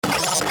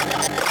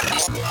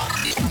Open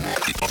Minds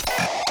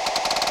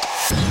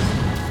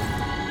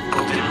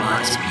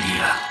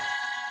Media.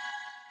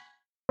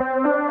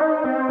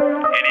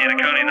 Indiana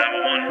County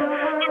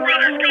 911. My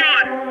brother's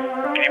gone.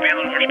 Can you be a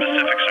little more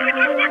specific, sir? He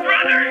took my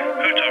brother.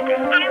 Who took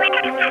him? I don't know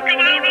who took him.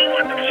 I don't know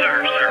what.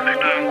 Sir.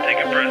 Take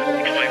a breath.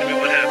 Explain to me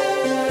what happened.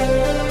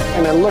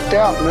 And I looked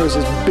out and there was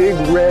this big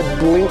red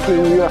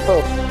blinking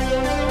UFO.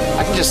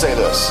 I can just say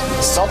this.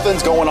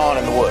 Something's going on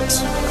in the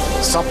woods.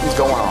 Something's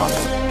going on.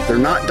 They're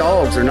not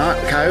dogs, they're not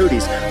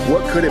coyotes.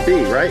 What could it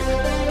be, right?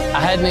 I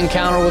had an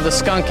encounter with a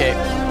skunk ape,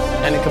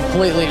 and it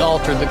completely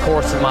altered the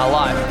course of my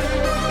life.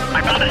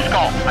 I found a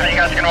skull. I think you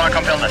guys are going to want to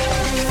come film this.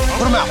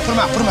 Put him out. I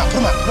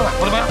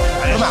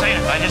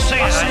just see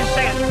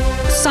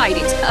it.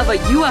 Sightings of a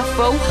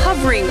UFO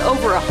hovering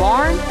over a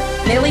barn.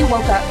 Millie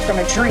woke up from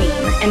a dream,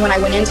 and when I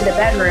went into the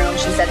bedroom,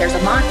 she said there's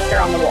a monster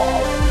on the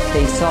wall.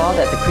 They saw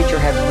that the creature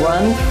had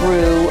run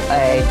through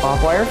a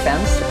barbed wire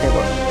fence. They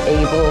were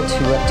able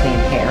to obtain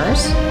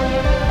hairs.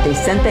 They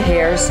sent the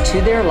hairs to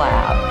their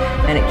lab,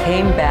 and it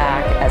came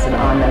back as an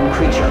unknown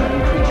creature.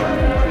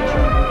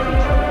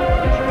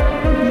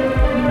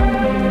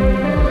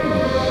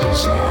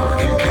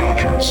 Bizarre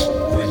Encounters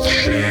with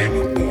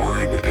Shane,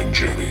 Bourne, and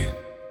Jenny.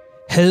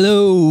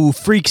 Hello,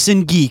 freaks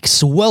and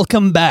geeks.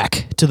 Welcome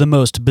back to the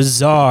most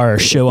bizarre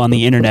show on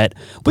the internet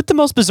with the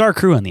most bizarre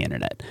crew on the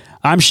internet.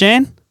 I'm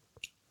Shane.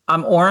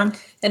 I'm Oren.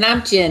 And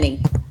I'm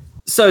Jenny.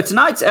 So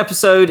tonight's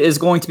episode is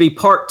going to be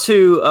part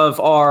 2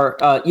 of our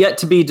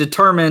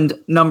yet-to-be-determined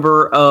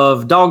number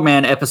of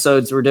Dogman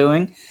episodes we're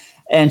doing.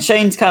 And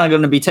Shane's kind of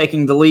going to be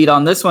taking the lead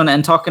on this one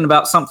and talking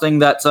about something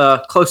that's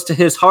close to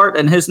his heart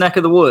and his neck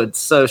of the woods.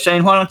 So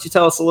Shane, why don't you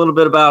tell us a little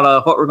bit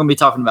about what we're going to be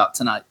talking about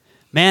tonight?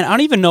 Man, I don't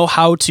even know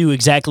how to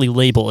exactly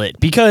label it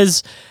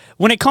because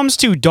when it comes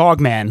to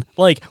Dogman,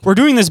 like, we're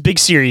doing this big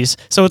series,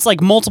 so it's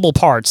like multiple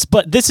parts,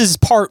 but this is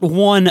part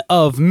 1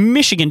 of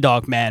Michigan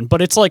Dogman,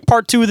 but it's like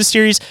part 2 of the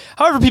series,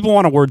 however people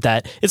want to word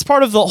that. It's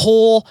part of the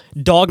whole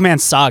Dogman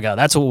saga.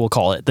 That's what we'll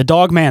call it, the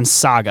Dogman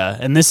saga,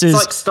 and this is...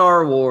 It's like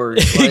Star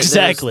Wars. Like,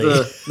 exactly.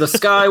 The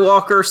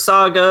Skywalker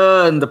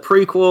saga and the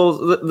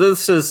prequels.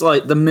 This is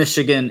like the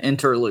Michigan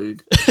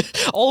interlude.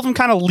 All of them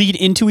kind of lead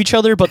into each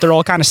other, but they're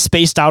all kind of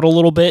spaced out a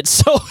little bit,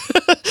 so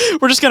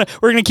we're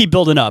gonna keep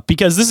building up,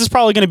 because this is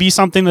probably going to be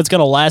something that's going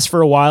to last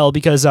for a while,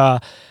 because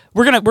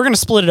we're gonna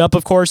split it up,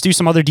 of course, do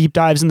some other deep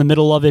dives in the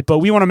middle of it, but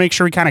we want to make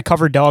sure we kind of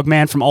cover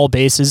Dogman from all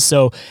bases.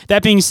 So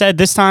that being said,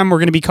 this time we're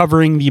going to be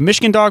covering the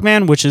Michigan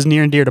Dogman, which is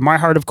near and dear to my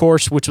heart, of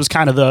course, which was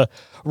kind of the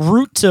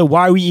root to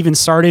why we even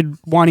started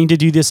wanting to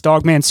do this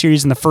Dogman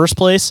series in the first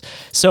place.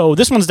 So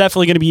this one's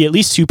definitely going to be at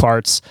least 2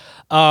 parts.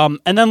 And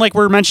then, like we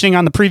were mentioning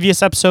on the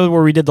previous episode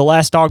where we did the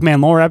last Dogman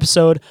lore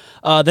episode,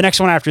 the next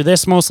one after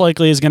this most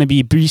likely is going to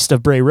be Beast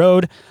of Bray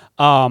Road,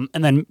 and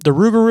then the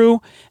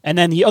Rougarou, and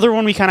then the other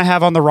one we kind of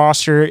have on the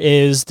roster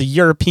is the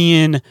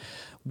European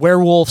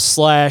werewolf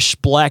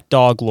 / black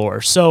dog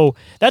lore. So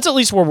that's at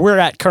least where we're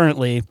at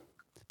currently.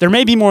 There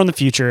may be more in the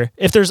future.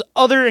 If there's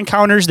other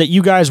encounters that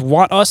you guys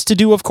want us to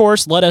do, of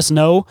course, let us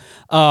know.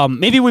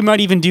 Maybe we might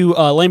even do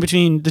Land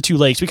Between the Two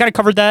Lakes. We kind of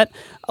covered that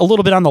a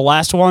little bit on the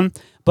last one.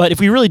 But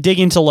if we really dig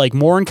into like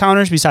more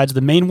encounters besides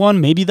the main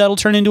one, maybe that'll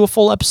turn into a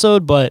full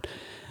episode. But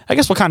I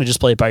guess we'll kind of just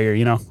play it by ear,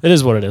 you know? It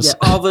is what it is.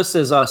 Yeah, all this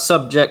is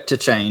subject to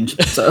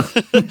change. So.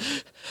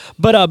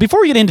 But before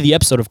we get into the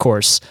episode, of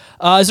course,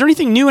 is there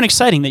anything new and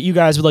exciting that you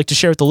guys would like to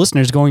share with the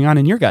listeners going on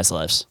in your guys'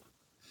 lives?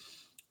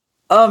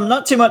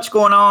 Not too much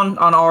going on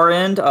our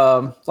end.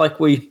 Like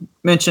we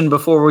mentioned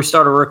before we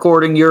started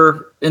recording,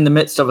 you're in the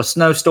midst of a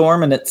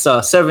snowstorm, and it's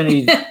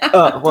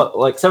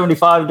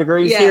 75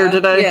 degrees here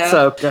today. Yeah.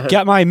 So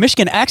got my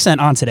Michigan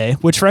accent on today,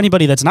 which for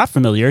anybody that's not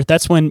familiar,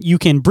 that's when you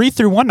can breathe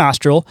through one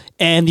nostril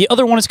and the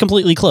other one is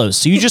completely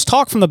closed. So you just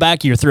talk from the back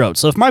of your throat.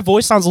 So if my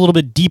voice sounds a little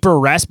bit deeper,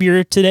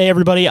 raspier today,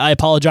 everybody, I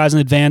apologize in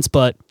advance,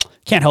 but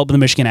can't help the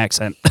Michigan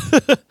accent.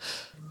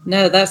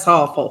 No, that's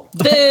awful.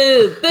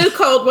 Boo! Boo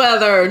cold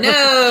weather.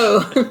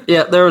 No.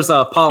 Yeah, there was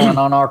pollen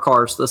on our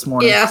cars this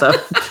morning. Yeah. So.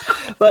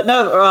 But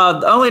no,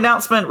 the only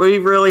announcement we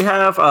really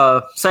have,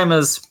 same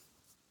as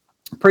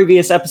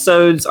previous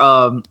episodes,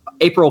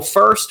 April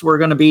 1st, we're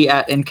going to be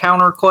at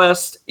Encounter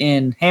Quest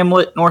in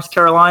Hamlet, North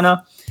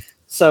Carolina.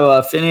 So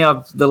if any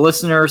of the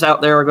listeners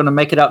out there are going to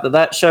make it out to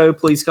that show,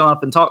 please come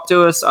up and talk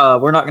to us.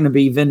 We're not going to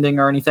be vending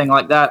or anything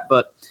like that,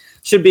 but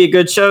should be a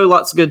good show.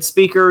 Lots of good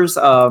speakers.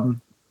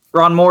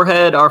 Ron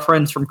Moorhead, our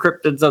friends from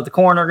Cryptids of the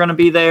Corn are going to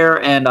be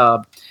there, and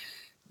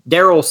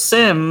Daryl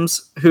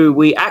Sims, who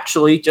we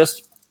actually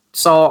just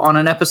saw on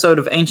an episode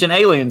of Ancient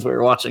Aliens we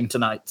were watching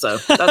tonight. So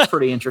that's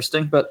pretty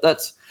interesting, but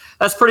that's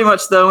pretty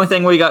much the only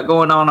thing we got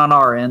going on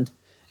our end.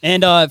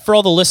 And for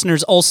all the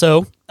listeners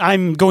also,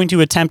 I'm going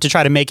to attempt to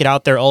try to make it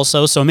out there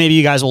also, so maybe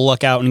you guys will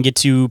luck out and get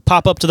to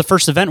pop up to the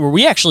first event where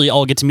we actually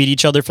all get to meet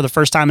each other for the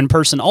first time in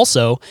person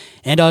also,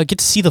 and get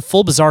to see the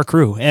full Bizarre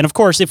crew. And of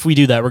course, if we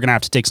do that, we're going to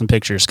have to take some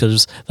pictures,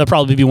 because that'll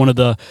probably be one of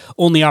the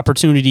only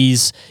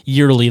opportunities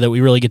yearly that we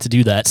really get to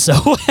do that. So,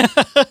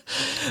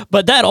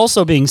 but that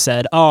also being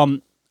said,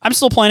 I'm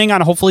still planning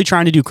on hopefully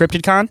trying to do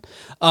CryptidCon.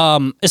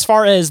 As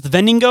far as the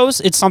vending goes,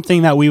 it's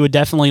something that we would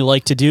definitely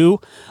like to do.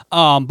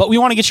 But we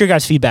want to get your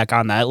guys' feedback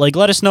on that. Like,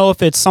 let us know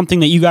if it's something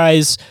that you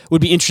guys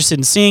would be interested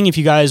in seeing, if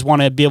you guys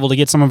want to be able to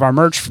get some of our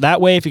merch that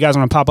way, if you guys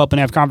want to pop up and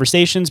have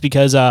conversations,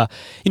 because,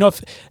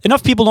 if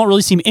enough people don't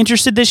really seem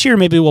interested this year,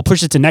 maybe we'll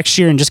push it to next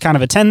year and just kind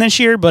of attend this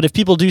year. But if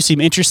people do seem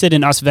interested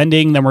in us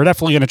vending, then we're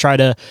definitely going to try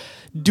to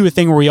do a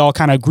thing where we all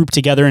kind of group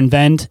together and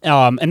vend,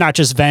 and not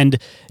just vend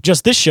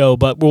just this show,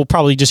 but we'll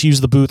probably just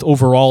use the booth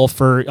overall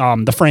for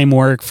the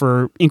framework,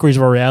 for Inquiries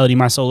of Our Reality,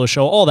 my solo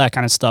show, all that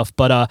kind of stuff.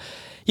 But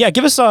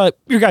give us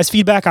your guys'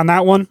 feedback on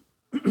that one.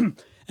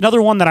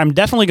 Another one that I'm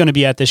definitely going to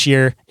be at this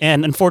year,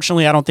 and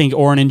unfortunately I don't think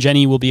Oren and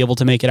Jenny will be able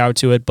to make it out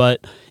to it,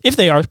 but if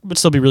they are, it would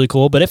still be really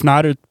cool. But if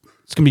not, it's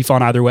going to be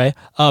fun either way.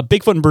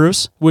 Bigfoot and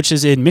Bruce, which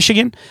is in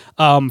Michigan.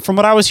 From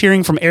what I was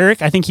hearing from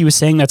Eric, I think he was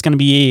saying that's going to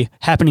be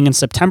happening in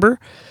September.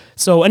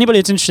 So anybody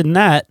that's interested in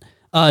that,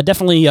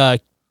 definitely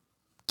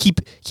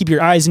keep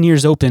your eyes and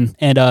ears open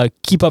and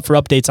keep up for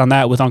updates on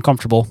that with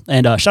Uncomfortable.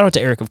 And shout out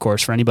to Eric, of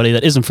course, for anybody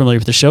that isn't familiar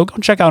with the show. Go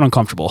check out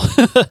Uncomfortable.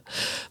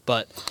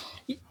 But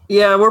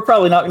yeah, we're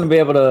probably not going to be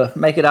able to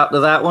make it out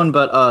to that one,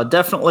 but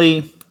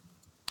definitely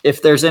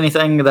if there's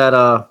anything that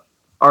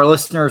our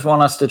listeners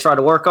want us to try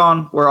to work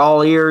on, we're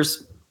all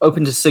ears,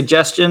 open to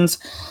suggestions.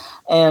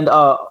 And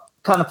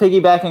kind of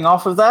piggybacking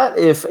off of that,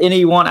 if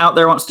anyone out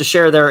there wants to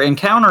share their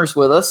encounters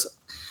with us,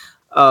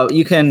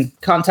 you can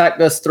contact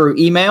us through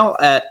email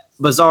at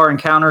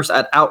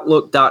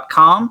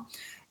bizarreencounters@outlook.com.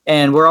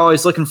 And we're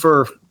always looking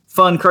for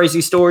fun,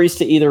 crazy stories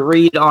to either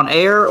read on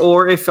air,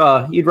 or if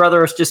you'd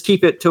rather us just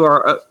keep it to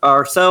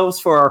ourselves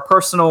for our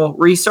personal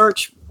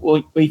research,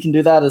 we can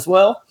do that as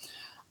well.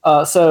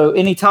 So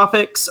any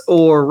topics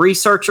or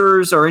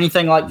researchers or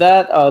anything like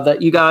that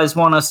that you guys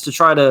want us to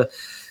try to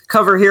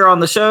cover here on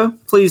the show,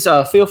 please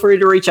feel free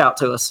to reach out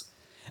to us.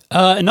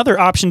 Another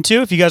option,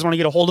 too, if you guys want to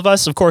get a hold of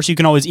us, of course, you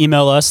can always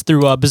email us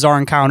through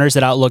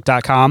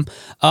bizarreencounters@outlook.com.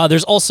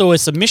 There's also a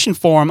submission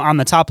form on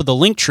the top of the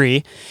link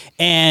tree.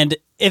 And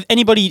if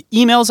anybody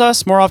emails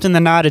us, more often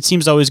than not, it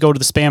seems to always go to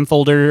the spam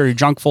folder or your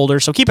junk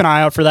folder. So keep an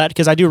eye out for that,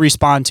 because I do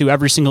respond to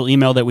every single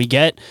email that we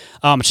get.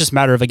 It's just a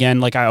matter of, again,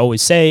 like I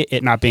always say,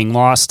 it not being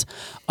lost.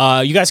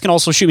 You guys can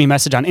also shoot me a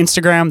message on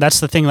Instagram.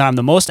 That's the thing that I'm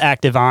the most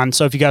active on.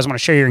 So if you guys want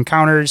to share your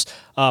encounters,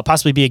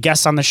 possibly be a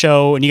guest on the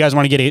show, and you guys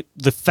want to get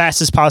the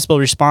fastest possible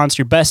response,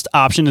 your best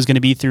option is going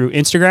to be through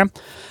Instagram.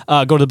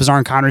 Go to the Bizarre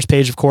Encounters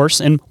page, of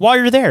course. And while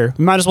you're there,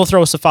 you might as well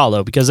throw us a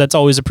follow, because that's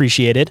always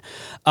appreciated.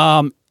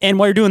 And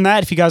while you're doing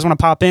that, if you guys want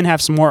to pop in,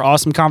 have some more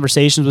awesome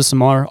conversations with some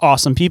more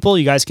awesome people,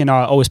 you guys can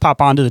always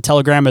pop onto the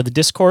Telegram or the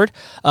Discord.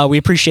 We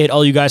appreciate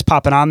all you guys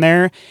popping on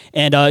there.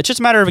 And it's just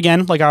a matter of,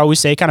 again, like I always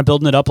say, kind of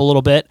building it up a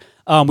little bit.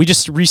 We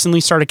just recently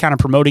started kind of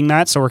promoting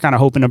that, so we're kind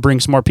of hoping to bring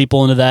some more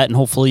people into that and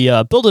hopefully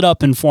build it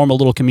up and form a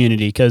little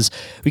community, because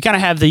we kind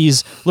of have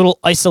these little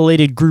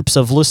isolated groups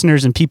of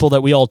listeners and people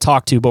that we all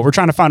talk to, but we're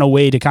trying to find a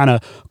way to kind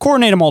of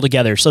coordinate them all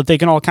together so that they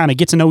can all kind of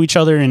get to know each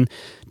other and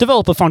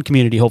develop a fun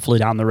community hopefully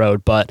down the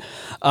road. But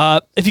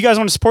if you guys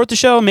want to support the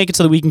show, make it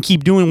so that we can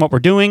keep doing what we're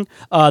doing,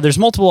 there's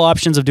multiple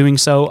options of doing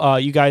so.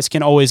 You guys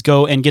can always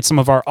go and get some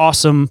of our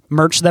awesome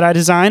merch that I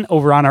design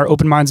over on our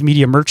Open Minds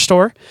Media merch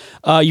store.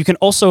 You can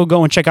also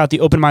go and check out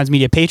the Open Minds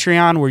Media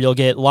Patreon, where you'll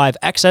get live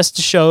access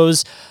to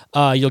shows.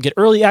 You'll get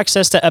early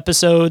access to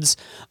episodes.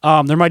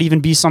 There might even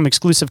be some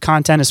exclusive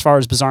content as far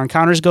as Bizarre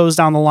Encounters goes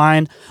down the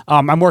line.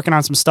 I'm working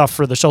on some stuff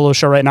for the solo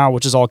show right now,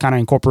 which is all kind of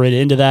incorporated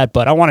into that,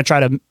 but I want to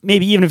try to,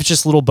 maybe even if it's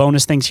just little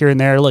bonus things here and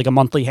there, like a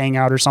monthly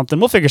hangout or something,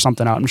 we'll figure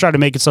something out. I'm trying to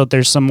make it so that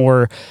there's some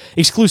more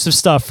exclusive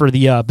stuff for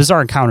the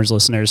Bizarre Encounters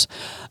listeners.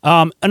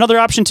 Another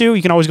option too,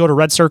 you can always go to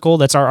Red Circle.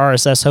 That's our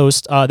RSS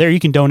host. There you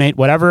can donate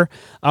whatever.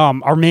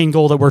 Our main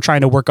goal that we're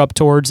trying to work up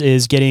towards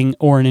is getting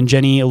Oren and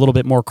Jenny a little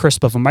bit more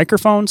crisp of a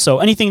microphone. So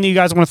anything that you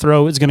guys want to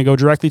throw is going to go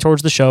directly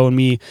towards the show, and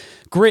we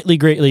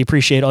greatly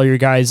appreciate all your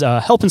guys'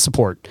 help and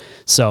support.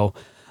 So,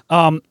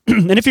 and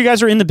if you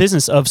guys are in the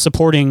business of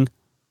supporting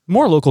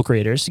more local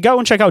creators, go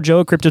and check out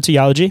Joe at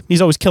Cryptotheology.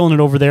 He's always killing it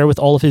over there with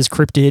all of his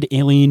cryptid,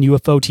 alien,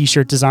 UFO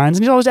t-shirt designs,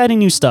 and he's always adding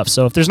new stuff.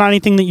 So if there's not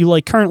anything that you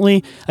like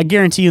currently, I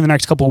guarantee you in the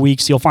next couple of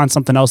weeks you'll find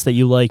something else that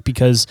you like,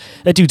 because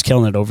that dude's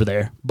killing it over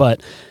there.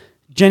 But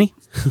Jenny?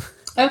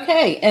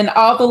 Okay, and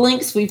all the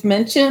links we've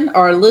mentioned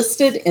are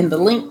listed in the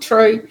link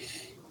tree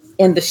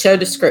in the show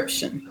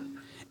description.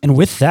 And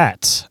with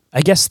that,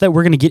 I guess that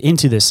we're going to get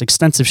into this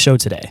extensive show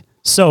today.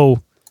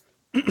 So,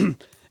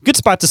 good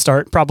spot to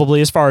start,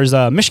 probably, as far as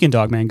Michigan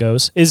Dogman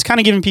goes, is kind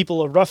of giving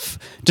people a rough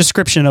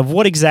description of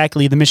what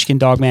exactly the Michigan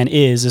Dogman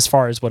is as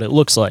far as what it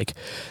looks like.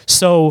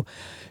 So,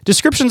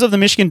 descriptions of the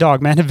Michigan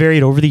Dogman have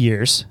varied over the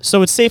years,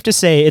 so it's safe to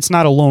say it's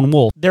not a lone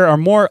wolf. There are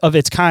more of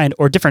its kind,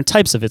 or different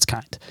types of its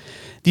kind.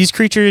 These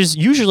creatures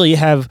usually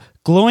have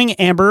glowing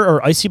amber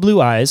or icy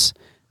blue eyes,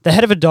 the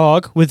head of a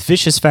dog with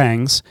vicious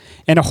fangs,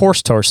 and a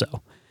horse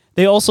torso.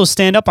 They also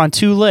stand up on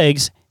two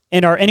legs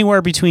and are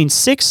anywhere between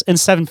 6 and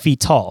 7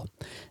 feet tall.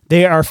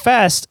 They are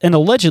fast and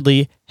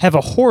allegedly have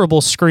a horrible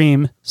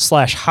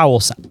scream/howl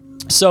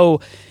sound. So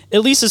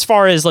at least as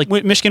far as like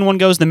Michigan one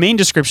goes, the main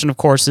description, of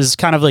course, is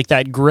kind of like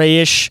that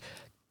grayish,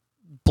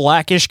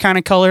 blackish kind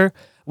of color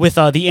with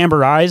the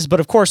amber eyes. But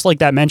of course, like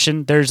that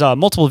mentioned, there's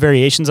multiple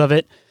variations of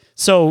it.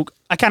 So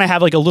I kind of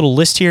have like a little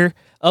list here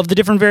of the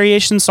different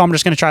variations. So I'm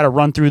just going to try to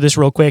run through this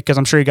real quick because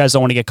I'm sure you guys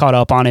don't want to get caught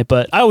up on it.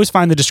 But I always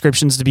find the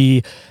descriptions to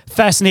be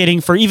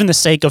fascinating for even the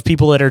sake of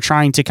people that are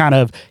trying to kind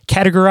of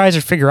categorize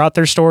or figure out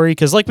their story.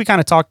 Because like we kind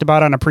of talked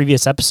about on a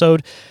previous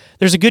episode,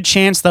 there's a good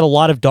chance that a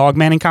lot of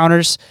Dogman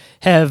encounters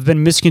have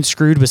been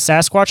misconstrued with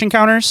Sasquatch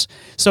encounters.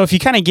 So if you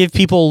kind of give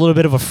people a little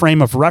bit of a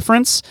frame of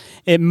reference,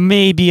 it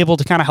may be able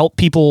to kind of help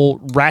people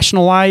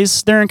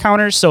rationalize their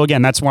encounters. So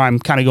again, that's why I'm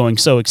kind of going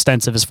so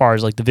extensive as far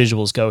as like the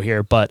visuals go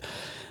here. But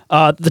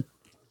I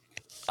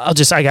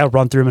got to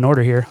run through them in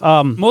order here.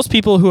 Most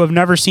people who have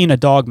never seen a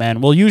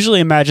Dogman will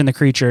usually imagine the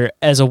creature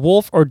as a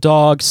wolf or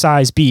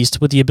dog-sized beast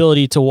with the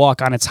ability to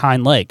walk on its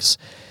hind legs.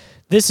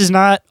 This is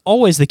not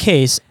always the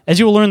case, as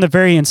you will learn the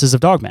variances of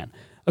Dogman.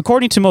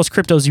 According to most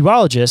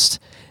cryptozoologists,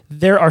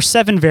 there are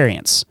 7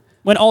 variants.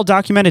 When all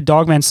documented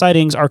Dogman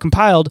sightings are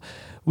compiled,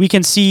 we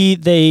can see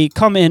they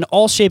come in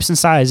all shapes and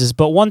sizes,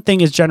 but one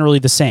thing is generally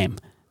the same,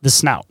 the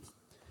snout.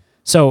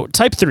 So,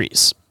 type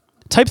 3s.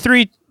 Type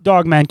 3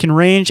 Dogman can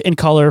range in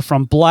color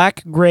from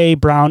black, gray,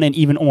 brown, and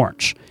even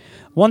orange.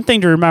 One thing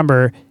to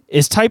remember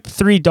is type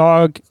 3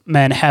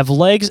 Dogmen have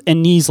legs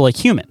and knees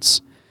like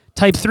humans.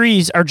 Type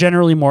 3s are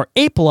generally more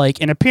ape-like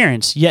in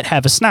appearance, yet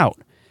have a snout.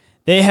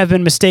 They have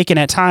been mistaken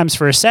at times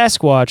for a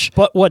Sasquatch,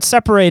 but what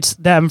separates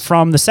them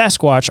from the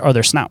Sasquatch are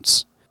their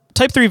snouts.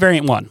 Type 3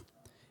 Variant 1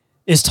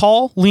 is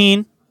tall,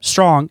 lean,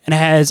 strong, and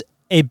has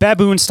a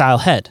baboon-style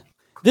head.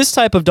 This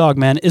type of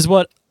Dogman is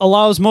what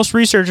allows most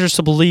researchers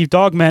to believe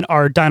Dogmen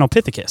are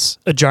Dinopithecus,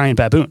 a giant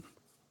baboon.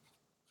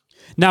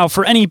 Now,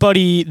 for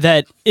anybody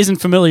that isn't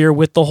familiar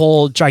with the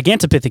whole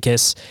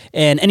Gigantopithecus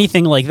and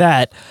anything like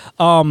that,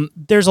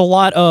 there's a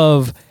lot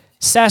of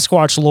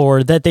Sasquatch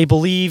lore that they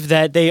believe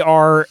that they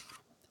are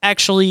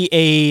actually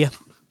a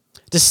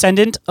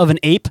descendant of an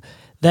ape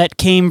that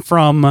came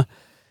from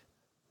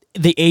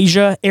the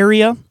Asia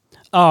area.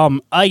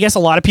 I guess a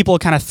lot of people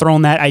have kind of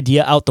thrown that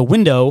idea out the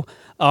window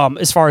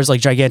as far as like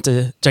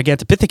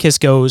Gigantopithecus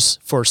goes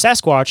for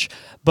Sasquatch,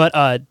 but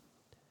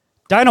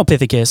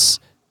Dinopithecus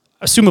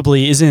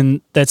assumably is in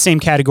that same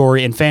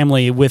category and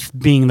family with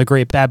being the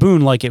great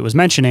baboon like it was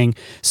mentioning.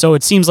 So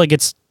it seems like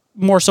it's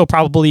more so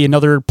probably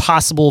another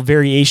possible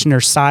variation or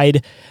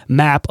side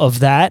map of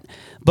that.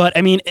 But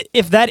I mean,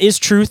 if that is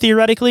true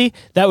theoretically,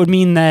 that would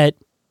mean that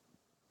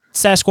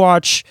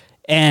Sasquatch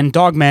and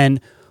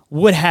Dogmen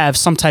would have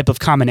some type of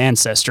common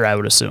ancestor, I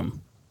would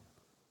assume.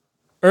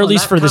 Or at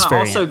least for this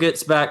variant. Also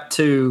gets back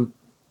to,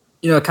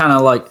 kind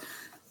of like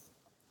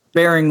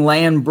Bering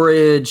Land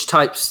Bridge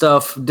type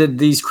stuff. Did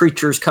these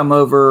creatures come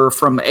over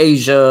from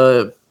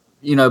Asia,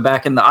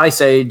 back in the Ice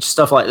Age,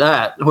 stuff like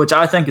that, which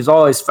I think is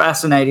always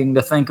fascinating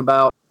to think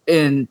about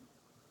in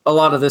a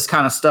lot of this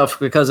kind of stuff,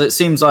 because it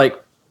seems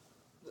like,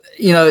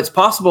 it's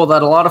possible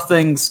that a lot of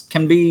things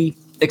can be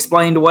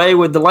explained away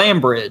with the land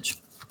bridge.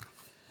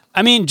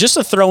 I mean, just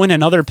to throw in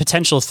another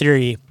potential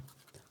theory,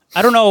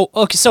 I don't know.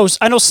 Okay, so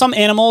I know some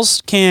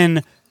animals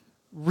can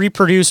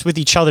reproduce with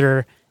each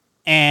other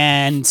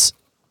and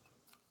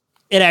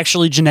it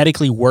actually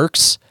genetically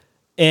works.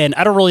 And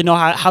I don't really know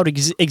how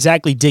to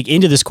exactly dig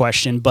into this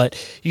question, but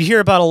you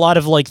hear about a lot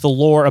of like the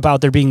lore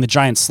about there being the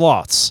giant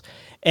sloths.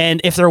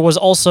 And if there was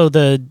also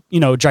the,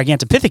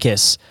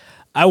 Gigantopithecus,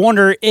 I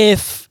wonder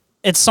if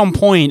at some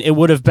point it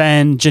would have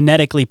been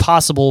genetically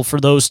possible for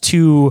those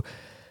two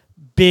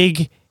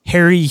big,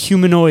 hairy,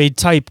 humanoid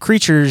type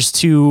creatures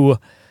to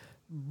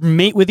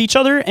mate with each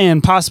other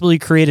and possibly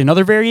create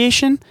another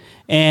variation.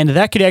 And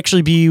that could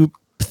actually be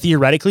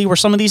theoretically where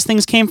some of these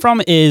things came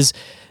from. Is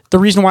the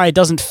reason why it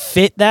doesn't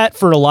fit that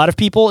for a lot of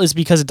people is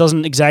because it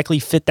doesn't exactly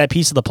fit that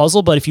piece of the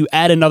puzzle. But if you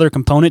add another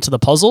component to the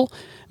puzzle,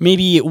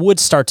 maybe it would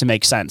start to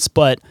make sense.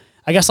 But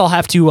I guess I'll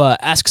have to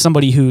ask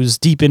somebody who's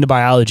deep into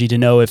biology to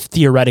know if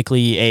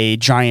theoretically a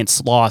giant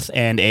sloth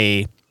and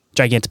a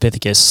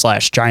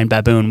Gigantopithecus / giant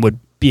baboon would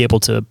be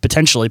able to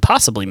potentially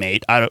possibly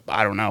mate. I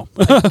don't know.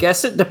 I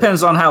guess it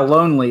depends on how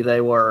lonely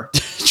they were.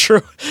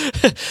 True.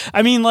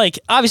 I mean, like,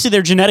 obviously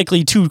they're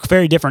genetically two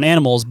very different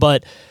animals,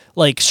 but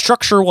like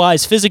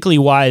structure-wise,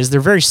 physically-wise,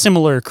 they're very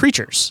similar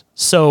creatures.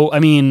 So,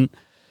 I mean,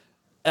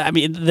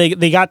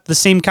 they got the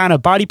same kind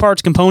of body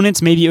parts,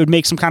 components. Maybe it would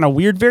make some kind of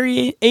weird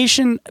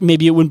variation.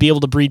 Maybe it wouldn't be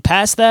able to breed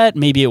past that.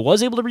 Maybe it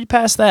was able to breed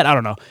past that. I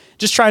don't know.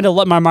 Just trying to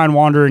let my mind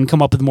wander and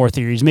come up with more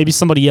theories. Maybe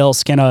somebody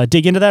else can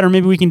dig into that, or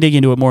maybe we can dig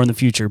into it more in the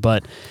future.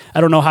 But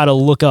I don't know how to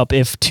look up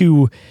if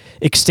two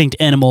extinct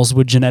animals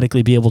would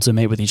genetically be able to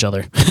mate with each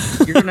other.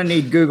 You're going to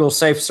need Google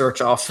Safe Search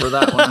off for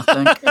that one,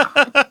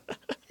 I think.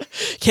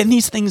 Can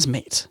these things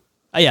mate?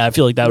 Yeah, I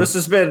feel like that This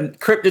has been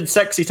Cryptid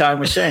Sexy Time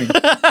with Shane.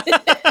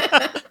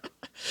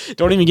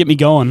 Don't even get me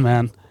going,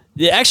 man.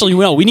 Yeah, actually,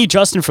 no, we need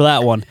Justin for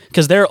that one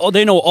because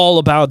they know all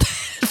about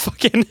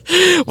fucking.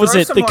 Was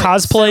it the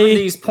cosplay?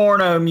 70s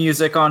porno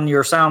music on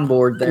your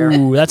soundboard there.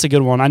 Ooh, that's a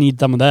good one. I need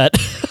some of that.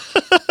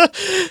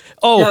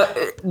 Oh,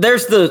 yeah,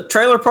 there's the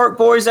Trailer Park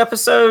Boys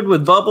episode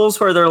with Bubbles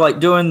where they're like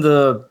doing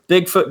the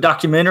Bigfoot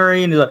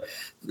documentary, and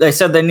they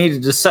said they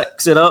needed to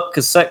sex it up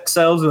because sex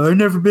sells. I've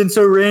never been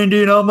so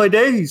randy in all my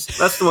days.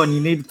 That's the one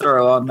you need to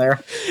throw on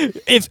there.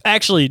 If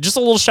actually, just a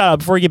little shout out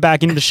before we get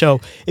back into the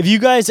show. If you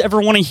guys ever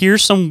want to hear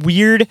some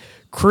weird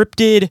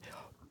cryptid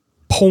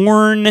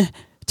porn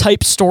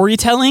type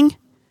storytelling,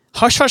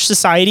 Hush Hush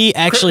Society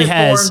actually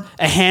has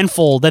a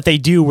handful that they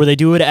do where they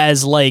do it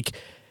as like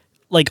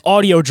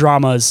audio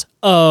dramas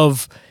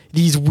of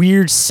these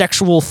weird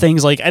sexual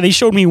things. Like they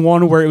showed me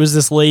one where it was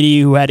this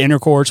lady who had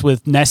intercourse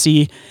with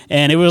Nessie,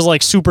 and it was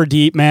like super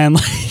deep, man.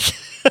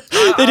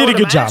 Like they did a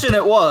good job.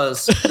 It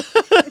was.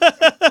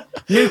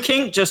 New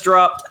kink just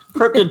dropped.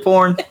 Cryptid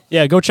porn.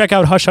 Yeah, go check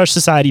out Hush Hush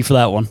Society for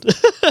that one.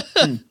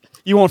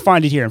 You won't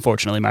find it here,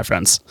 unfortunately, my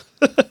friends.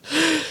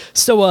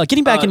 So,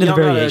 getting back into the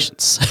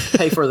variations.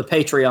 Pay for the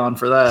Patreon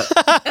for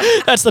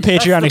that. That's the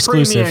Patreon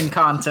exclusive. Premium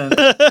content.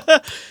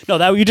 No,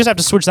 that you just have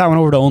to switch that one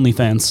over to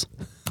OnlyFans.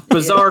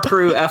 Bizarre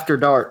Crew After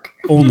Dark.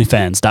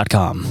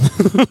 OnlyFans.com.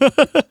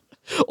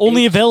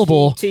 Only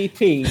available.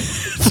 TP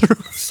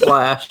 /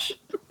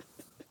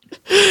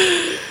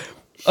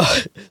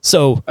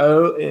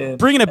 So,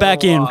 bringing it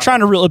back in,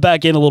 trying to reel it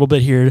back in a little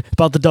bit here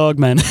about the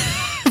Dogmen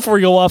before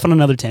we go off on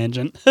another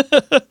tangent.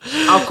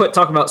 I'll quit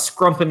talking about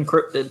scrumping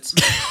cryptids.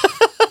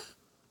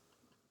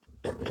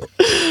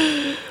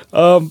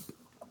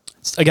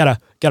 I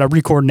gotta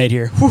re-coordinate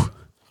here. Whew.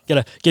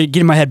 Gotta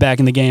get my head back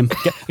in the game.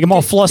 I'm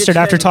all flustered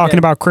after talking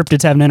about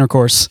cryptids having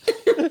intercourse.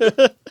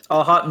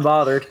 All hot and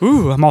bothered.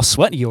 Ooh, I'm all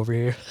sweaty over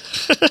here.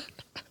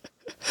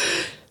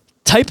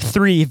 Type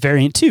 3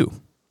 variant 2.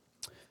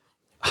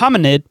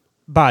 Hominid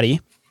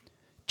body,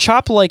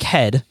 chop-like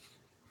head.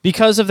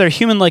 Because of their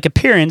human-like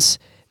appearance,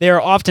 they are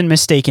often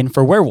mistaken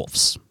for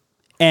werewolves.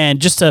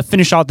 And just to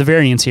finish out the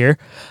variants here,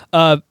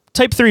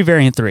 Type 3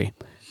 variant 3.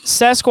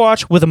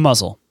 Sasquatch with a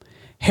muzzle.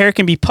 Hair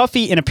can be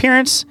puffy in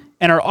appearance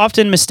and are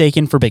often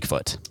mistaken for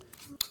Bigfoot.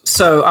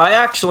 So I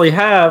actually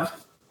have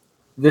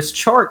this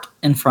chart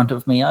in front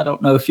of me. I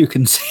don't know if you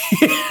can see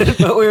it,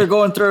 but we were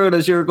going through it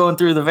as you were going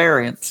through the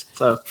variants.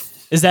 So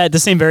is that the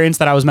same variants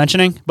that I was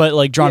mentioning, but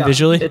like drawn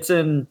visually? It's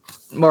in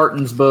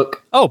Martin's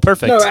book. Oh,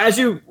 perfect. No, as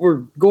you were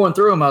going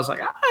through them, I was like,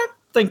 I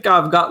think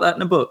I've got that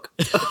in a book.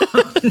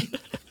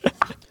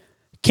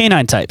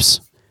 Canine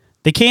types.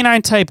 The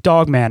canine type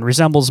Dogman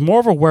resembles more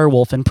of a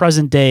werewolf in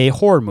present-day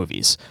horror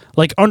movies,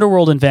 like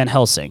Underworld and Van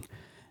Helsing.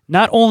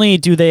 Not only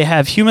do they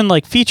have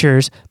human-like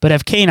features, but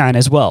have canine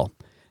as well.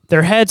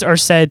 Their heads are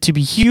said to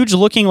be huge,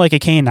 looking like a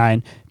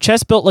canine,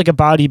 chest built like a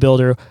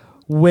bodybuilder,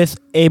 with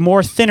a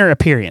more thinner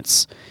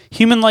appearance.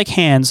 Human-like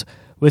hands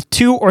with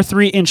 2 or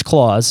 3 inch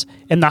claws,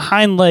 and the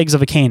hind legs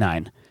of a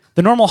canine.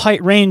 The normal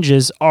height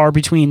ranges are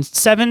between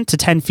 7 to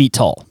 10 feet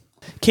tall.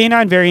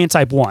 Canine variant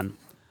type 1.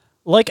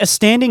 Like a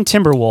standing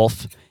timber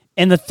wolf,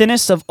 and the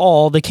thinnest of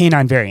all the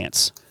canine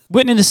variants.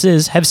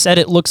 Witnesses have said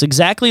it looks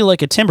exactly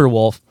like a timber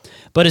wolf,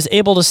 but is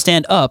able to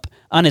stand up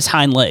on its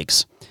hind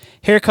legs.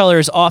 Hair color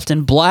is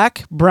often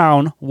black,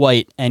 brown,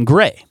 white, and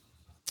gray.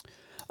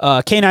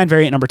 Canine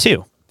variant number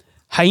 2.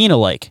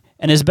 Hyena-like,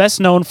 and is best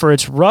known for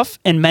its rough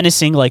and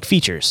menacing-like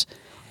features.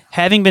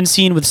 Having been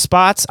seen with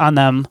spots on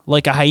them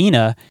like a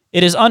hyena,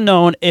 it is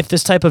unknown if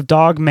this type of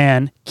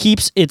Dogman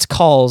keeps its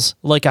calls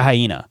like a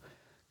hyena.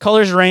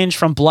 Colors range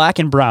from black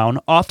and brown,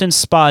 often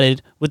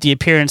spotted with the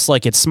appearance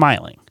like it's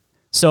smiling.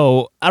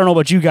 So, I don't know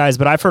about you guys,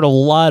 but I've heard a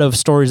lot of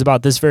stories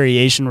about this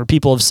variation where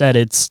people have said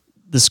it's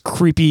this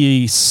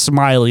creepy,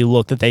 smiley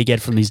look that they get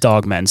from these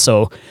Dogmen.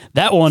 So,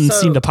 that one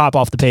seemed to pop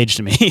off the page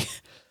to me.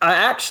 I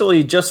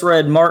actually just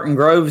read Martin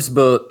Grove's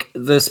book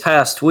this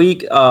past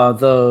week,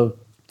 the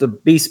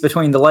Beast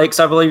Between the Lakes,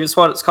 I believe is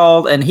what it's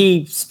called. And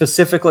he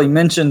specifically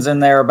mentions in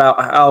there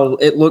about how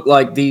it looked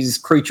like these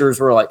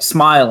creatures were like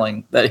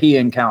smiling that he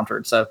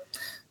encountered. So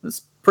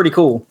it's pretty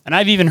cool. And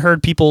I've even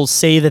heard people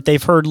say that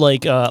they've heard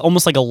like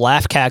almost like a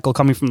laugh cackle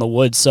coming from the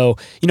woods. So,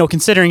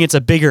 considering it's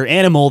a bigger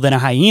animal than a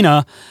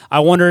hyena,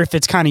 I wonder if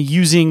it's kind of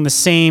using the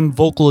same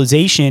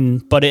vocalization,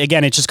 but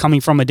again, it's just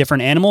coming from a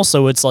different animal.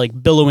 So it's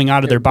like billowing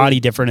out of their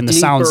body different and the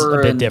sound's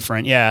a bit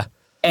different. Yeah.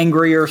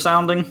 Angrier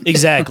sounding.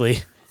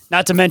 Exactly.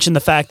 Not to mention the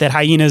fact that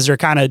hyenas are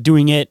kind of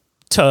doing it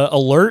to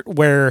alert,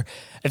 where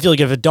I feel like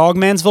if a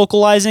Dogman's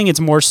vocalizing, it's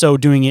more so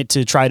doing it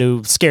to try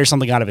to scare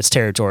something out of its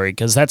territory,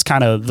 because that's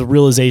kind of the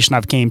realization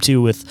I've came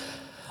to with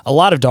a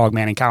lot of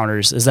Dogman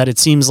encounters, is that it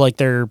seems like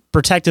they're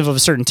protective of a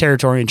certain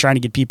territory and trying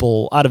to get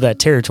people out of that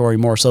territory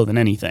more so than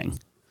anything.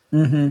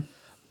 Mm-hmm.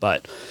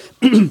 But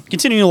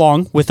continuing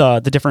along with the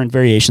different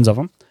variations of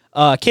them.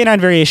 Canine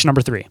variation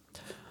number 3.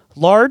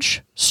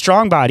 Large,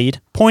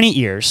 strong-bodied, pointy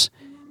ears,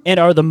 and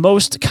are the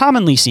most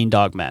commonly seen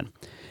Dogmen.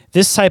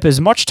 This type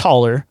is much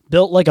taller,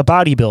 built like a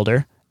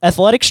bodybuilder,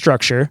 athletic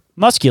structure,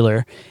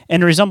 muscular,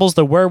 and resembles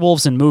the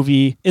werewolves in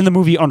the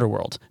movie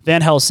Underworld,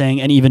 Van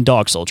Helsing, and even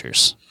Dog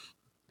Soldiers.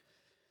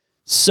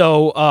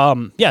 So,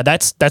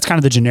 that's kind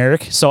of the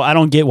generic. So I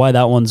don't get why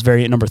that one's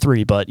variant number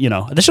 3, but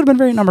this should have been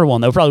variant number 1.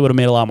 That probably would have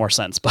made a lot more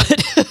sense. But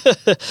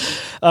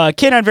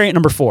canine variant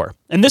number 4,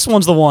 and this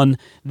one's the one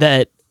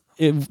that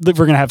we're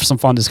going to have some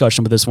fun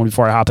discussion with this one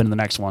before I hop into the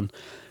next one.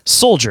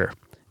 Soldier,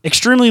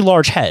 extremely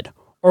large head,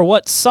 or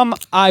what some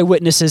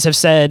eyewitnesses have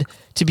said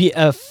to be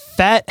a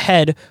fat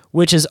head,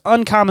 which is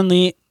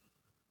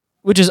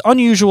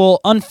unusual,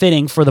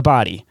 unfitting for the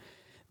body.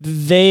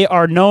 They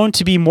are known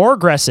to be more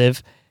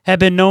aggressive, have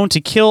been known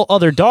to kill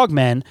other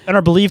dogmen, and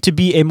are believed to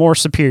be a more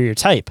superior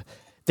type.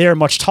 They are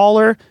much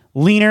taller,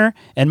 leaner,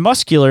 and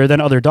muscular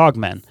than other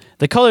dogmen.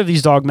 The color of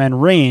these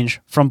dogmen range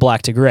from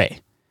black to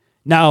gray.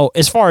 Now,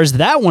 as far as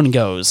that one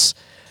goes,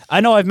 I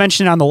know I've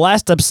mentioned on the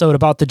last episode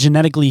about the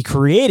genetically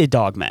created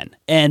dogmen,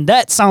 and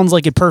that sounds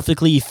like it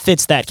perfectly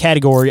fits that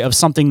category of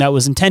something that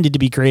was intended to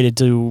be created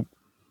to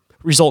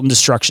result in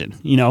destruction,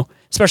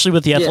 especially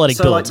with the athletic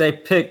so build. Like they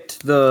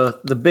picked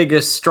the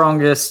biggest,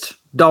 strongest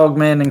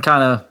dogmen and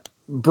kind of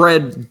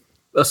bred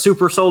a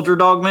super soldier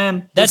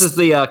dogman. This is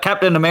the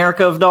Captain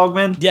America of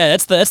dogmen. Yeah,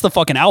 that's the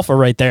fucking alpha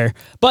right there.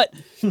 But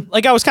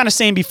like I was kind of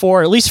saying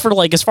before, at least for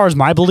like as far as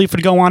my belief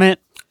would go on it,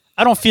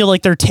 I don't feel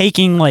like they're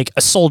taking like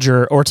a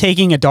soldier or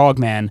taking a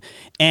dogman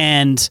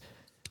and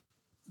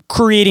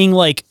creating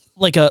like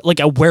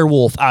a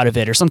werewolf out of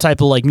it or some type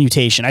of like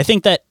mutation. I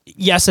think that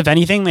yes, if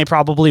anything, they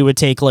probably would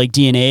take like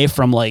DNA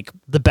from like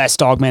the best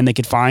dogman they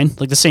could find,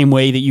 like the same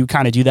way that you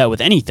kind of do that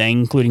with anything,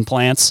 including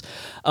plants.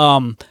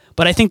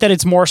 But I think that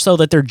it's more so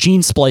that they're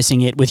gene splicing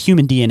it with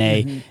human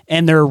DNA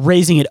and they're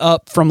raising it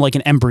up from like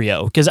an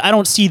embryo. Because I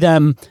don't see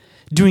them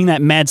doing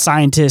that mad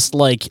scientist,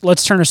 like,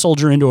 let's turn a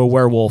soldier into a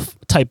werewolf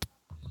type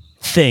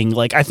thing.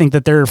 Like, I think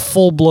that they're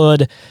full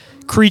blood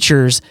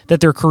creatures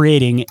that they're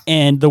creating,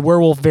 and the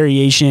werewolf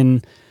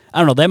variation, I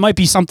don't know, that might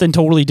be something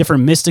totally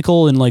different,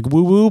 mystical and like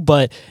woo woo,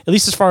 but at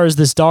least as far as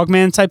this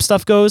dogman type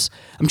stuff goes,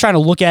 I'm trying to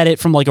look at it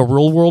from like a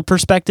real world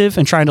perspective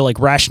and trying to like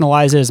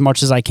rationalize it as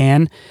much as I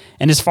can.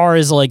 And as far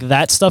as like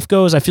that stuff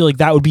goes, I feel like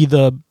that would be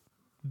the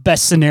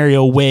best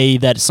scenario way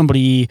that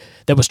somebody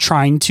that was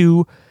trying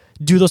to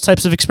do those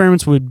types of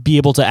experiments would be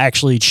able to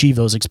actually achieve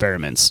those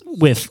experiments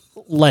with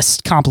less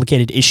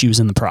complicated issues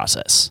in the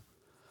process.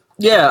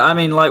 Yeah, I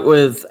mean, like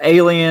with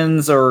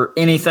aliens or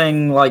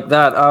anything like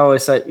that, I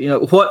always say,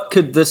 what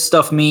could this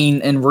stuff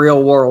mean in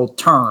real world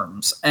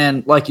terms?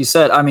 And like you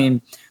said, I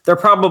mean, they're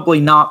probably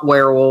not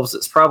werewolves.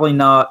 It's probably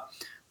not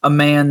a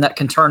man that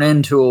can turn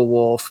into a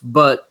wolf,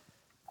 but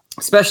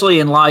especially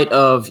in light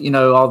of,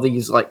 all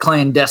these like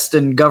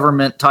clandestine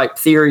government type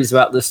theories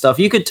about this stuff,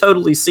 you could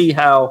totally see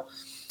how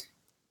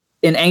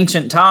in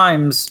ancient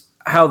times,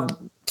 how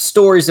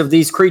stories of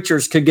these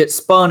creatures could get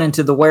spun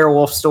into the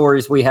werewolf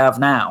stories we have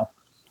now.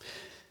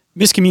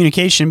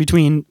 Miscommunication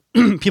between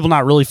people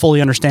not really fully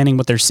understanding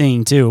what they're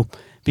seeing too.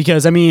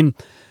 Because, I mean,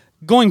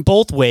 going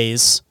both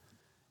ways,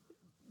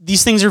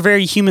 these things are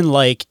very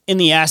human-like in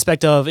the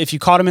aspect of if you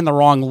caught them in the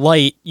wrong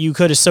light, you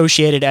could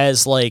associate it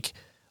as like,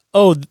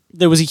 oh,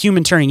 there was a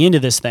human turning into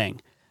this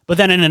thing. But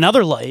then in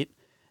another light,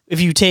 if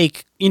you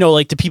take,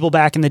 like the people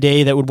back in the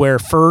day that would wear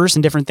furs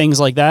and different things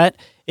like that,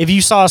 if you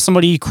saw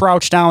somebody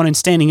crouched down and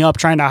standing up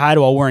trying to hide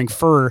while wearing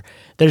fur,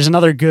 there's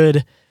another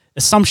good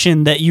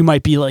assumption that you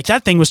might be like,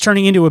 that thing was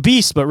turning into a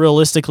beast, but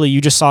realistically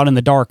you just saw it in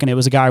the dark and it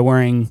was a guy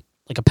wearing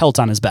like a pelt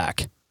on his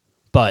back.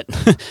 But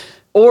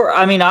or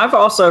I mean, I've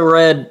also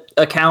read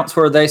accounts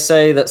where they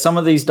say that some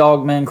of these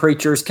dogman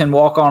creatures can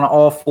walk on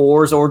all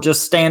fours or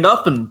just stand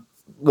up and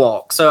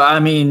walk. So I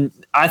mean,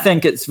 I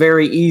think it's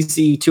very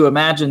easy to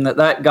imagine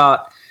that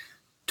got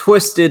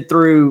twisted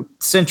through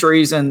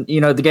centuries and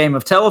the game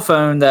of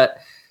telephone, that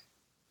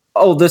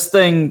this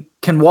thing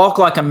can walk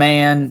like a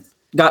man,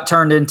 got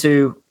turned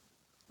into,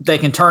 they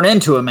can turn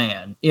into a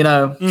man,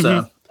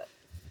 So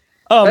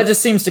that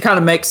just seems to kind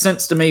of make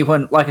sense to me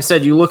when, like I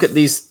said, you look at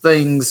these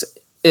things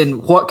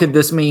and what could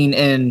this mean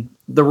in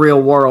the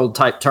real world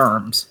type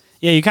terms.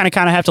 Yeah, you kind of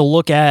have to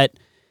look at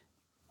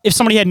if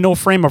somebody had no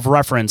frame of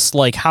reference,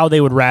 like how they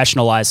would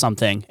rationalize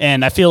something.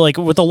 And I feel like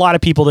with a lot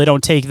of people, they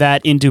don't take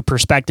that into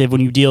perspective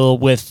when you deal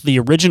with the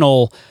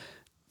original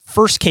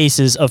first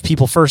cases of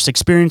people first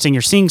experiencing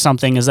or seeing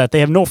something, is that they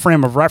have no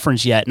frame of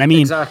reference yet. And I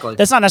mean, exactly.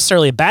 That's not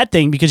necessarily a bad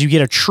thing because you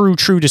get a true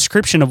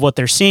description of what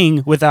they're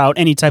seeing without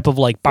any type of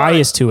like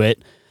bias to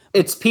it.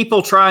 It's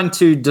people trying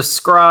to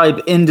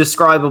describe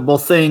indescribable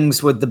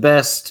things with the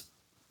best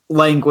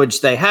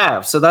language they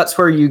have. So that's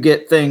where you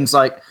get things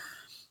like,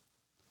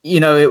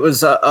 it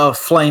was a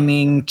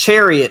flaming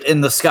chariot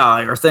in the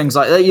sky or things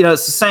like that.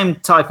 It's the same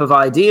type of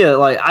idea.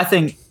 Like, I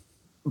think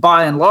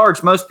by and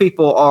large, most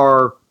people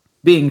are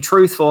being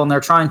truthful and they're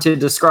trying to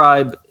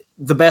describe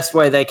the best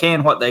way they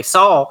can what they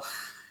saw.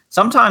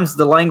 Sometimes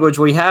the language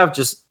we have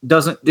just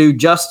doesn't do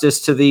justice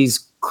to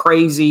these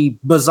crazy,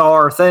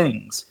 bizarre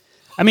things.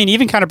 I mean,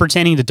 even kind of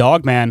pertaining to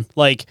Dogman,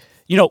 like,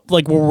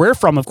 like where we're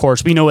from, of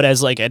course, we know it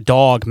as like a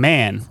dog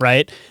man,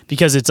 right?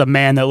 Because it's a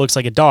man that looks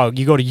like a dog.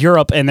 You go to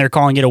Europe and they're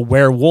calling it a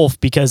werewolf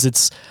because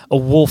it's a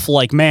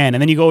wolf-like man.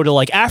 And then you go to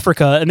like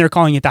Africa and they're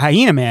calling it the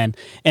hyena man.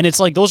 And it's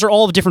like, those are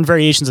all the different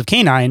variations of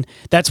canine.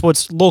 That's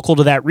what's local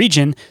to that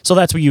region. So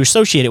that's what you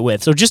associate it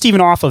with. So just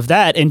even off of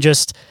that and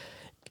just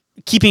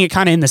keeping it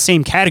kind of in the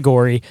same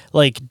category,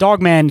 like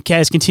Dogman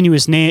has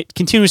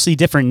continuously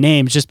different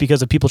names just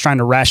because of people trying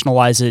to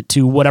rationalize it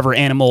to whatever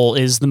animal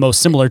is the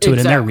most similar to it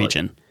in their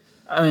region.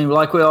 I mean,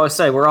 like we always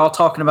say, we're all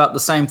talking about the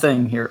same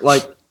thing here.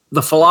 Like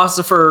the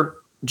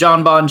philosopher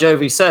John Bon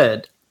Jovi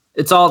said,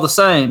 it's all the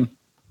same,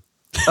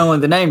 only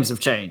the names have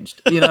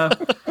changed, you know?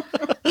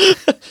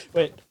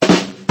 Wait.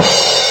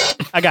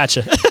 I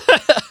gotcha.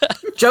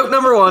 Joke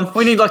number 1.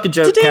 We need like a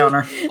joke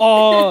counter.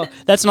 Oh,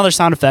 that's another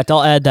sound effect.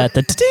 I'll add that.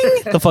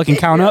 The fucking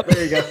count up.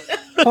 There you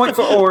go. Point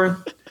for Oren.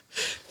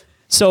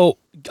 So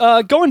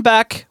going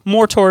back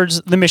more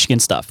towards the Michigan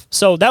stuff.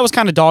 So that was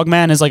kind of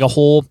Dogman as like a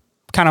whole,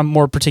 kind of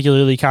more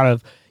particularly kind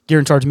of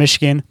geared towards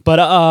Michigan. But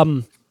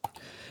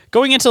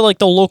going into like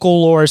the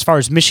local lore as far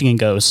as Michigan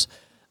goes,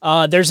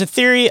 there's a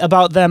theory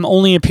about them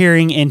only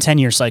appearing in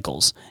 10-year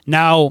cycles.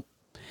 Now,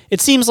 it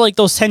seems like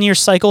those 10-year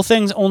cycle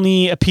things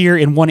only appear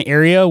in one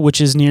area,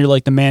 which is near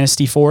like the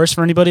Manistee Forest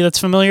for anybody that's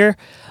familiar.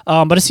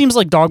 But it seems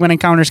like Dogman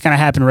encounters kind of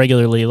happen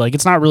regularly. Like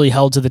it's not really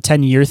held to the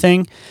 10-year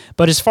thing.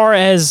 But as far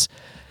as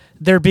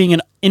there being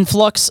an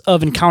influx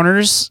of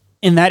encounters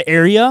in that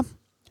area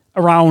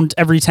around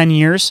every 10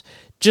 years,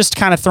 just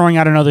kind of throwing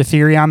out another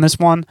theory on this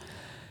one.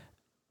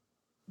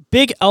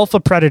 Big alpha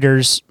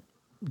predators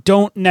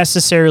don't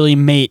necessarily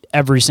mate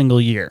every single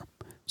year.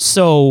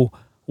 So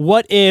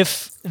what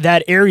if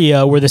that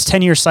area where this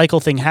 10-year cycle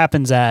thing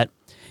happens at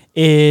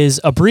is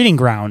a breeding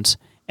ground,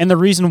 and the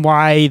reason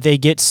why they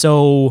get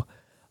so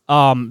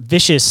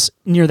vicious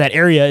near that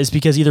area is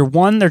because either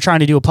one, they're trying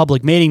to do a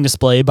public mating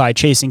display by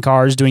chasing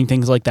cars, doing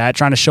things like that,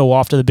 trying to show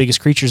off to the biggest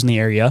creatures in the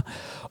area,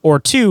 or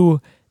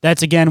two,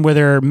 that's again where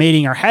they're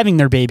mating or having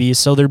their babies,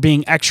 so they're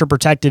being extra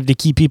protective to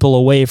keep people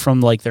away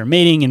from like their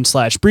mating and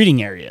 /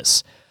 breeding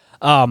areas.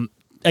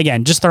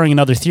 Again, just throwing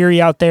another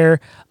theory out there.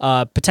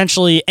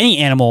 Potentially any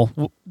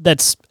animal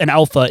that's an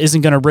alpha isn't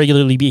going to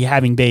regularly be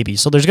having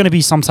babies. So there's going to be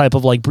some type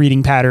of like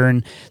breeding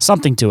pattern,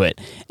 something to it.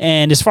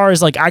 And as far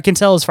as like I can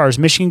tell, as far as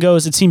Michigan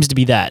goes, it seems to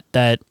be that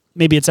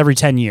maybe it's every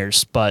 10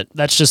 years, but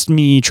that's just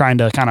me trying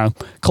to kind of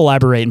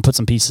collaborate and put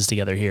some pieces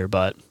together here.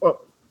 But well,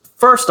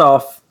 first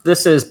off,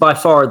 this is by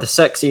far the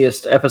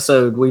sexiest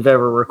episode we've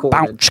ever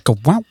recorded.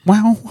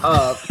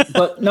 Wow.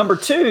 But number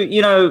 2,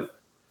 you know,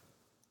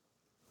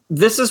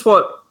 this is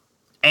what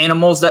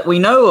animals that we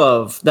know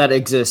of that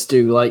exist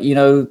do, like, you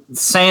know,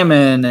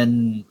 salmon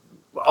and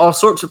all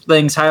sorts of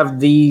things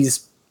have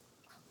these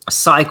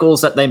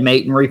cycles that they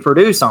mate and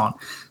reproduce on.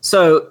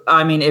 So,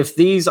 I mean, if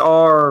these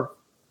are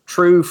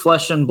true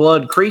flesh and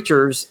blood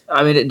creatures,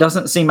 I mean, it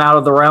doesn't seem out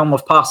of the realm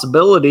of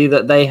possibility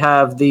that they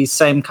have these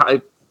same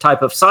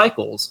type of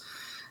cycles.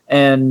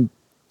 And,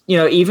 you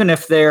know, even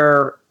if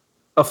they're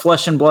a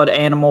flesh and blood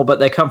animal, but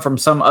they come from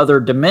some other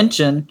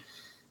dimension,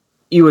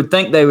 you would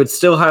think they would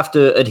still have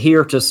to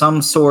adhere to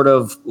some sort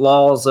of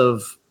laws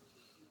of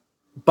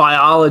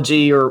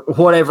biology or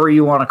whatever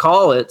you want to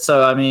call it.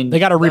 So, I mean, they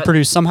got to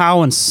reproduce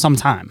somehow and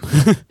sometime.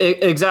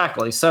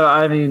 Exactly. So,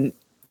 I mean,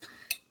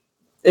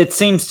 it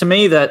seems to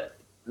me that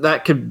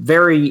could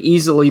very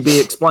easily be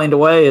explained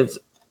away as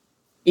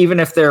even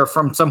if they're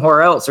from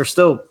somewhere else, they're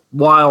still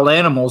wild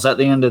animals at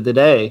the end of the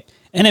day.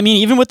 And I mean,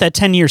 even with that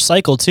 10-year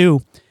cycle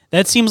too,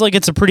 that seems like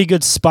it's a pretty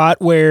good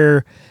spot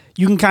where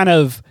you can kind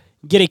of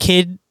get a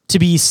kid to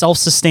be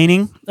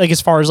self-sustaining, like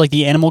as far as like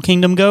the animal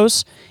kingdom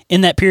goes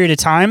in that period of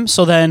time.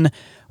 So then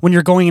when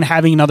you're going and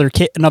having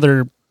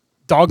another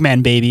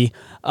Dogman baby,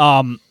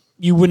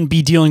 you wouldn't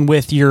be dealing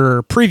with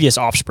your previous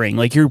offspring.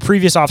 Like your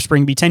previous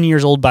offspring be 10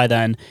 years old by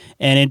then.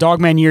 And in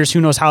Dogman years,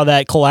 who knows how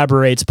that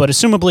collaborates, but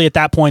assumably at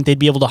that point, they'd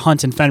be able to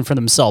hunt and fend for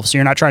themselves. So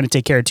you're not trying to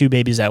take care of 2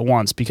 babies at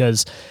once,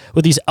 because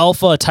with these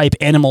alpha type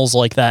animals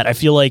like that, I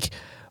feel like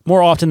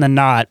more often than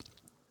not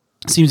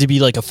seems to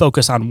be like a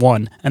focus on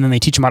one, and then they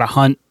teach them how to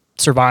hunt,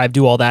 survive,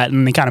 do all that,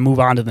 and they kind of move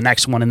on to the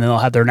next one, and then they'll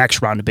have their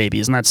next round of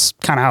babies. And that's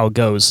kind of how it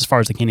goes as far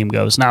as the kingdom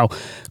goes. Now,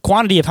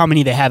 quantity of how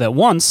many they have at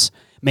once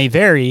may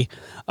vary.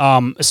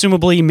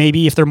 Assumably,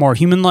 maybe if they're more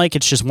human-like,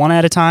 it's just one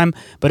at a time.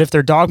 But if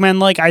they're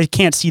Dogman-like, I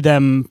can't see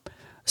them,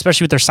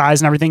 especially with their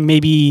size and everything,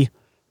 maybe,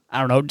 I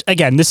don't know.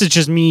 Again, this is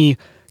just me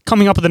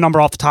coming up with a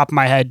number off the top of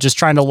my head, just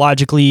trying to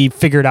logically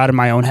figure it out in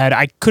my own head.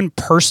 I couldn't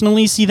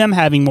personally see them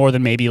having more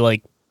than maybe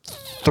like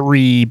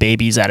 3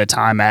 babies at a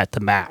time at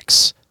the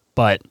max.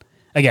 But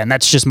again,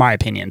 that's just my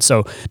opinion.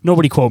 So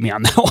nobody quote me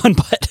on that one.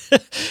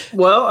 But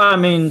well, I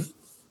mean,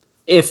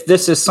 if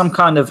this is some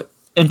kind of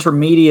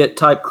intermediate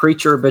type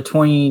creature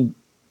between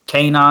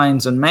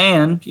canines and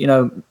man, you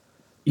know,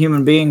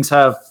 human beings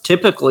have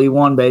typically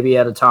 1 baby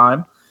at a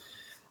time.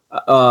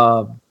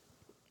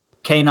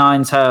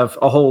 Canines have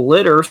a whole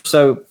litter.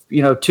 So,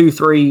 you know, 2,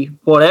 3,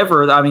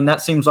 whatever. I mean,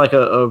 that seems like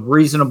a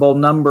reasonable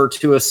number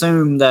to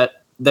assume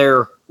that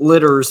their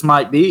litters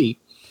might be.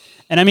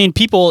 And I mean,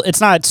 people, it's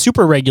not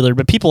super regular,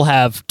 but people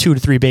have 2 to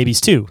 3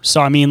 babies too.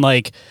 So, I mean,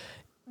 like,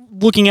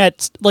 looking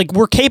at, like,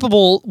 we're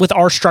capable with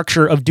our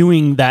structure of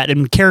doing that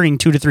and carrying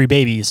 2 to 3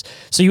 babies.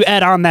 So you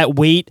add on that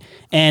weight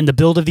and the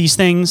build of these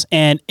things,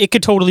 and it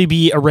could totally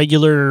be a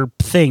regular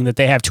thing that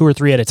they have 2 or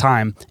 3 at a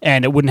time,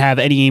 and it wouldn't have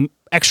any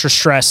extra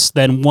stress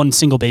than one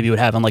single baby would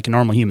have on like a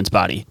normal human's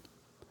body.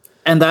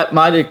 And that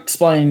might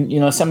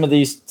explain, some of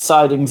these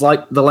sightings,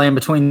 like the Land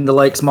Between the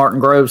Lakes Martin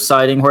Grove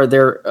sighting, where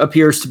there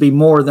appears to be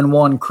more than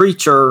one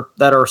creature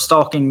that are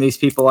stalking these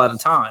people at a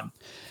time.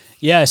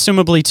 Yeah,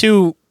 assumably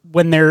too,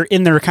 when they're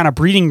in their kind of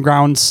breeding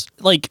grounds,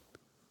 like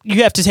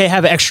you have to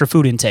have extra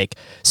food intake.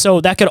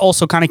 So that could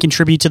also kind of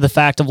contribute to the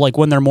fact of like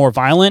when they're more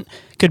violent,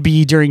 could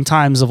be during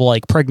times of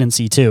like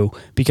pregnancy too,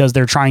 because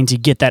they're trying to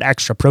get that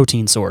extra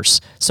protein source.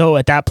 So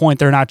at that point,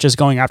 they're not just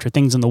going after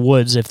things in the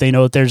woods. If they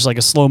know that there's like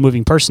a slow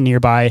moving person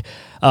nearby,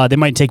 they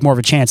might take more of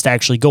a chance to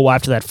actually go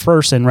after that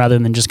person rather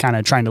than just kind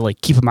of trying to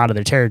like keep them out of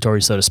their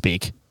territory, so to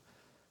speak.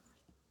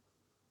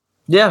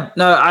 Yeah,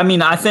 no, I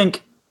mean, I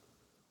think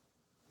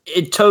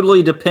it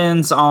totally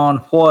depends on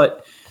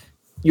what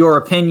your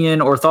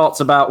opinion or thoughts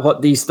about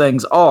what these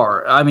things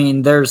are. I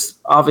mean, there's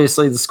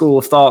obviously the school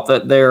of thought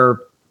that they're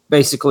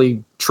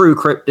basically true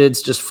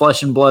cryptids, just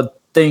flesh and blood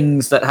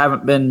things that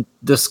haven't been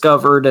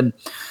discovered. And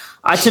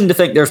I tend to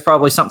think there's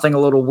probably something a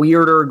little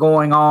weirder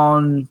going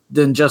on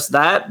than just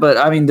that. But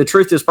I mean, the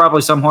truth is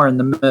probably somewhere in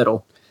the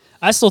middle.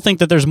 I still think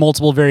that there's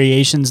multiple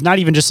variations, not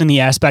even just in the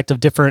aspect of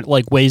different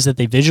like ways that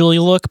they visually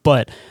look,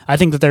 but I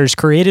think that there's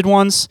created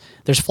ones,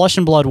 there's flesh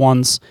and blood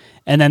ones,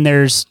 and then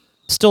there's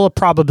still a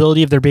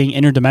probability of there being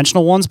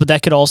interdimensional ones, but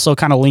that could also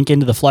kind of link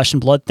into the flesh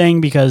and blood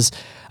thing, because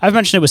I've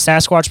mentioned it with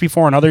Sasquatch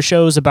before on other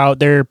shows about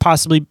there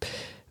possibly,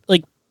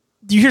 like,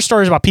 you hear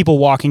stories about people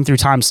walking through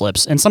time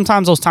slips, and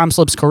sometimes those time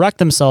slips correct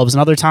themselves,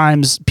 and other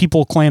times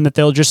people claim that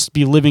they'll just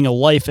be living a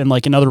life in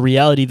like another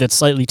reality that's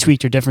slightly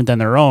tweaked or different than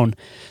their own.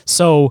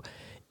 So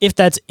if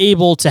that's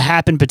able to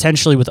happen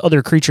potentially with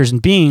other creatures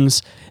and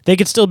beings, they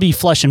could still be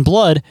flesh and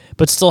blood,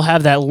 but still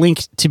have that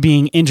link to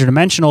being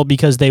interdimensional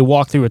because they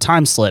walk through a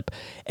time slip.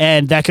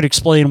 And that could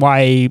explain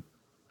why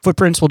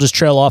footprints will just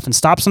trail off and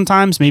stop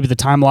sometimes. Maybe the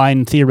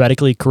timeline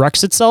theoretically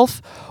corrects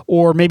itself,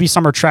 or maybe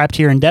some are trapped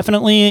here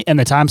indefinitely and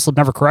the time slip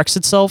never corrects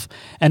itself.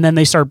 And then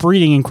they start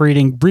breeding and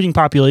creating breeding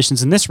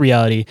populations in this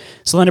reality.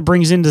 So then it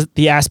brings into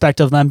the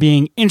aspect of them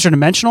being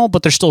interdimensional,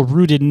 but they're still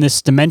rooted in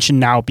this dimension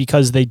now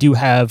because they do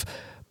have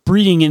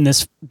breeding in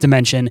this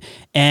dimension,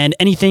 and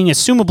anything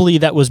assumably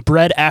that was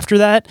bred after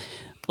that,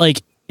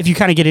 like if you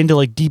kind of get into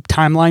like deep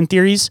timeline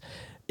theories,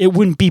 it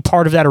wouldn't be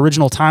part of that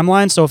original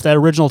timeline. So if that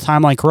original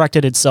timeline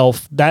corrected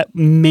itself, that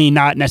may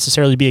not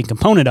necessarily be a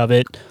component of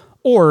it.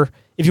 Or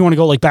if you want to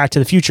go like Back to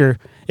the Future,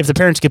 if the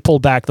parents get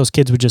pulled back, those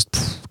kids would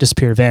just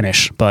disappear,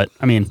 vanish. But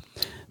I mean,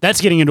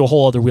 that's getting into a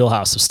whole other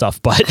wheelhouse of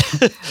stuff. But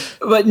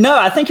but no,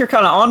 I think you're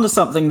kind of onto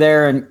something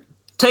there, and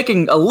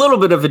taking a little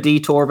bit of a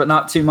detour, but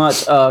not too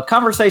much.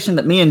 Conversation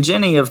that me and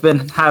Jenny have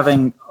been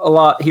having a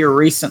lot here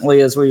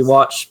recently as we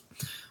watch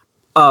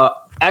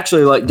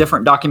actually like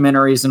different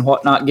documentaries and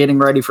whatnot, getting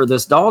ready for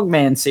this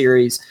Dogman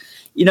series.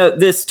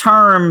 This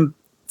term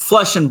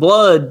flesh and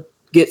blood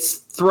gets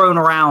thrown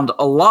around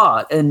a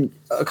lot. And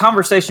a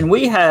conversation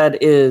we had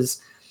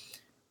is,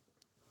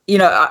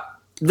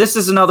 this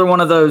is another one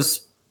of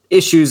those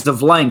issues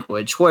of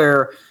language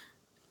where,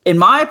 in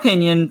my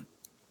opinion,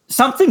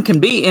 something can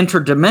be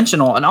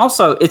interdimensional, and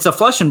also it's a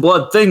flesh and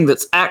blood thing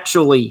that's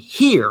actually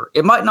here.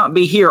 It might not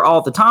be here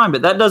all the time,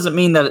 but that doesn't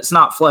mean that it's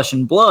not flesh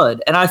and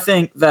blood. And I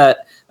think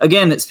that,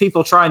 again, it's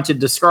people trying to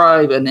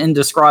describe an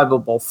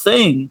indescribable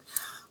thing.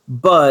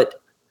 But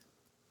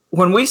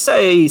when we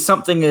say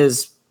something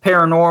is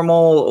paranormal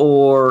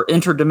or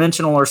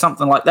interdimensional or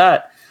something like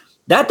that,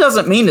 that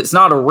doesn't mean it's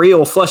not a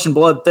real flesh and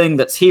blood thing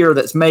that's here,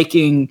 that's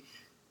making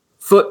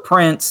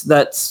footprints,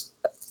 that's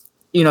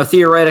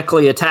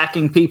theoretically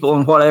attacking people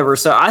and whatever.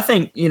 So I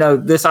think,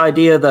 this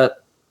idea that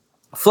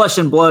flesh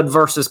and blood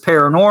versus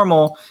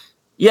paranormal,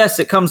 yes,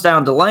 it comes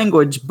down to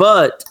language,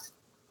 but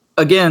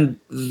again,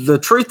 the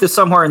truth is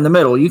somewhere in the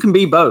middle. You can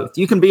be both.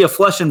 You can be a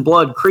flesh and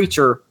blood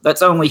creature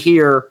that's only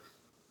here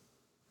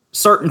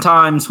certain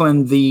times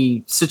when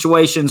the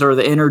situations or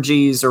the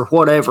energies or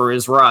whatever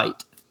is right.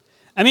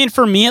 I mean,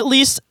 for me at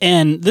least,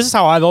 and this is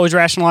how I've always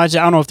rationalized it,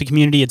 I don't know if the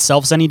community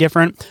itself is any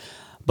different,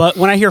 but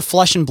when I hear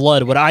flesh and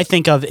blood, what I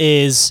think of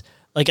is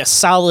like a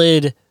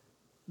solid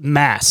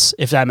mass,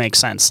 if that makes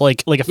sense.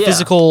 Like a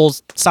physical,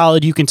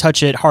 solid, you can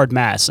touch it, hard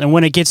mass. And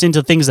when it gets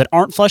into things that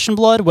aren't flesh and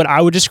blood, what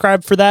I would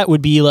describe for that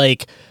would be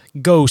like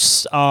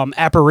ghosts,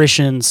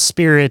 apparitions,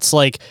 spirits,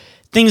 like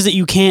things that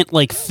you can't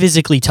like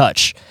physically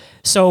touch.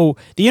 So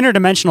the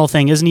interdimensional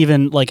thing isn't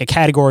even like a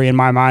category in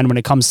my mind when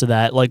it comes to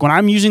that. Like when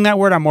I'm using that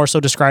word, I'm more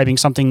so describing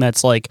something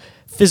that's like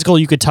physical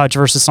you could touch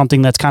versus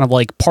something that's kind of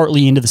like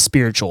partly into the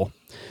spiritual.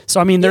 So,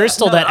 I mean, there is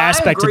still that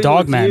aspect to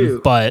Dogman,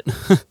 but...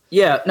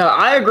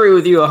 I agree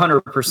with you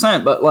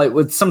 100%, but like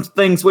with some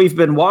things we've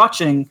been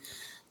watching,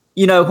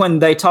 when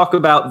they talk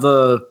about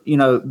the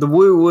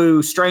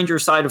woo-woo stranger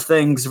side of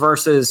things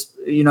versus,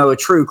 a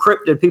true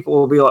cryptid, people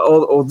will be like,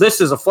 oh,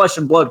 this is a flesh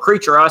and blood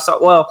creature. I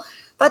thought, well,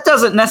 that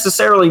doesn't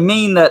necessarily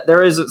mean that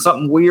there isn't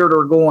something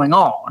weirder going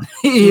on,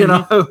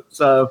 know?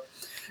 So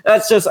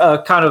that's just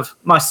kind of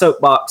my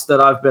soapbox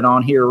that I've been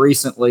on here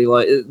recently.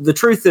 Like the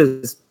truth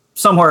is,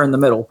 somewhere in the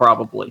middle,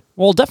 probably.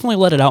 Well, definitely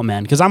let it out,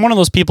 man, because I'm one of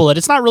those people that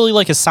it's not really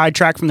like a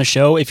sidetrack from the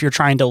show if you're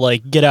trying to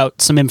like get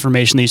out some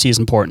information that you see is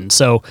important.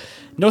 So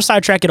no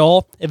sidetrack at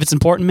all. If it's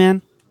important,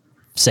 man,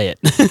 say it.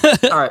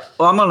 All right.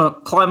 Well, I'm going to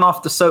climb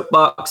off the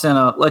soapbox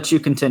and let you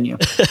continue.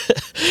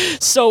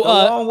 So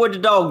along with the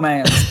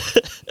Dogman.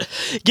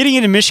 Getting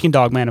into Michigan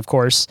Dogman, of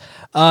course,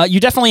 you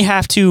definitely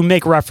have to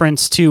make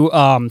reference to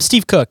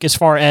Steve Cook as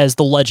far as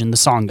the legend, the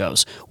song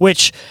goes,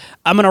 which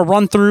I'm going to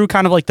run through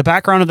kind of like the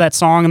background of that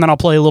song, and then I'll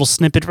play a little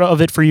snippet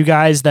of it for you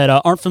guys that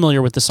aren't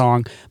familiar with the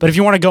song. But if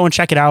you want to go and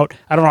check it out,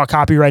 I don't know how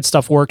copyright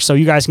stuff works, so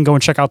you guys can go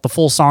and check out the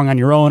full song on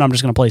your own. I'm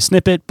just going to play a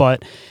snippet,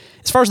 but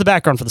as far as the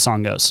background for the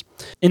song goes,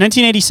 in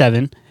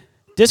 1987,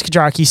 disc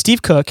jockey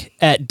Steve Cook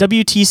at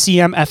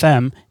WTCM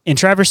FM in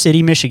Traverse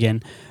City,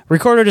 Michigan,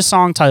 recorded a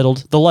song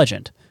titled The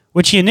Legend,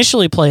 which he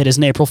initially played as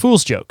an April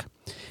Fool's joke.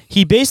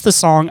 He based the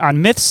song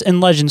on myths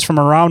and legends from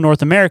around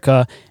North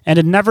America and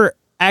had never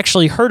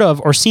actually heard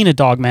of or seen a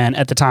Dogman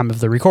at the time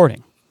of the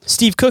recording.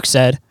 Steve Cook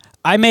said,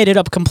 "I made it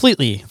up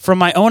completely from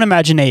my own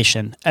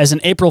imagination as an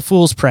April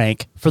Fool's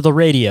prank for the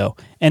radio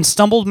and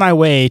stumbled my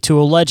way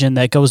to a legend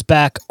that goes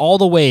back all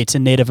the way to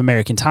Native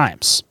American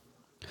times."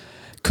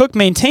 Cook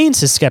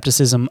maintains his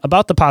skepticism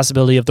about the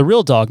possibility of the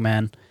real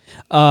Dogman.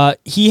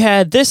 He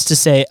had this to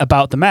say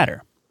about the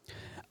matter.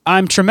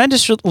 "I'm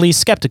tremendously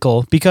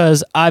skeptical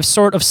because I've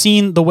sort of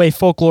seen the way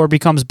folklore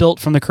becomes built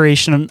from the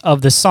creation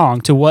of this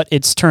song to what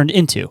it's turned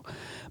into.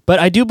 But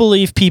I do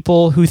believe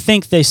people who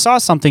think they saw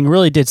something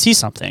really did see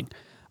something.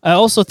 I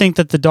also think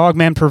that the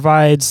Dogman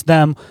provides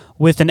them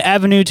with an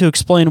avenue to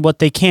explain what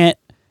they can't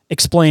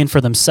explain for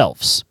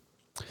themselves."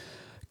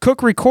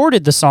 Cook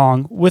recorded the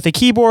song with a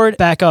keyboard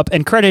backup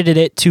and credited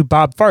it to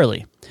Bob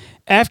Farley.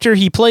 After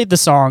he played the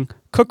song,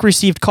 Cook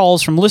received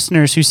calls from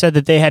listeners who said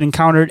that they had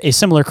encountered a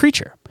similar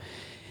creature.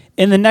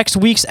 In the next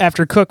weeks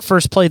after Cook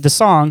first played the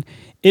song,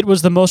 it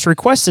was the most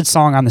requested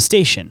song on the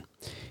station.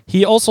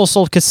 He also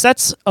sold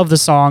cassettes of the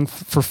song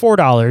for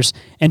 $4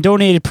 and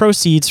donated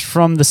proceeds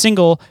from the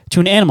single to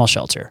an animal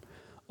shelter.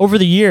 Over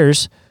the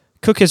years,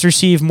 Cook has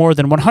received more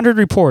than 100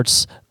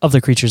 reports of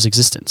the creature's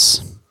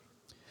existence.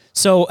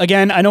 So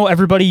again, I know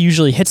everybody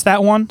usually hits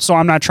that one, so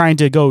I'm not trying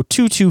to go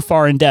too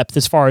far in depth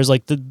as far as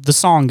like the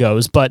song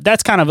goes, but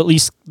that's kind of at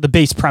least the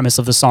base premise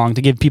of the song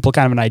to give people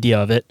kind of an idea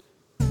of it.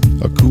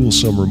 A cool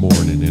summer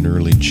morning in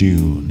early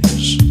June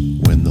is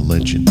when the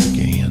legend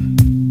began.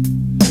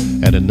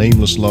 At a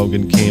nameless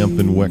logging camp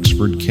in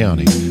Wexford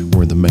County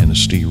where the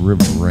Manistee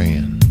River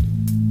ran.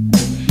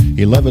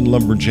 11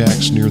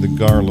 lumberjacks near the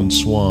Garland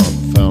Swamp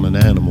found an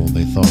animal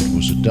they thought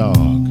was a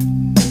dog.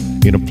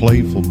 In a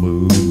playful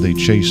mood, they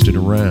chased it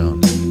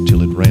around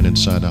till it ran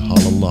inside a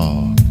hollow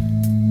log.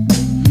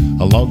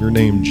 A logger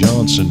named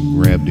Johnson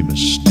grabbed him a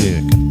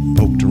stick and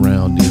poked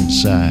around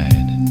inside.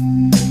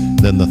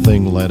 Then the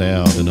thing let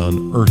out an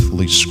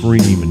unearthly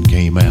scream and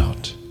came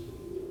out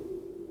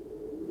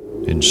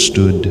and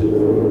stood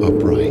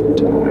upright.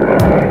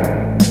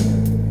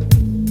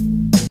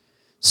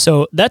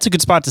 So that's a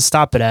good spot to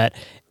stop it at.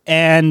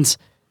 And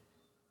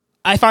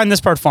I find this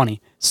part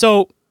funny.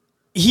 So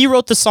he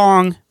wrote the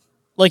song,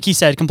 like he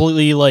said,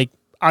 completely like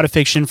out of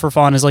fiction for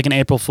fun as like an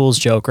April Fool's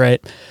joke,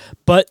 right?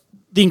 But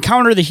the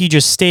encounter that he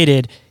just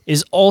stated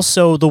is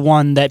also the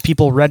one that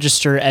people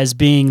register as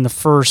being the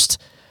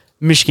first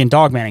Michigan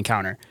Dogman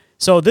encounter.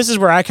 So this is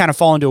where I kind of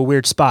fall into a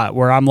weird spot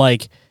where I'm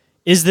like,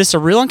 is this a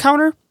real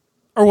encounter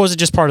or was it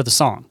just part of the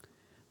song?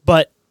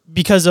 But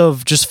because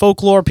of just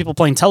folklore, people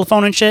playing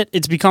telephone and shit,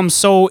 it's become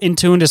so in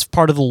tune as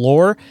part of the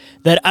lore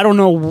that I don't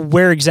know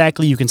where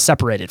exactly you can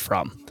separate it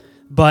from.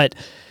 But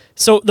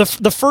so the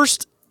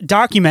first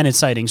documented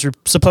sightings,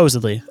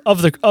 supposedly,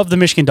 of the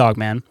Michigan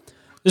Dogman,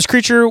 this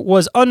creature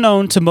was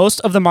unknown to most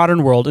of the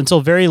modern world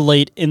until very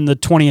late in the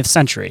 20th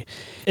century.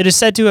 It is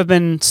said to have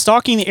been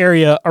stalking the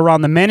area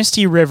around the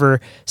Manistee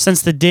River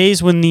since the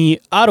days when the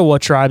Ottawa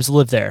tribes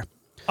lived there.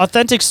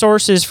 Authentic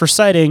sources for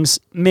sightings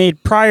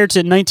made prior to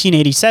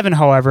 1987,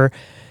 however,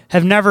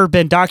 have never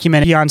been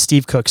documented beyond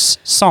Steve Cook's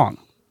song.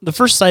 The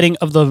first sighting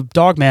of the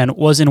Dogman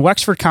was in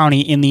Wexford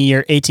County in the year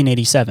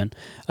 1887.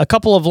 A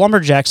couple of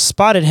lumberjacks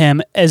spotted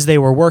him as they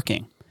were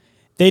working.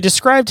 They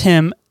described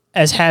him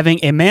as having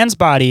a man's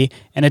body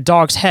and a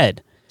dog's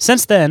head.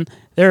 Since then,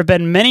 there have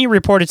been many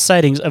reported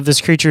sightings of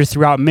this creature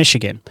throughout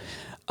Michigan.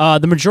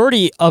 The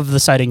majority of the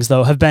sightings,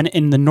 though, have been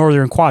in the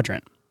northern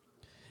quadrant.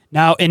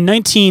 Now, in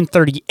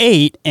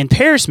 1938, in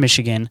Paris,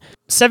 Michigan,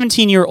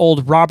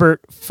 17-year-old Robert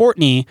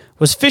Fortney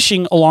was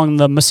fishing along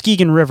the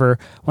Muskegon River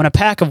when a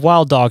pack of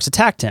wild dogs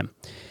attacked him.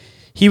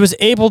 He was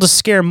able to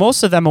scare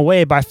most of them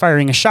away by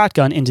firing a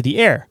shotgun into the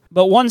air,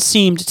 but one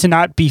seemed to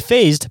not be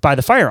fazed by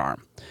the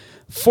firearm.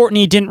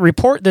 Fortney didn't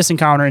report this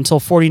encounter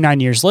until 49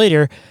 years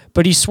later,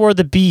 but he swore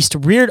the beast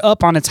reared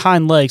up on its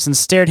hind legs and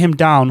stared him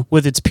down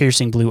with its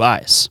piercing blue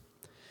eyes.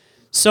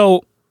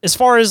 So, as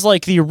far as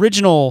like the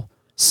original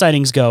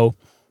sightings go,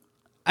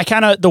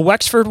 the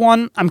Wexford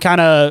one, I'm kind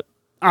of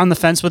on the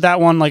fence with that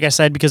one, like I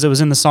said, because it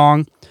was in the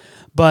song.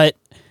 But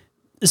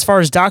as far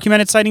as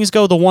documented sightings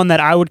go, the one that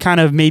I would kind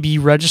of maybe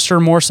register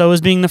more so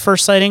as being the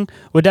first sighting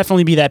would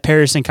definitely be that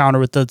Paris encounter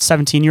with the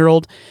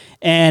 17-year-old.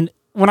 And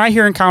when I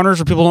hear encounters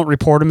where people don't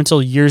report them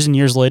until years and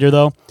years later,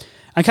 though,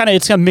 it's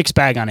got a mixed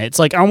bag on it. It's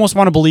like I almost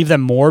want to believe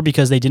them more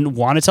because they didn't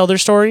want to tell their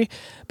story.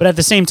 But at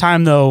the same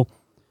time, though,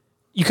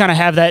 you kind of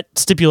have that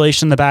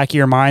stipulation in the back of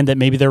your mind that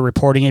maybe they're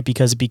reporting it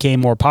because it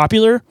became more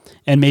popular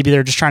and maybe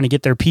they're just trying to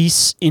get their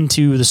piece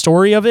into the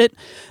story of it.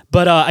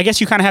 But I guess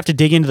you kind of have to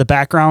dig into the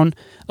background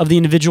of the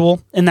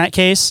individual in that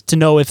case to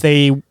know if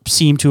they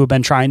seem to have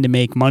been trying to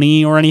make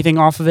money or anything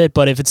off of it.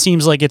 But if it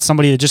seems like it's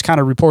somebody that just kind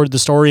of reported the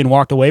story and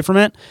walked away from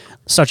it,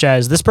 such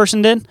as this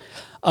person did,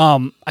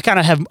 I'm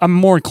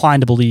more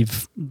inclined to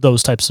believe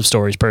those types of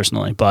stories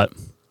personally. But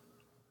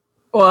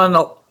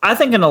well, I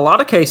think in a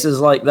lot of cases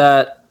like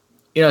that,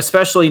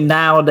 especially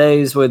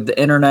nowadays with the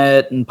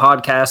internet and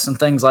podcasts and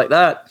things like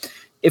that,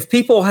 if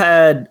people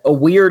had a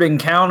weird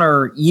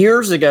encounter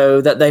years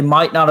ago that they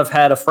might not have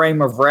had a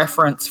frame of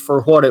reference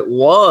for what it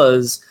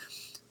was,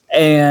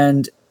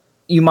 and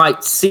you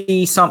might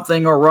see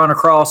something or run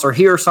across or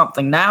hear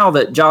something now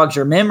that jogs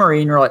your memory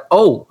and you're like,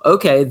 oh,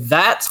 okay,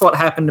 that's what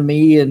happened to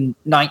me in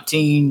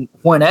 19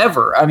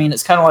 whenever. I mean,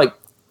 it's kind of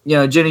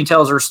like, Jenny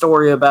tells her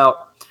story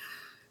about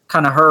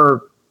kind of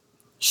her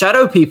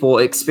shadow people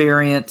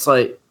experience,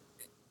 like,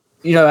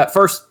 at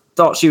first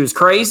thought she was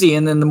crazy.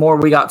 And then the more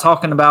we got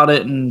talking about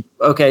it and,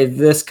 okay,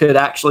 this could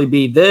actually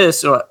be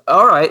this. Or,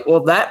 all right,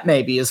 well, that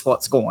maybe is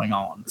what's going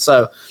on.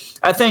 So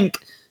I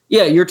think,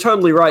 yeah, you're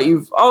totally right.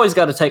 You've always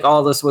got to take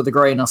all this with a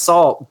grain of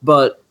salt.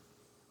 But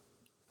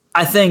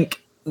I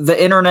think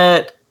the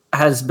internet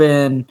has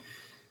been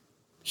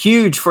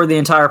huge for the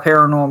entire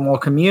paranormal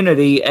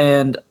community.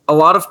 And a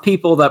lot of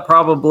people that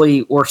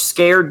probably were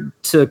scared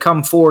to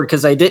come forward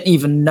because they didn't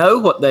even know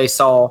what they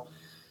saw.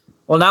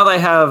 Well, now they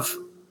have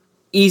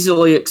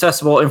easily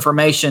accessible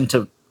information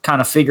to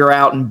kind of figure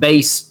out and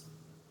base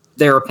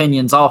their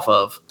opinions off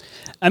of.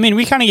 I mean,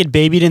 we kind of get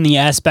babied in the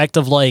aspect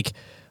of like,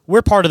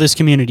 we're part of this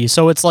community.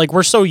 So it's like,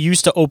 we're so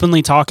used to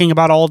openly talking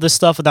about all of this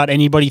stuff without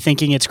anybody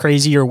thinking it's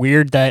crazy or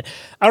weird that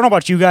I don't know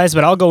about you guys,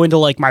 but I'll go into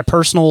like my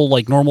personal,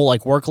 like normal,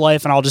 like work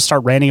life and I'll just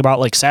start ranting about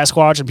like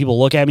Sasquatch and people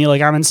look at me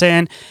like I'm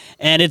insane.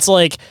 And it's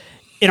like,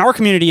 in our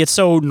community, it's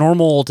so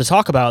normal to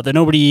talk about that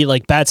nobody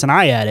like bats an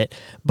eye at it.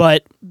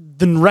 But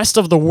the rest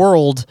of the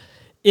world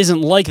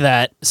isn't like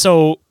that.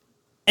 So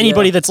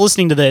anybody that's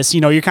listening to this,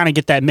 you kind of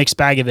get that mixed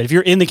bag of it. If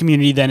you're in the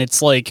community, then it's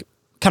like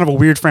kind of a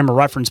weird frame of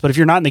reference. But if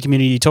you're not in the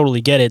community, you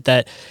totally get it.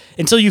 That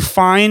until you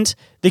find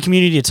the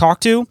community to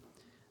talk to,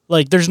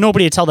 like there's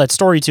nobody to tell that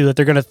story to that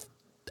they're going to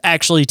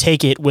actually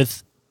take it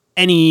with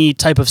any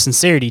type of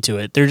sincerity to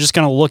it. They're just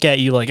going to look at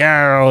you like,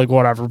 like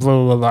whatever,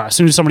 blah, blah, blah. As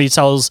soon as somebody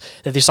tells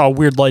that they saw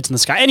weird lights in the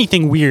sky,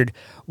 anything weird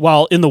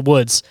while in the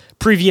woods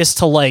previous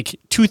to like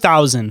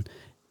 2000,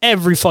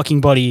 every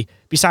fucking buddy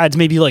besides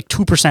maybe like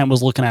 2%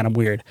 was looking at them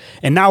weird.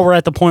 And now we're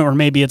at the point where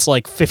maybe it's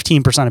like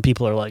 15% of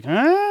people are like,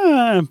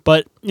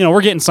 but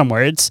we're getting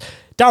somewhere. It's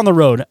down the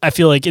road. I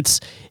feel like it's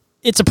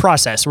a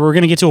process where we're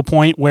going to get to a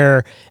point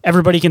where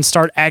everybody can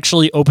start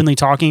actually openly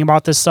talking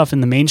about this stuff in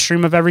the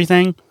mainstream of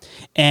everything.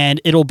 And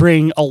it'll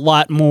bring a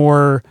lot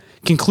more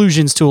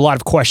conclusions to a lot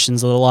of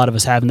questions that a lot of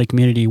us have in the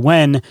community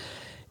when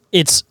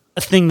it's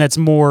a thing that's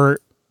more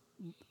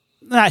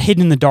not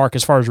hidden in the dark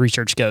as far as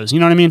research goes. You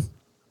know what I mean?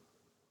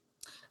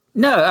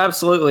 No,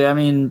 absolutely. I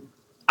mean,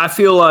 I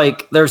feel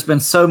like there's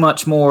been so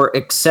much more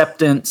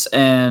acceptance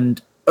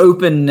and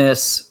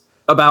openness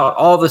about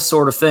all this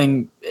sort of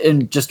thing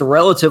in just a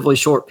relatively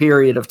short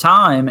period of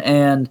time.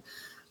 And,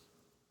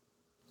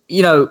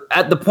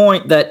 at the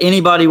point that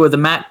anybody with a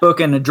MacBook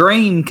and a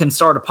dream can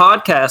start a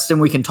podcast and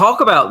we can talk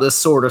about this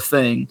sort of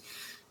thing,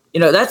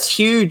 that's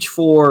huge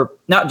for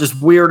not just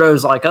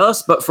weirdos like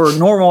us, but for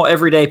normal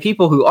everyday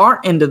people who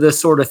aren't into this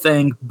sort of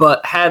thing,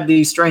 but had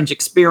these strange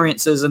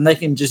experiences and they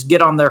can just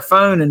get on their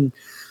phone and,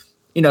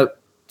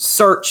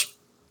 search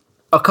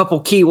a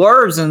couple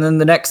keywords. And then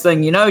the next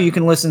thing you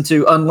can listen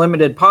to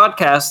unlimited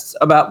podcasts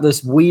about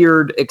this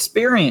weird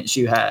experience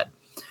you had.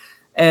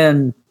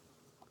 And,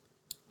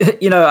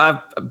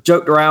 I've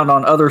joked around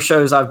on other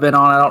shows I've been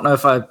on. I don't know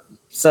if I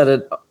said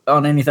it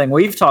on anything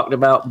we've talked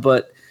about,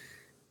 but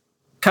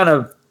kind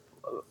of,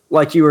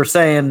 like you were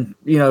saying,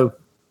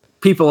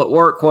 people at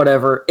work,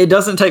 whatever, it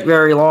doesn't take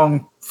very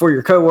long for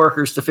your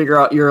coworkers to figure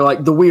out you're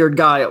like the weird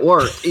guy at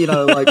work,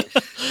 like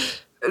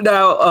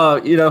now,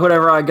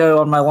 whenever I go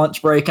on my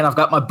lunch break and I've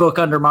got my book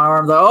under my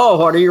arm, they're, oh,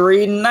 what are you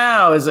reading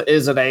now? Is it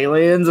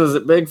aliens? Is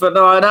it Bigfoot?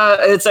 No,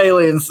 it's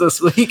aliens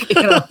this week.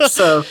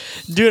 So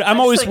dude, I'm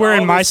always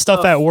wearing my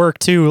stuff at work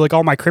too, like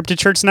all my cryptid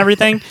shirts and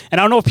everything.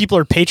 And I don't know if people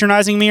are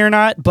patronizing me or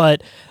not,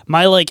 but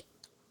my like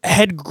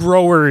head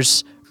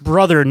growers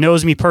brother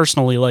knows me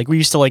personally. Like we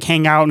used to like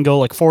hang out and go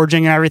like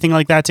foraging and everything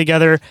like that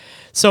together.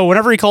 So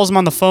whenever he calls him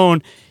on the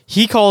phone,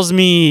 he calls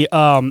me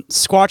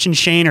Squatch and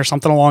Shane or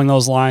something along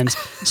those lines.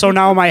 So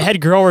now my head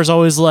grower is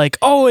always like,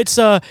 oh, it's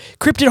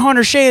Cryptid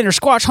Hunter Shane or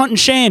Squatch Hunting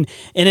Shane.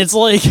 And it's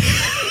like,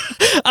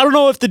 I don't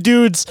know if the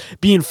dude's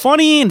being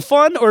funny and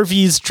fun or if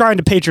he's trying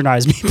to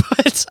patronize me,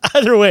 but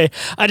either way,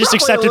 I just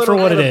accept it for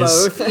what it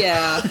is. Both.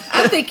 Yeah,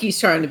 I think he's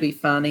trying to be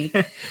funny.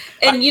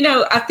 And,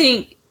 I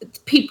think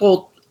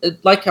people,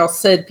 like y'all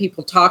said,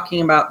 people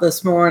talking about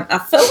this more. And I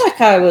feel like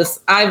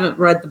I haven't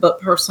read the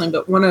book personally,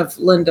 but one of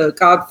Linda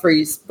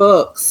Godfrey's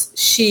books,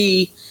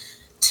 she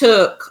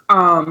took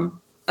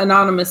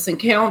anonymous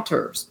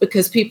encounters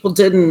because people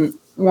didn't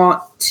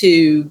want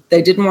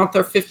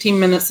their 15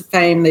 minutes of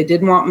fame. They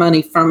didn't want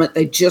money from it.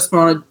 They just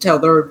wanted to tell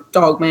their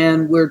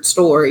Dogman weird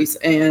stories.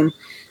 And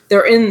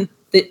they're in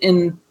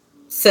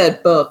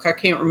said book. I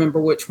can't remember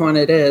which one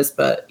it is,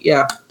 but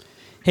yeah.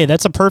 Hey,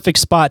 that's a perfect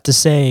spot to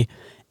say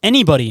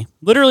anybody,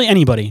 literally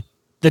anybody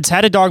that's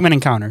had a Dogman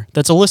encounter,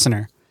 that's a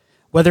listener,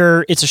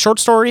 whether it's a short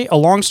story, a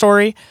long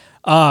story,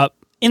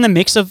 in the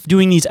mix of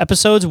doing these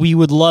episodes, we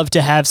would love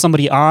to have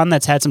somebody on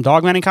that's had some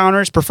Dogman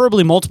encounters,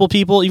 preferably multiple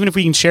people, even if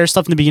we can share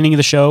stuff in the beginning of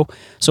the show.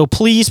 So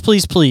please,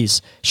 please,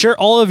 please share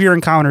all of your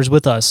encounters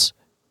with us.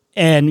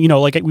 And,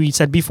 like we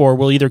said before,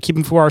 we'll either keep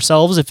them for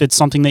ourselves if it's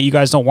something that you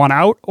guys don't want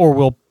out, or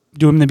we'll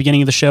do them in the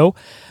beginning of the show.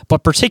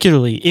 But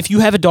particularly, if you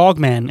have a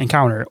Dogman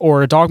encounter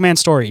or a Dogman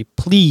story,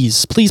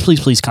 please, please, please,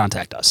 please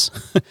contact us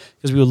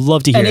because we would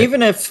love to hear it. And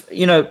even if,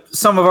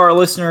 some of our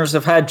listeners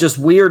have had just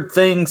weird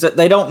things that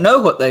they don't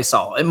know what they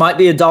saw. It might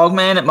be a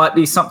Dogman, it might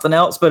be something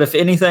else. But if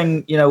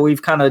anything,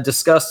 we've kind of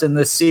discussed in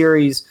this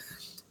series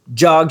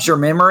jogs your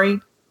memory,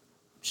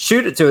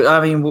 shoot it to it. I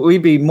mean,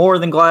 we'd be more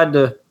than glad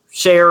to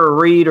share or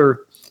read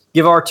or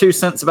give our 2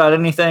 cents about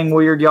anything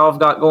weird y'all have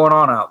got going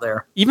on out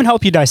there. Even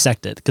help you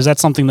dissect it, because that's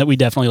something that we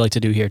definitely like to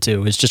do here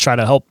too, is just try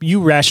to help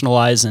you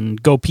rationalize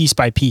and go piece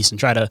by piece and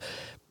try to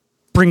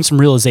bring some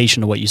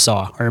realization to what you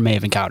saw or may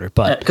have encountered.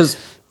 But because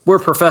we're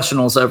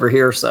professionals over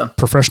here, so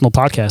professional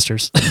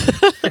podcasters.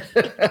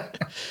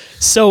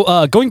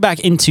 So going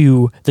back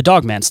into the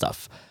Dogman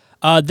stuff,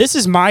 this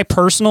is my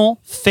personal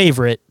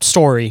favorite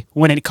story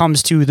when it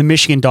comes to the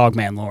Michigan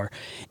Dogman lore.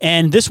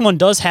 And this one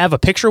does have a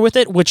picture with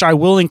it, which I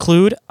will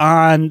include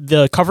on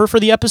the cover for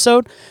the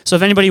episode. So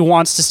if anybody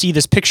wants to see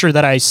this picture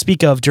that I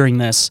speak of during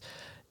this,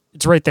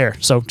 it's right there.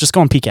 So just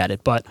go and peek at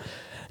it. But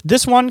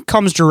this one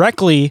comes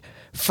directly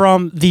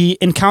from the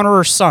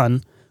encounterer's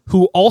son,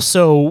 who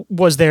also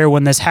was there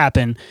when this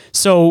happened.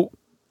 So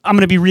I'm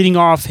going to be reading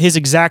off his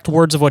exact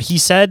words of what he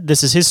said.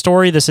 This is his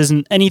story. This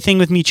isn't anything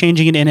with me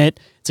changing it in it.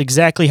 It's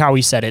exactly how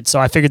he said it. So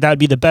I figured that would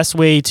be the best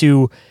way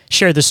to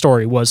share the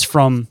story was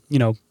from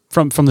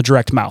the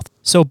direct mouth.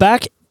 So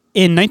back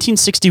in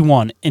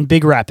 1961 in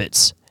Big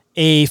Rapids,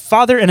 a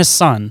father and a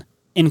son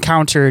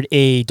encountered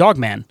a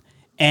Dogman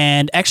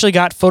and actually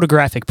got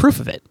photographic proof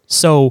of it.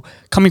 So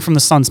coming from the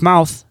son's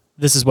mouth,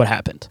 this is what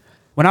happened.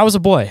 When I was a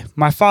boy,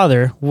 my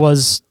father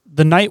was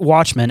the night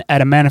watchman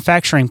at a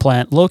manufacturing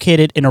plant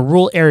located in a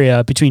rural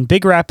area between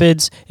Big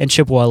Rapids and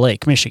Chippewa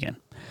Lake, Michigan.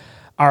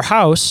 Our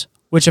house,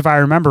 which if I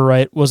remember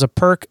right, was a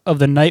perk of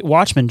the night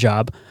watchman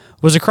job,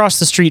 was across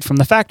the street from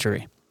the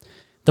factory.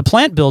 The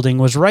plant building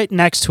was right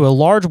next to a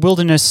large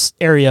wilderness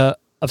area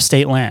of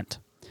state land.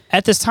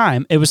 At this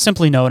time, it was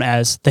simply known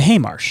as the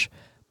Haymarsh,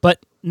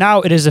 but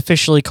now it is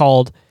officially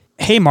called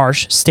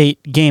Haymarsh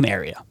State Game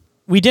Area.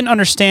 We didn't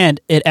understand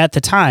it at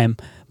the time,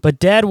 but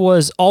Dad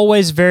was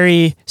always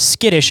very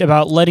skittish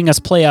about letting us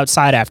play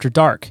outside after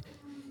dark.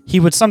 He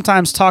would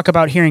sometimes talk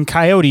about hearing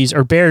coyotes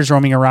or bears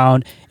roaming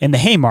around in the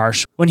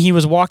Haymarsh when he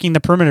was walking the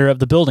perimeter of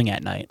the building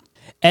at night.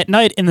 At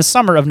night in the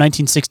summer of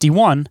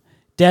 1961,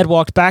 Dad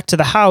walked back to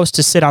the house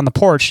to sit on the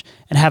porch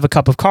and have a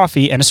cup of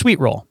coffee and a sweet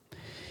roll.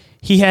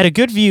 He had a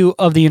good view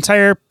of the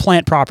entire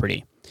plant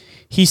property.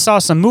 He saw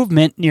some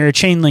movement near a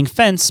chain link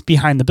fence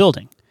behind the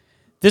building.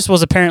 This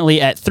was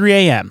apparently at 3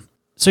 a.m.,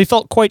 so he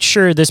felt quite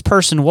sure this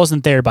person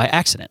wasn't there by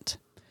accident.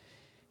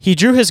 He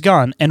drew his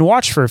gun and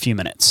watched for a few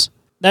minutes.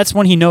 That's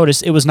when he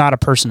noticed it was not a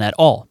person at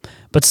all,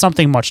 but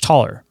something much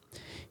taller.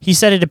 He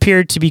said it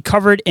appeared to be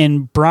covered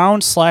in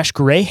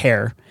brown/gray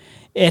hair.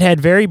 It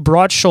had very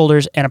broad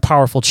shoulders and a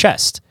powerful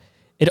chest.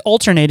 It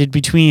alternated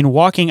between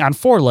walking on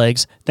 4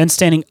 legs, then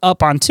standing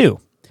up on 2.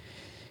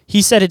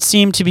 He said it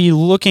seemed to be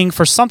looking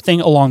for something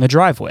along the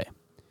driveway.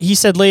 He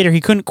said later he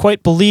couldn't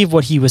quite believe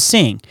what he was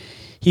seeing.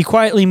 He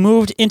quietly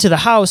moved into the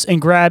house and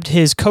grabbed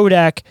his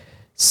Kodak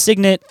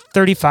Signet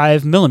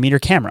 35mm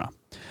camera,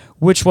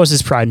 which was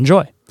his pride and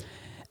joy.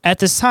 At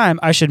this time,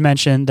 I should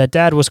mention that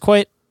Dad was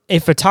quite a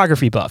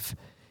photography buff.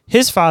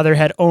 His father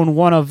had owned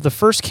one of the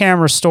first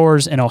camera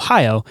stores in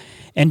Ohio,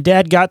 and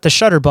Dad got the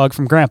shutter bug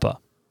from Grandpa.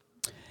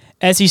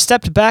 As he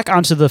stepped back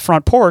onto the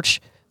front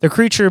porch, the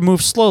creature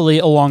moved slowly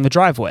along the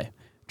driveway,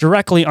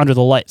 directly under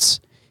the lights.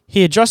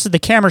 He adjusted the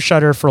camera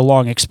shutter for a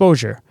long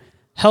exposure,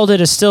 held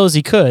it as still as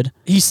he could.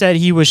 He said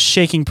he was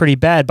shaking pretty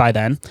bad by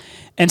then,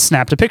 and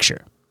snapped a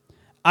picture.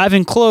 I've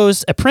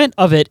enclosed a print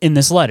of it in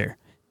this letter.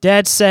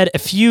 Dad said a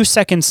few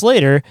seconds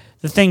later,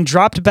 the thing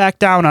dropped back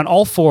down on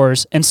all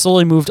 4s and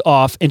slowly moved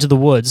off into the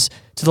woods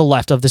to the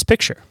left of this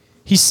picture.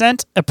 He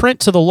sent a print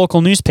to the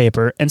local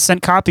newspaper and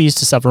sent copies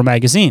to several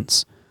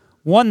magazines.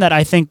 One that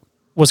I think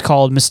was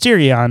called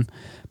Mysterion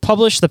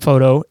published the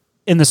photo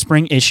in the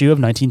spring issue of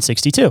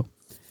 1962.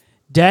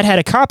 Dad had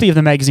a copy of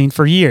the magazine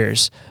for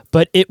years,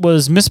 but it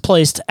was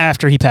misplaced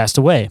after he passed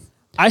away.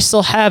 I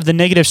still have the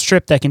negative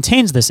strip that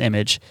contains this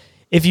image,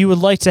 if you would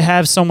like to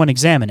have someone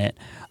examine it.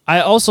 I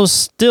also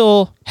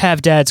still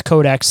have Dad's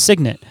Kodak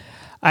signet.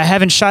 I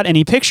haven't shot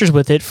any pictures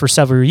with it for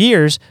several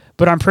years,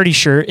 but I'm pretty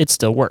sure it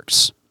still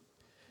works.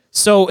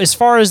 So as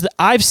far as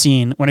I've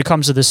seen when it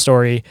comes to this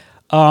story,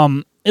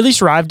 at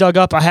least where I've dug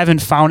up, I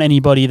haven't found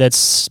anybody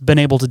that's been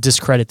able to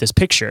discredit this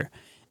picture.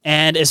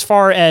 And as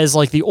far as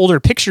like the older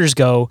pictures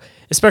go,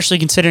 especially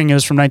considering it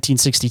was from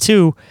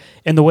 1962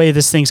 and the way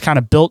this thing's kind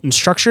of built and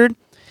structured,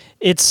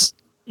 it's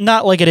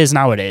not like it is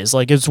nowadays.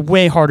 Like it's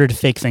way harder to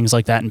fake things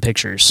like that in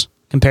pictures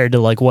compared to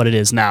like what it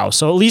is now.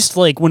 So at least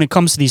like when it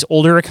comes to these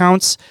older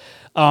accounts,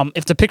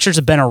 if the pictures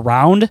have been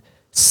around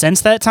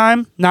since that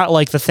time, not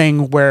like the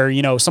thing where,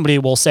 you know, somebody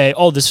will say,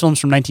 oh, this film's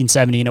from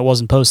 1970 and it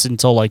wasn't posted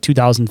until like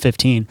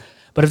 2015.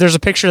 But if there's a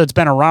picture that's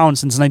been around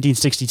since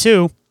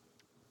 1962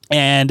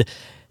 and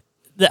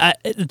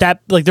that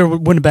like there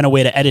wouldn't have been a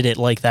way to edit it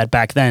like that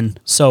back then.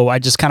 So I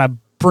just kind of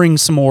bring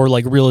some more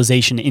like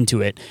realization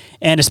into it.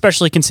 And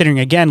especially considering,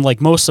 again,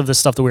 like most of the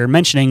stuff that we were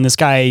mentioning, this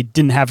guy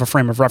didn't have a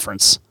frame of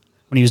reference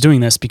when he was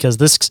doing this because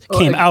this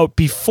came out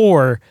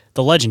before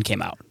the legend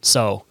came out.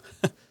 So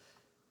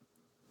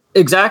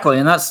exactly.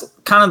 And that's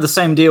kind of the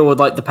same deal with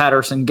like the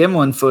Patterson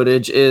Gimlin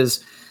footage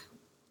is,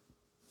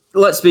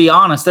 let's be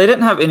honest, they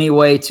didn't have any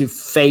way to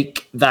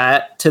fake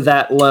that to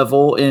that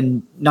level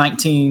in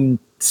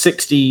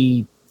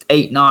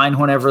 1968, 9,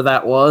 whenever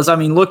that was. I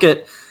mean, look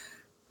at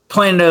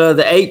Planet of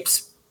the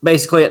Apes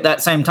basically at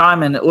that same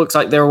time, and it looks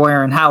like they're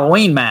wearing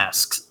Halloween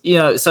masks. You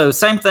know, so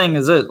same thing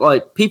as it.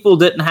 Like, people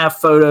didn't have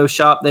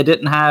Photoshop, they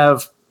didn't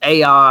have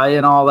AI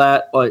and all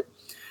that. Like,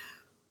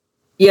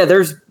 yeah,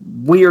 there's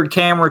weird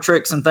camera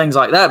tricks and things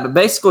like that, but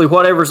basically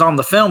whatever's on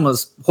the film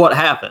is what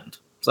happened.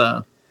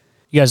 So,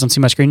 you guys don't see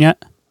my screen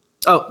yet?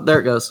 Oh, there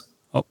it goes.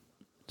 Oh,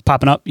 it's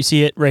popping up. You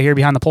see it right here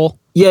behind the pole?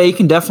 Yeah, you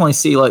can definitely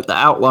see like the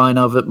outline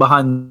of it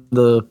behind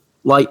the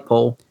light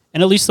pole.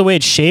 And at least the way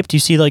it's shaped, you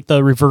see like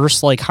the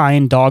reverse like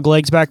hind dog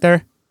legs back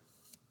there?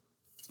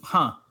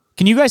 Huh.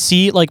 Can you guys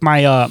see like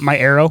my my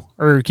arrow,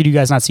 or could you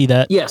guys not see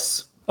that?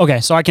 Yes.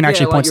 Okay, so I can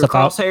actually like point your stuff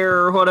out. Crosshair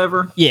or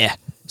whatever. Yeah.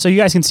 So you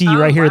guys can see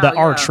right here the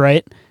arch,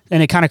 right?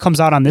 And it kind of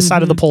comes out on this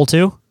side of the pole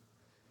too.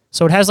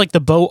 So it has like the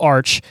bow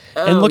arch,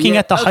 and looking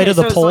at the height of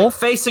the pole, it's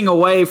like facing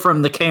away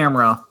from the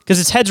camera because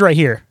its head's right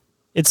here.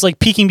 It's like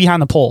peeking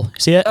behind the pole.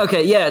 See it?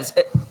 Okay, yeah.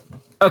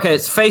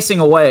 It's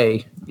facing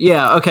away.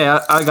 Yeah, okay,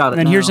 I got it.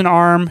 And now. Here's an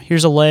arm,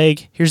 here's a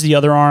leg, here's the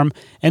other arm.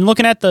 And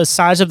looking at the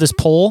size of this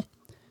pole,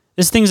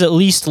 this thing's at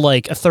least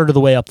like a third of the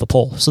way up the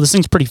pole. So this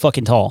thing's pretty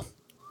fucking tall.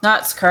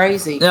 That's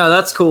crazy. Yeah,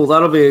 that's cool.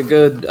 That'll be a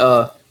good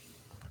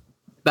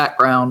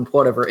background,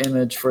 whatever,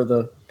 image for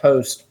the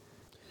post.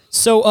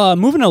 So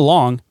moving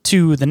along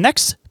to the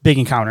next big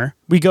encounter,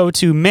 we go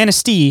to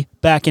Manistee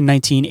back in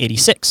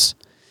 1986.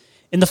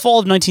 In the fall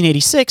of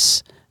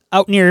 1986,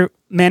 out near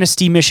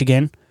Manistee,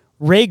 Michigan,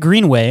 Ray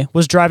Greenway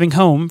was driving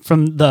home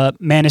from the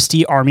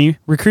Manistee Army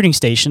recruiting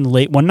station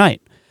late one night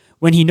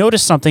when he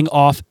noticed something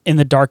off in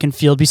the darkened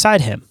field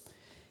beside him.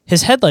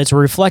 His headlights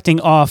were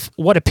reflecting off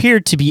what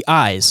appeared to be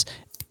eyes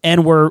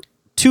and were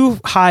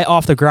too high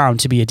off the ground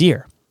to be a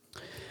deer.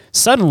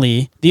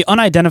 Suddenly, the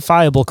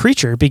unidentifiable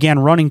creature began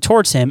running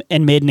towards him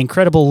and made an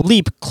incredible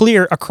leap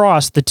clear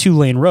across the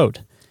 2-lane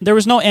road. There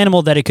was no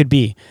animal that it could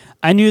be.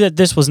 I knew that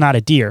this was not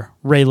a deer,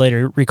 Ray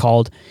later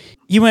recalled.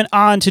 He went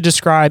on to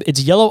describe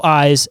its yellow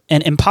eyes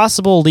and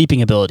impossible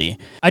leaping ability.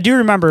 I do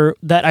remember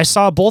that I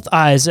saw both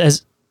eyes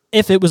as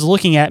if it was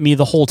looking at me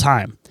the whole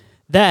time.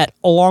 That,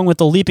 along with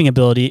the leaping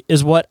ability,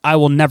 is what I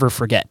will never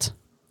forget.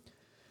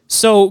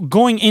 So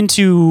going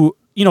into,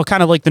 you know,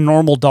 kind of like the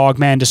normal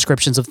Dogman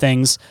descriptions of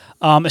things,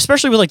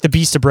 especially with like the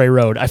Beast of Bray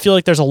Road, I feel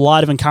like there's a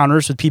lot of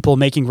encounters with people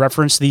making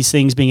reference to these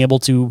things being able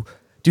to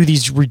do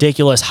these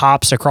ridiculous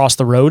hops across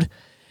the road.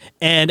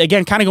 And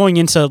again, kind of going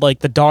into like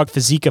the dog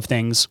physique of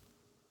things,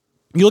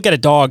 you look at a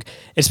dog,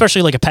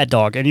 especially like a pet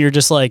dog, and you're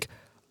just like,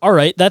 all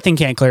right, that thing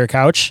can't clear a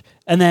couch.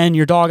 And then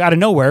your dog out of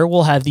nowhere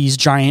will have these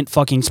giant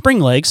fucking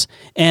spring legs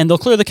and they'll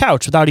clear the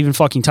couch without even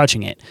fucking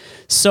touching it.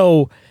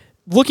 So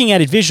looking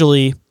at it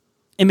visually,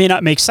 it may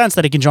not make sense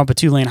that it can jump a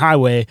 2-lane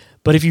highway,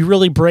 but if you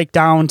really break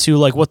down to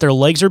like what their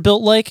legs are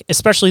built like,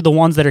 especially the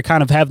ones that are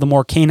kind of have the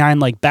more canine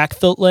like back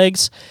felt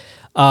legs,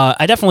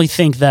 I definitely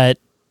think that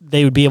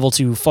they would be able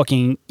to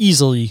fucking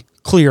easily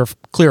clear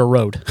a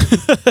road.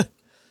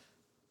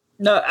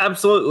 No,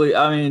 absolutely.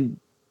 I mean,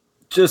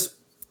 just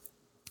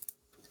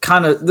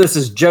kind of, this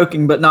is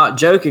joking, but not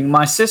joking.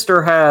 My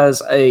sister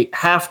has a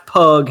half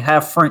pug,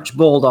 half French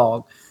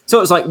bulldog.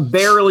 So it's like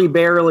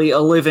barely a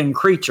living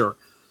creature.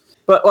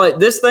 But like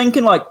this thing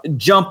can like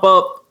jump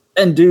up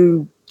and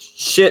do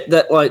shit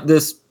that like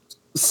this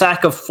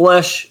sack of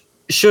flesh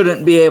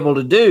shouldn't be able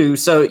to do.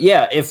 So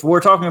yeah, if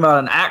we're talking about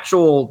an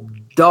actual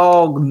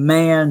dog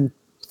man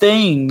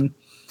thing,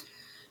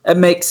 it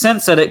makes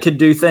sense that it could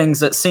do things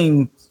that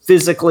seem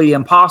physically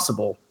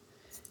impossible.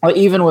 Like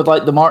even with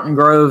like the Martin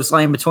Groves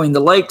Land Between the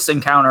Lakes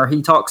encounter,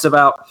 he talks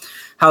about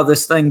how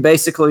this thing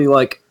basically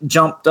like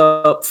jumped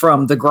up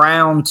from the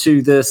ground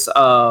to this,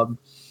 rock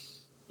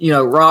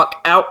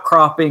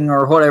outcropping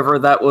or whatever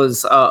that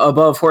was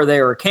above where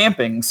they were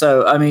camping.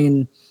 So, I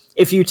mean,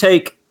 if you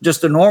take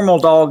just a normal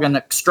dog and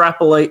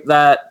extrapolate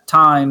that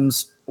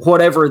times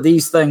whatever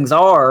these things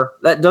are,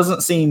 that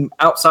doesn't seem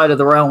outside of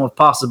the realm of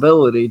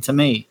possibility to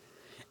me.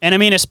 And I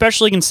mean,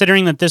 especially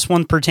considering that this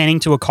one pertaining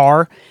to a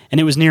car,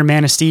 and it was near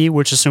Manistee,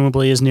 which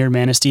assumably is near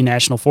Manistee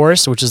National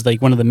Forest, which is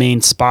like one of the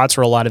main spots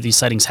where a lot of these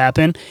sightings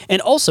happen,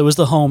 and also is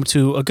the home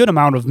to a good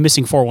amount of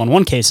missing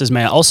 411 cases,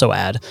 may I also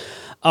add.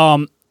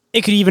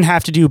 It could even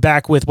have to do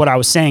back with what I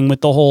was saying with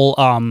the whole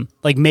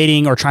like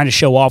mating or trying to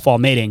show off while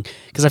mating.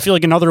 Because I feel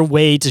like another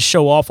way to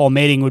show off while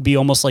mating would be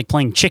almost like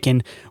playing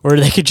chicken, where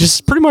they could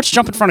just pretty much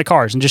jump in front of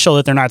cars and just show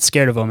that they're not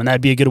scared of them. And that'd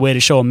be a good way to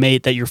show a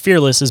mate that you're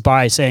fearless, is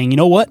by saying, you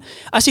know what?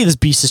 I see this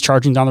beast is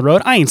charging down the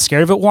road. I ain't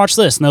scared of it. Watch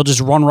this. And they'll just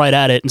run right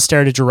at it and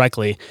stare at it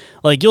directly.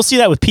 Like, you'll see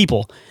that with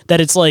people,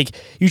 that it's like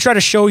you try to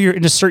show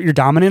and assert your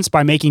dominance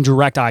by making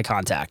direct eye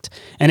contact.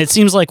 And it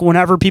seems like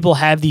whenever people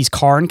have these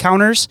car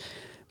encounters,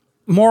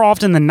 more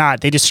often than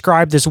not, they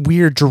describe this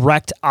weird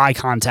direct eye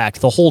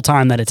contact the whole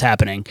time that it's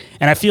happening.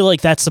 And I feel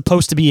like that's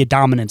supposed to be a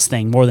dominance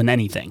thing more than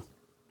anything.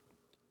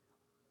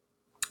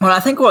 Well,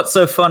 I think what's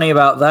so funny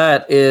about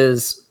that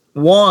is,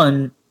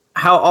 one,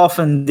 how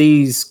often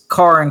these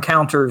car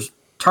encounters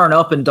turn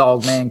up in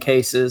Dogman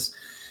cases.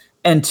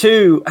 And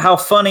two, how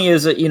funny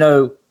is it,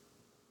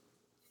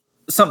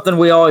 something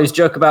we always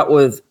joke about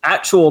with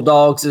actual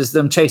dogs is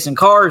them chasing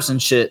cars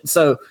and shit.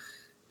 So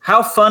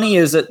how funny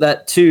is it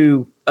that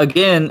to,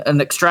 again, an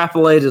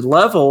extrapolated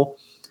level,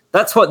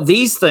 that's what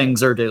these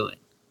things are doing.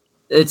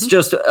 It's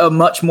just a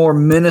much more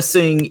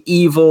menacing,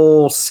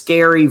 evil,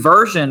 scary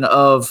version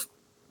of,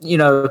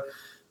 the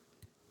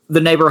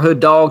neighborhood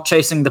dog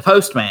chasing the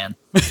postman.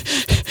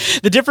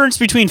 The difference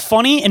between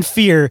funny and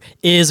fear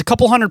is a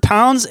couple 100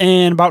 pounds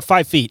and about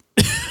 5 feet.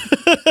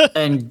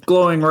 And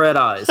glowing red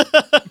eyes.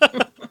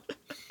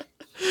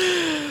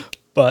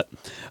 But,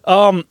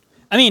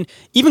 I mean,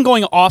 even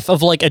going off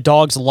of like a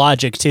dog's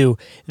logic too,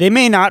 they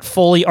may not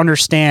fully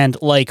understand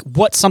like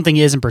what something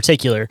is in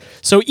particular.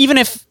 So even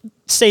if,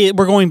 say,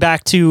 we're going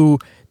back to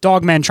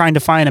Dogman trying to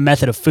find a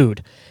method of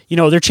food,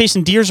 they're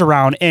chasing deers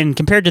around, and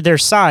compared to their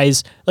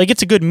size, like,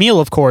 it's a good meal,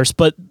 of course,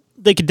 but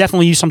they could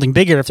definitely use something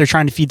bigger if they're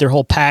trying to feed their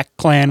whole pack,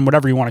 clan,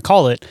 whatever you want to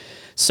call it.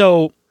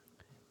 So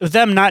with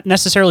them not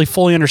necessarily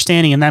fully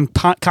understanding and them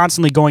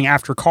constantly going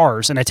after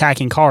cars and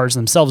attacking cars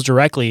themselves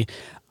directly,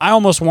 I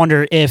almost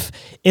wonder if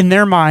in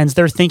their minds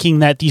they're thinking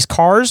that these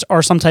cars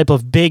are some type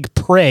of big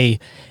prey,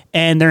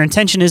 and their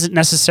intention isn't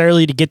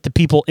necessarily to get the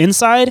people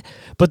inside,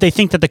 but they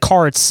think that the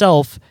car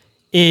itself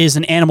is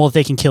an animal that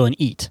they can kill and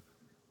eat.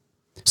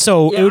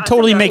 So it would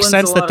totally make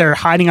sense that they're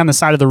hiding on the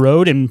side of the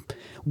road and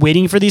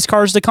waiting for these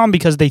cars to come,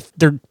 because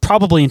they're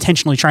probably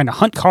intentionally trying to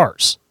hunt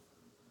cars.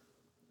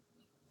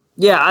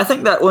 Yeah, I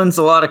think that lends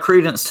a lot of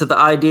credence to the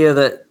idea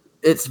that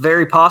it's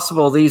very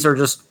possible these are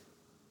just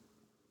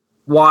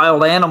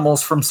wild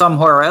animals from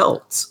somewhere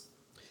else.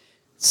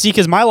 See,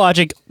 because my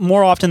logic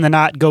more often than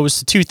not goes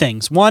to two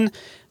things. One,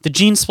 the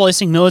gene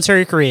splicing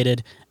military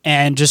created,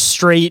 and just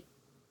straight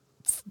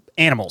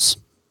animals,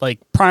 like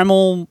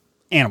primal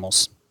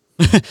animals.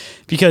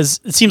 Because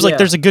it seems like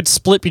there's a good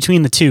split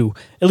between the two,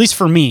 at least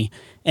for me.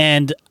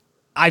 And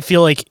I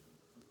feel like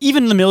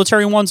even the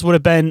military ones would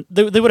have been,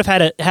 they would have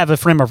had to have a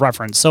frame of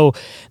reference. So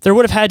there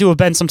would have had to have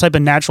been some type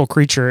of natural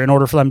creature in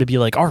order for them to be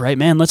like, all right,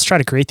 man, let's try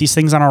to create these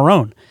things on our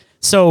own.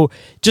 So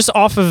just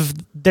off of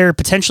there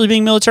potentially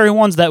being military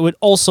ones, that would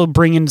also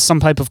bring in some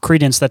type of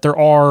credence that there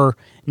are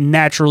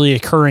naturally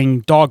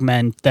occurring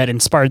dogmen that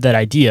inspired that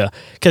idea.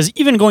 Because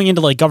even going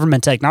into like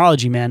government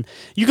technology, man,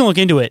 you can look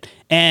into it.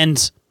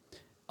 And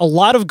a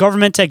lot of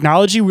government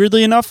technology,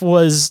 weirdly enough,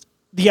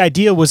 the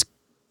idea was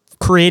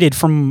created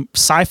from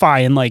sci-fi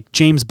and like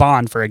James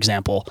Bond, for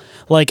example.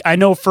 Like, I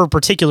know for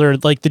particular,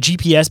 like the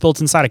GPS built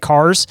inside of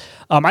cars.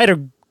 I had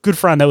a good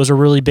friend that was a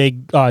really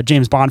big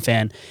James Bond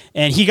fan,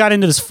 and he got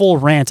into this full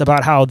rant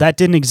about how that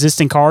didn't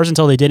exist in cars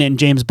until they did it in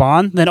James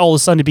Bond. Then all of a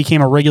sudden it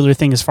became a regular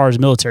thing as far as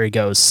military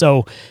goes.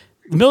 So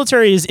the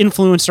military is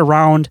influenced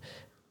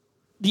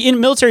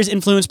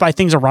by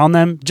things around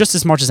them just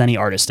as much as any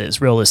artist is,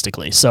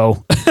 realistically.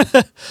 So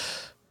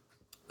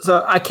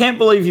So I can't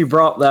believe you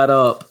brought that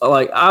up.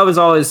 Like, I was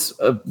always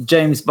a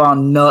James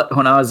Bond nut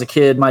when I was a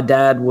kid. My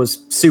dad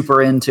was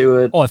super into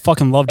it. Oh, I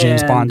fucking love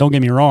James Bond. Don't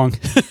get me wrong.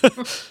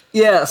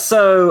 Yeah,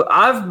 so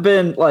I've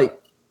been like,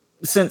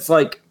 since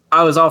like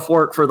I was off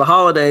work for the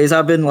holidays,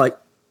 I've been like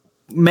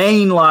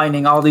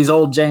mainlining all these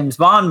old James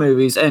Bond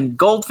movies. And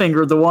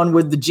Goldfinger, the one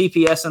with the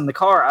GPS in the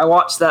car, I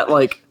watched that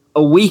like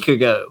a week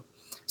ago.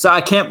 So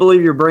I can't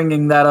believe you're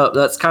bringing that up.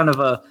 That's kind of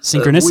a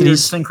weird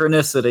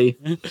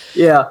synchronicity.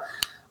 Yeah.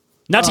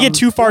 Not to get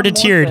too far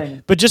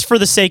deterred, but just for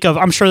the sake of,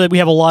 I'm sure that we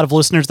have a lot of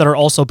listeners that are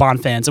also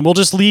Bond fans, and we'll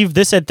just leave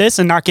this at this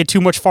and not get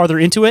too much farther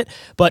into it.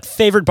 But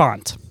favorite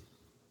Bond?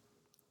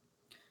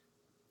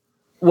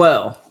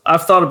 Well,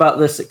 I've thought about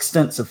this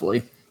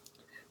extensively.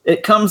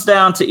 It comes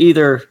down to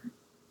either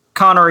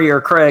Connery or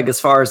Craig, as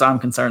far as I'm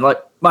concerned.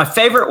 Like, my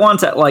favorite one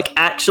to like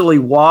actually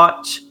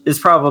watch is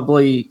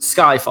probably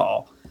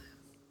Skyfall.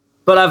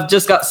 But I've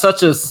just got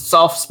such a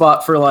soft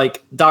spot for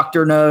like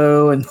Dr.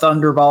 No and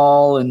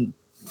Thunderball and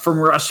From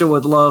Russia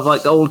with Love,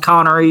 like the old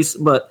Connerys.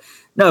 But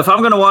no, if I'm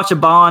going to watch a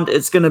Bond,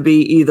 it's going to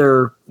be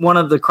either one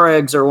of the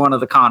Craigs or one of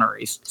the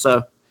Connerys.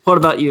 So what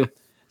about you?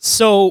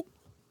 So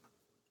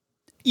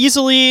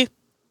easily,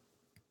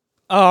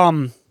 why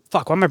am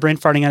I brain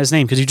farting on his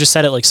name? Because you just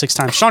said it like 6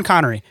 times. Sean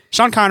Connery.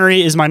 Sean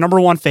Connery is my number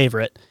one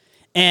favorite.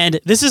 And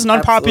this is an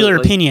unpopular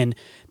opinion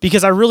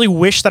because I really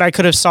wish that I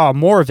could have saw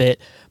more of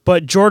it.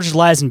 But George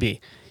Lazenby,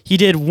 he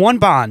did one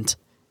Bond.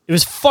 It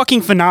was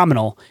fucking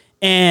phenomenal.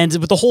 And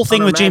with the whole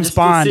thing with James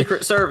Bond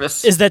Secret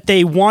Service is that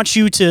they want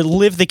you to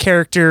live the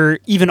character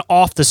even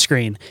off the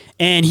screen.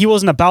 And he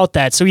wasn't about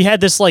that. So he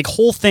had this like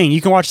whole thing. You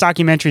can watch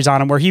documentaries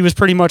on him where he was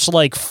pretty much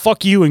like,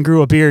 fuck you, and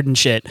grew a beard and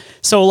shit.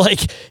 So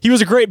like he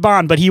was a great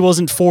Bond, but he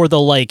wasn't for the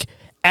like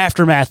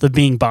aftermath of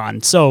being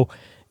Bond. So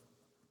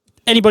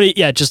anybody,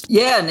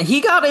 and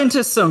he got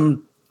into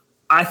some,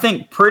 I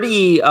think,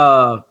 pretty,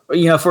 for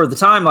the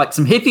time, like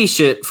some hippie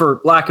shit,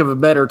 for lack of a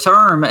better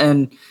term,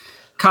 and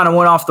kind of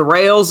went off the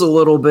rails a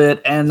little bit.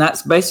 And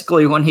that's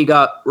basically when he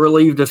got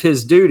relieved of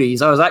his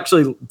duties. I was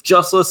actually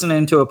just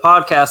listening to a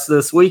podcast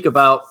this week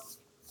about,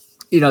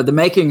 the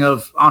making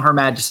of On Her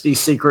Majesty's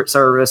Secret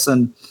Service.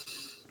 And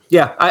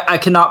yeah, I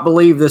cannot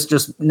believe this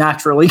just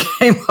naturally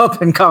came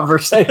up in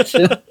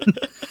conversation.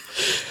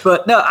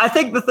 But no, I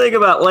think the thing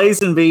about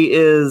Lazenby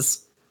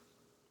is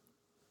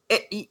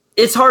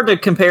it's hard to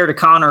compare to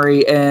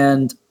Connery,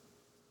 and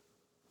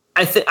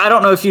I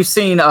don't know if you've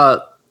seen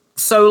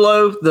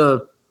Solo,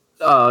 the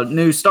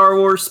new Star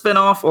Wars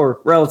spinoff,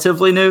 or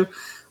relatively new.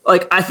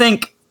 Like, I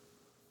think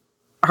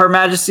Her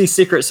Majesty's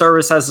Secret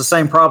Service has the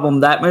same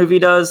problem that movie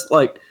does.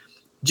 Like,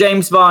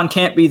 James Bond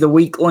can't be the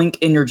weak link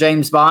in your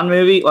James Bond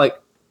movie. Like,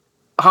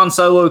 Han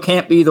Solo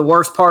can't be the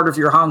worst part of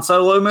your Han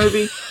Solo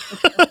movie.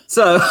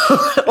 So,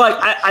 like,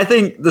 I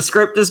think the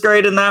script is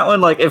great in that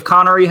one. Like, if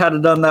Connery had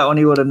done that one,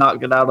 he would have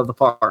knocked it out of the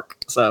park.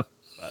 So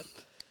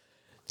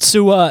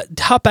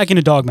hop back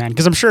into Dogman,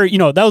 because I'm sure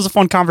that was a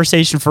fun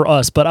conversation for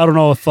us, but I don't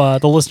know if the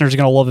listeners are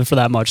going to love it for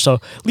that much. So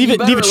leave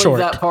it short.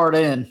 Leave that part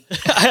in.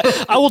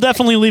 I will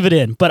definitely leave it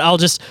in, but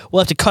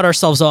we'll have to cut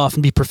ourselves off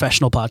and be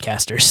professional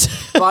podcasters.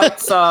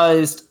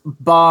 Bite-sized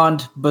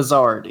Bond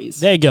bizarrities.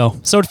 There you go.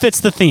 So it fits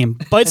the theme.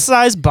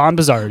 Bite-sized Bond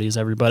bizarrities,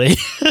 everybody.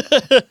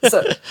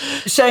 So,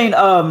 Shane,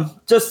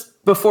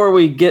 just before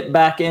we get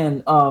back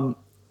in,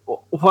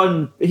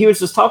 when he was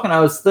just talking, I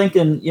was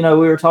thinking, we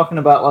were talking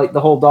about like the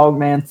whole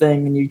Dogman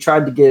thing, and you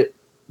tried to get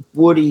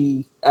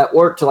Woody at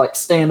work to like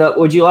stand up.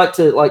 Would you like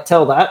to like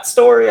tell that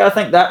story? I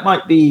think that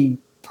might be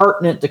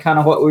pertinent to kind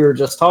of what we were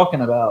just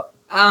talking about.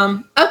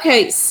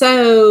 Okay.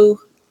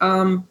 So,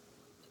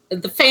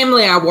 the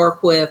family I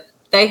work with,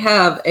 they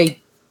have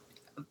a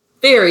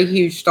very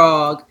huge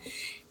dog,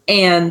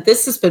 and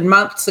this has been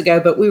months ago,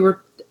 but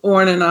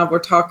Orrin and I were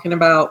talking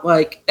about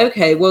like,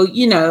 okay, well,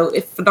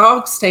 if the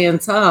dog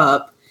stands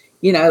up,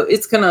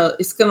 it's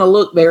gonna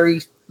look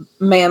very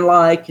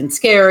man-like and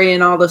scary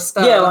and all this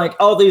stuff. Yeah, like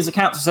all these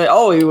accounts say,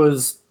 oh, he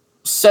was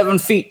 7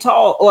 feet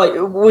tall. Like,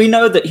 we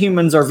know that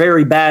humans are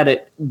very bad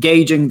at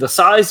gauging the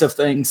size of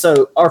things.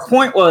 So our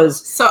point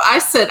was, so I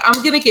said,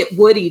 I'm gonna get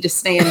Woody to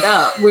stand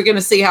up. We're gonna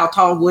see how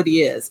tall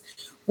Woody is.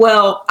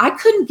 Well, I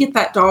couldn't get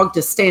that dog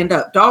to stand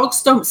up.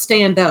 Dogs don't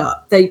stand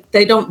up.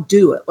 They don't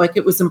do it. Like,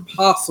 it was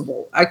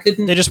impossible. I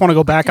couldn't. They just want to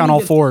go back on all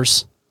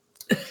fours.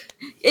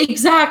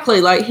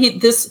 Exactly. Like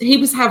he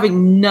was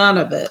having none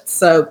of it.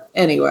 So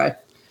anyway,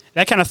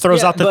 that kind of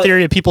throws out the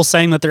theory of people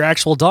saying that they're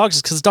actual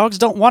dogs, because dogs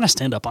don't want to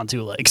stand up on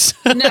 2 legs.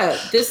 No,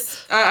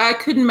 I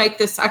couldn't make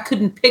this. I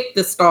couldn't pick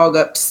this dog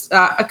up.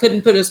 I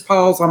couldn't put his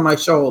paws on my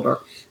shoulder.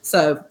 So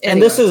anyway.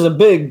 And this is a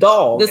big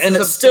dog, and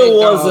it still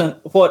wasn't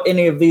what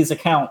any of these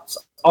accounts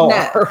are.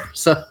 No.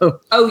 So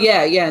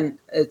yeah. And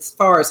as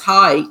far as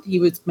height, he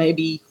was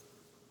maybe,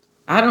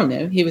 I don't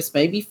know. He was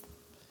maybe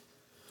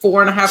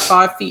 4.5,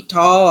 5 feet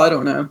tall. I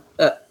don't know.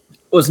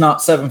 Was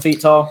not 7 feet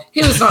tall.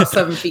 He was not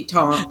 7 feet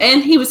tall,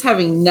 and he was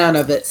having none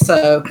of it.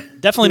 So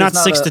definitely not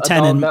 6 to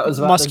 10 in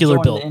muscular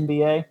build.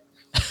 NBA.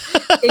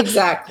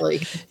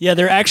 Exactly. Yeah,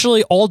 they're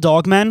actually all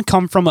dogmen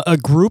come from a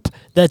group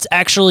that's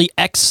actually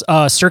ex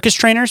circus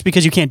trainers,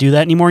 because you can't do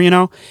that anymore,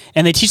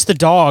 and they teach the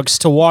dogs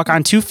to walk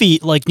on 2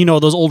 feet, like,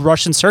 those old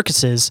Russian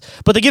circuses,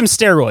 but they give them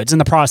steroids in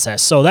the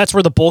process. So that's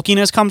where the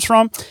bulkiness comes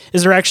from,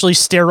 is they're actually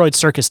steroid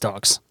circus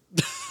dogs.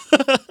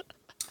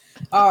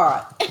 All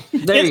right.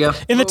 There you go.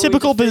 In the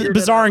typical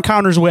Bizarre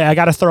Encounters way, I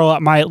got to throw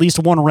out my at least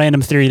one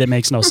random theory that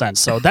makes no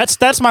sense. So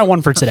that's my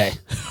one for today.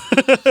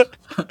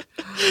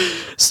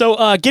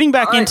 So getting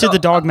back into the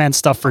Dogman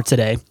stuff for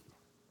today.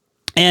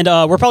 And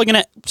we're probably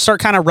going to start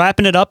kind of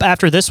wrapping it up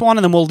after this one,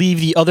 and then we'll leave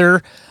the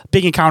other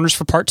big encounters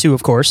for part 2,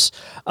 of course.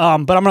 But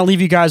I'm going to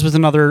leave you guys with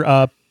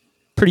another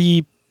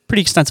pretty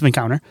extensive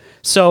encounter.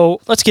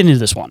 So let's get into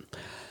this one.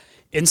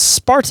 In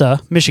Sparta,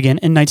 Michigan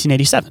in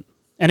 1987.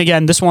 And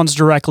again, this one's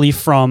directly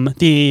from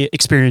the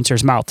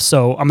experiencer's mouth.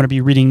 So I'm going to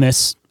be reading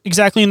this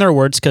exactly in their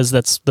words because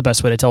that's the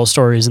best way to tell a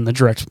story is in the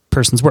direct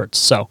person's words.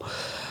 So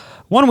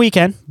one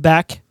weekend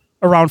back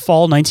around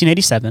fall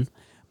 1987,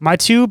 my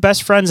two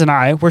best friends and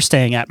I were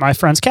staying at my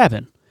friend's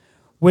cabin,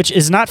 which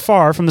is not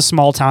far from the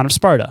small town of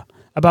Sparta,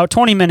 about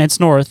 20 minutes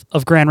north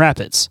of Grand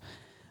Rapids.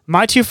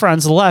 My two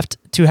friends left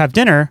to have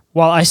dinner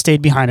while I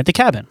stayed behind at the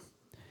cabin.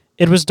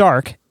 It was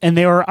dark, and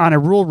they were on a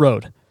rural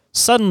road.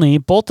 Suddenly,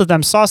 both of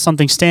them saw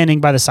something standing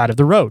by the side of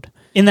the road.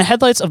 In the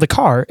headlights of the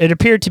car, it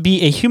appeared to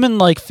be a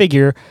human-like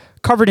figure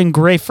covered in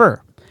gray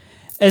fur.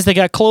 As they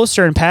got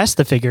closer and past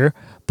the figure,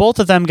 both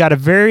of them got a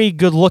very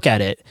good look at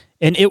it,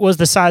 and it was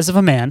the size of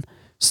a man,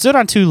 stood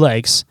on two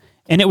legs,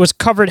 and it was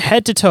covered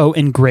head to toe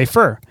in gray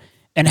fur,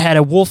 and had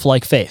a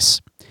wolf-like face.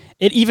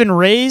 It even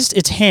raised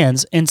its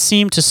hands and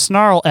seemed to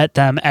snarl at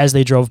them as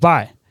they drove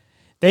by.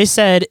 They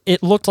said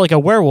it looked like a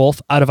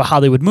werewolf out of a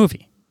Hollywood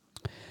movie.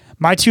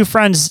 My two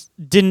friends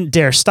didn't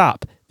dare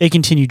stop. They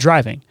continued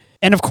driving.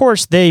 And of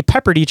course, they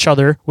peppered each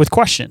other with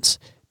questions.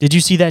 Did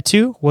you see that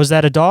too? Was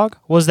that a dog?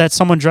 Was that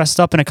someone dressed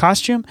up in a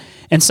costume?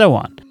 And so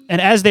on.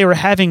 And as they were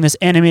having this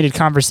animated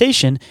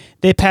conversation,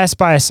 they passed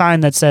by a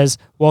sign that says,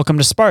 "Welcome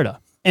to Sparta,"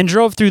 and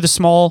drove through the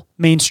small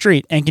main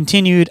street and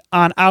continued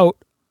on out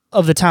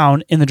of the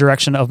town in the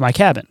direction of my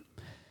cabin.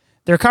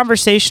 Their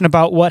conversation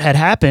about what had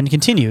happened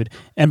continued,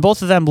 and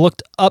both of them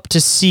looked up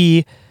to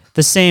see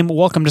the same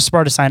 "Welcome to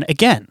Sparta" sign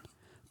again,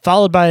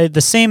 followed by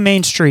the same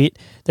main street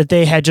that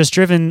they had just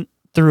driven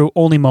through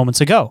only moments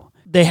ago.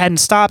 They hadn't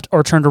stopped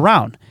or turned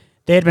around.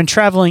 They had been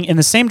traveling in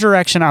the same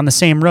direction on the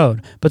same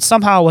road, but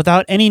somehow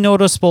without any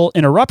noticeable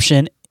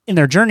interruption in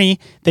their journey,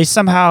 they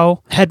somehow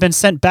had been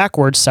sent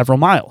backwards several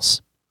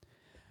miles.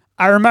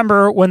 I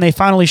remember when they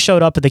finally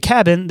showed up at the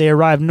cabin, they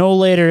arrived no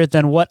later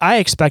than what I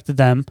expected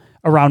them,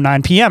 around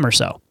 9 p.m. or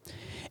so.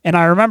 And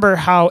I remember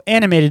how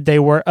animated they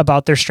were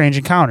about their strange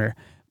encounter.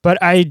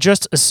 But I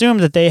just assumed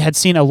that they had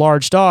seen a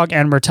large dog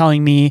and were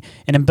telling me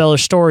an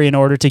embellished story in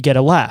order to get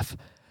a laugh.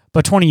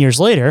 But 20 years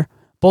later,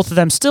 both of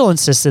them still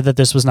insisted that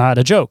this was not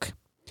a joke.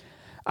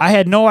 I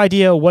had no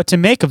idea what to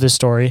make of this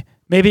story.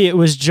 Maybe it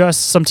was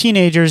just some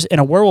teenagers in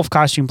a werewolf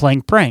costume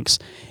playing pranks.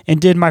 And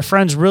did my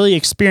friends really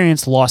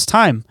experience lost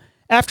time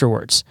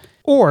afterwards?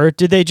 Or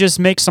did they just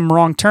make some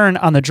wrong turn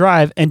on the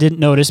drive and didn't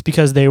notice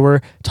because they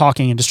were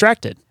talking and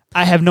distracted?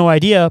 I have no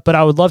idea, but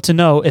I would love to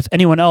know if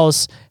anyone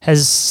else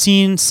has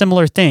seen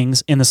similar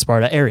things in the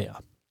Sparta area.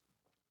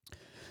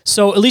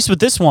 So at least with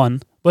this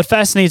one, what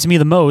fascinates me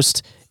the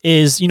most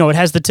is, it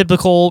has the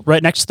typical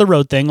right next to the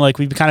road thing, like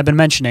we've kind of been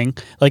mentioning.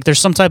 Like there's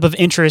some type of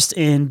interest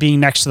in being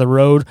next to the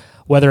road,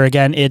 whether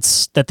again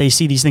it's that they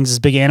see these things as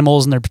big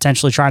animals and they're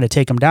potentially trying to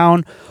take them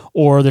down,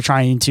 or they're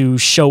trying to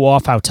show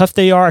off how tough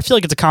they are. I feel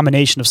like it's a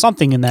combination of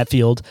something in that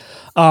field.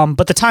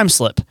 But the time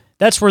slip,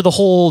 that's where the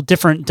whole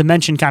different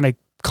dimension kind of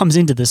comes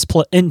into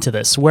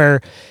this, where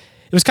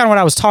it was kind of what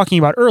I was talking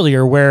about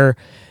earlier, where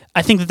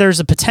I think that there's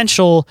a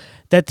potential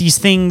that these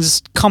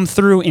things come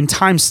through in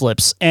time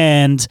slips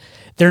and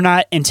they're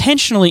not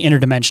intentionally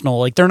interdimensional.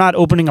 Like they're not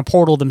opening a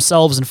portal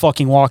themselves and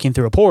fucking walking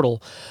through a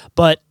portal,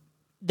 but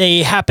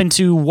they happen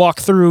to walk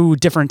through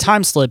different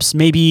time slips.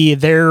 Maybe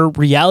their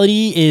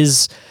reality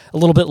is a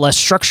little bit less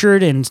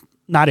structured and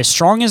not as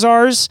strong as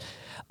ours.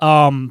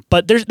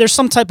 But there's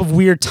some type of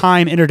weird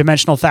time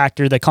interdimensional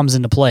factor that comes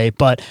into play.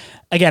 But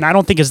again, I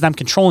don't think it's them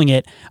controlling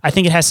it. I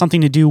think it has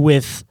something to do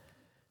with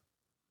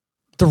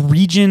the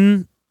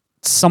region,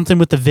 something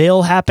with the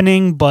veil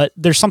happening, but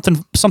there's something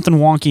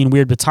wonky and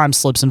weird with time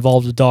slips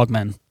involved with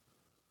Dogmen.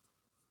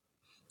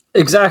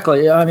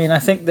 Exactly. I mean, I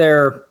think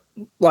they're,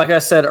 like I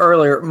said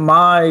earlier,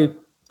 my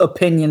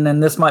opinion,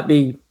 and this might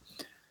be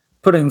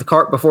putting the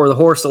cart before the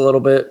horse a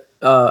little bit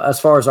as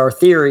far as our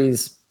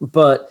theories,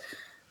 but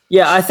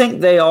yeah, I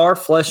think they are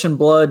flesh and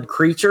blood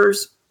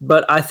creatures,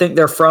 but I think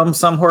they're from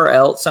somewhere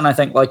else. And I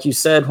think, like you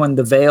said, when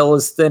the veil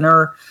is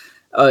thinner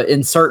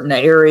in certain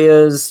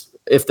areas,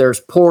 if there's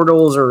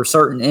portals or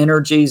certain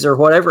energies or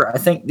whatever, I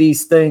think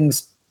these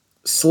things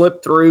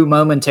slip through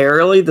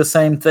momentarily, the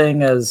same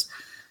thing as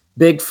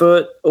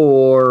Bigfoot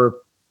or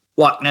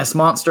Loch Ness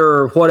Monster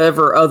or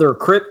whatever other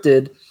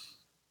cryptid.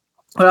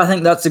 But I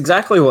think that's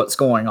exactly what's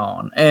going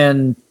on.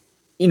 And,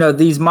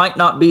 these might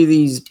not be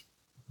these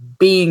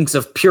beings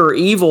of pure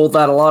evil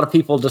that a lot of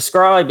people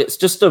describe. It's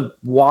just a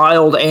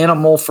wild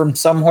animal from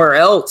somewhere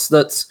else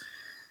that's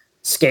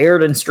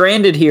scared and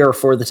stranded here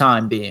for the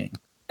time being.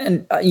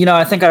 And,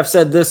 I think I've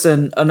said this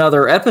in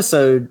another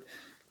episode.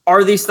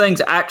 Are these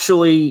things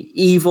actually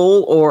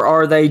evil, or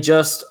are they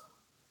just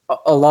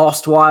a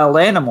lost wild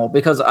animal?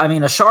 Because, I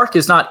mean, a shark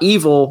is not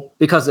evil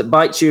because it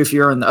bites you if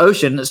you're in the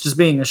ocean. It's just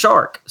being a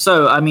shark.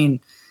 So, I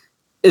mean,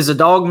 is a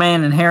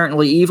dogman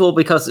inherently evil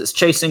because it's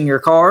chasing your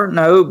car?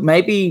 No,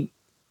 maybe,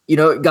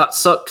 it got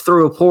sucked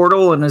through a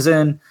portal and is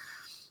in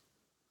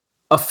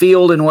a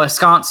field in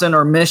Wisconsin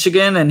or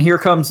Michigan, and here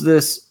comes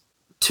this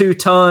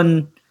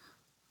 2-ton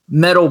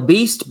metal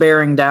beast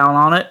bearing down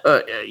on it.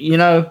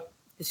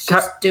 It's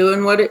just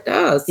doing what it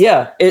does.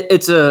 Yeah,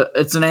 it's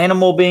an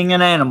animal being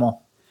an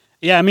animal.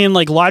 Yeah, I mean,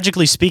 like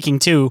logically speaking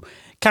too,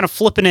 kind of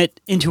flipping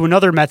it into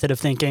another method of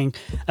thinking,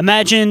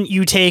 imagine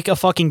you take a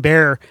fucking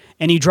bear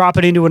and you drop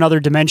it into another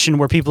dimension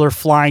where people are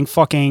flying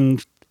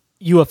fucking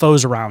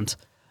UFOs around.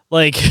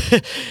 Like,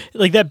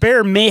 like that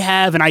bear may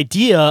have an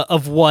idea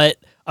of what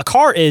a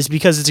car is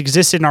because it's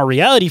existed in our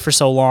reality for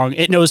so long.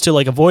 It knows to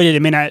like avoid it.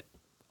 It may not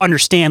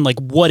understand like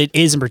what it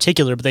is in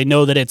particular, but they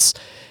know that it's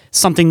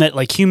something that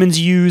like humans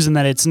use and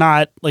that it's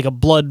not like a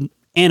blood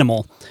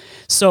animal.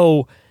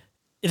 So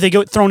if they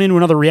get thrown into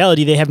another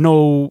reality, they have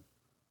no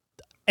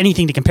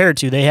anything to compare it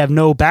to. They have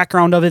no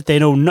background of it. They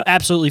know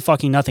absolutely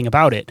fucking nothing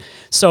about it.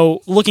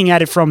 So looking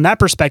at it from that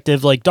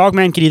perspective, like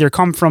Dogman could either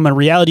come from a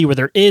reality where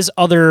there is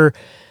other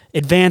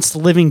advanced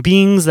living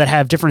beings that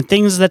have different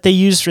things that they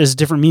use as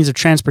different means of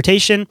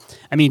transportation.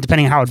 I mean,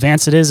 depending on how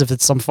advanced it is, if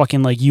it's some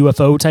fucking like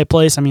UFO type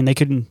place, I mean, they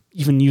couldn't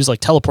even use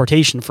like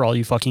teleportation for all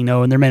you fucking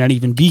know. And there may not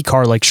even be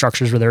car-like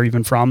structures where they're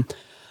even from.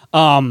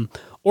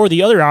 Or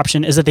the other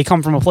option is that they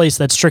come from a place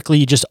that's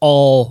strictly just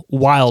all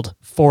wild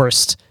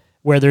forest,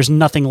 where there's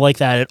nothing like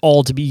that at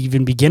all to be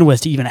even begin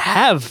with, to even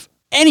have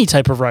any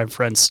type of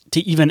reference to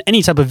even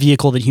any type of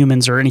vehicle that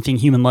humans or anything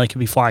human-like could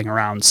be flying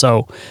around.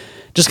 So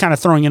just kind of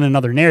throwing in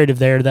another narrative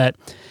there that,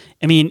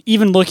 I mean,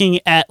 even looking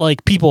at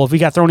like people, if we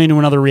got thrown into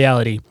another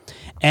reality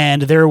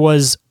and there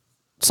was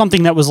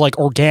something that was like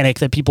organic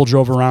that people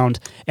drove around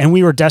and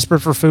we were desperate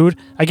for food,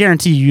 I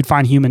guarantee you'd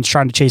find humans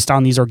trying to chase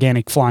down these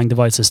organic flying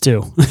devices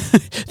too,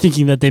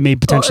 thinking that they may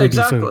potentially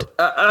be food.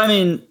 I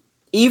mean,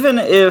 even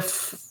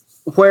if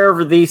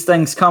wherever these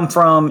things come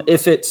from,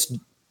 if it's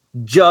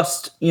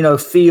just, you know,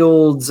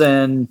 fields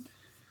and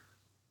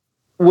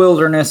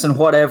wilderness and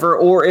whatever,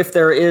 or if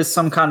there is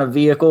some kind of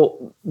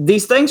vehicle,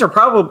 these things are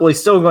probably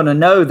still going to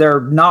know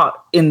they're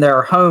not in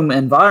their home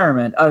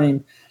environment. I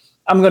mean,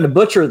 I'm going to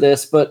butcher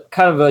this, but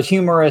kind of a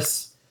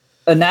humorous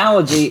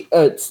analogy.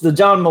 It's the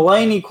John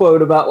Mulaney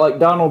quote about like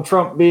Donald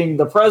Trump being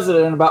the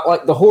president, about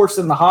like the horse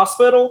in the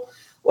hospital.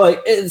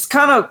 Like, it's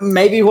kind of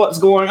maybe what's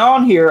going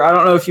on here. I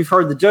don't know if you've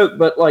heard the joke,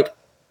 but like,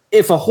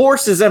 if a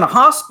horse is in a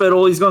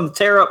hospital, he's going to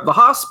tear up the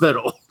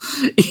hospital.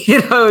 You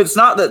know, it's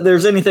not that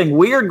there's anything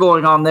weird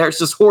going on there. It's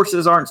just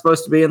horses aren't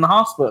supposed to be in the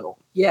hospital.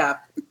 Yeah.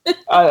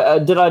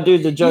 Did I do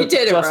the joke? You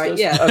did it justice? right.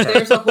 Yeah. Okay.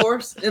 There's a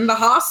horse in the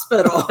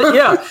hospital.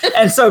 Yeah.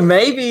 And so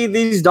maybe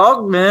these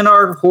dogmen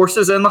are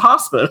horses in the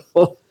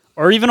hospital.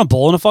 Or even a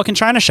bull in a fucking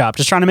China shop,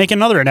 just trying to make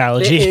another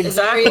analogy.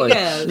 Exactly.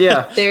 There you go.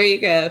 Yeah. There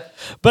you go.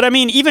 But I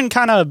mean, even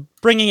kind of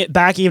bringing it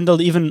back even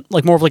to even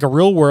like more of like a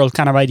real world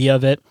kind of idea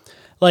of it.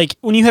 Like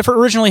when you have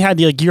originally had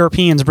the like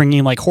Europeans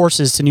bringing like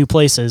horses to new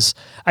places,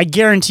 I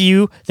guarantee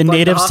you the like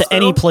natives to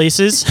any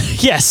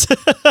places, yes,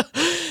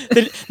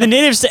 the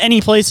natives to any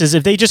places,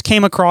 if they just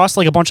came across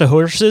like a bunch of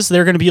horses,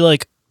 they're going to be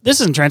like,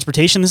 this isn't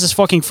transportation, this is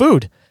fucking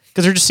food.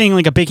 Because they're just seeing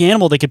like a big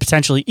animal they could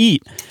potentially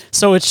eat.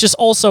 So it's just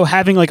also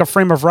having like a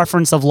frame of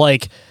reference of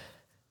like,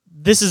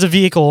 this is a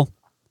vehicle,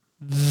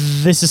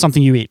 this is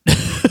something you eat.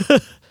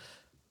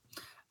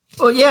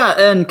 Well, yeah,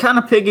 and kind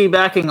of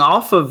piggybacking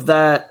off of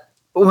that,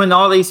 when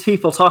all these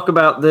people talk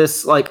about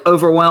this like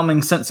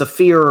overwhelming sense of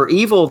fear or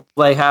evil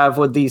they have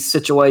with these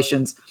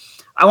situations,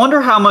 I wonder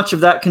how much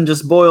of that can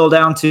just boil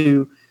down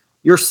to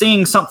you're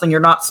seeing something you're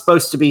not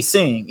supposed to be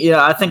seeing.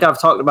 Yeah, I think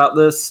I've talked about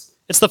this.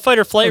 It's the fight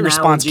or flight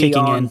response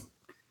kicking in.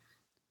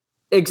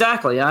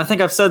 Exactly. And I think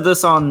I've said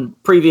this on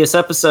previous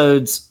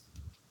episodes.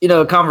 You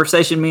know, a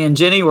conversation me and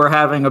Jenny were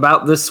having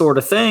about this sort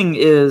of thing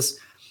is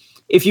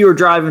if you were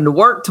driving to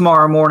work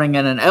tomorrow morning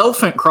and an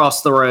elephant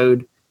crossed the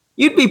road,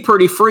 you'd be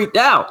pretty freaked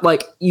out.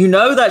 Like, you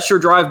know, that's your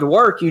drive to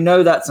work. You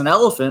know, that's an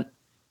elephant.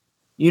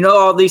 You know,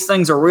 all these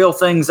things are real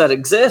things that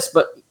exist,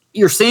 but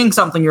you're seeing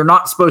something you're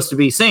not supposed to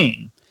be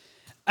seeing.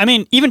 I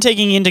mean, even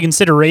taking into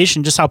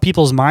consideration just how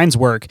people's minds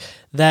work,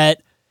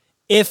 that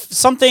if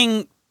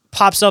something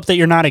pops up that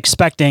you're not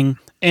expecting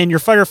and your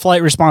fight or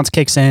flight response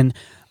kicks in,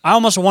 I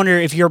almost wonder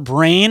if your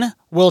brain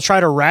will try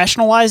to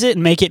rationalize it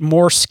and make it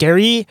more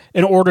scary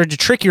in order to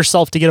trick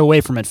yourself to get away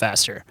from it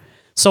faster.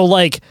 So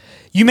like,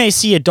 you may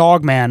see a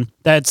dog man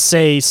that's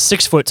say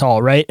 6 foot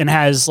tall, right? And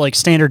has like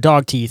standard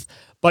dog teeth,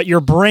 but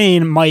your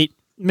brain might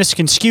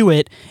misconstrue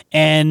it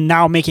and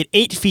now make it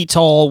 8 feet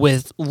tall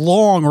with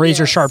long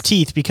razor sharp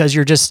teeth because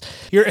you're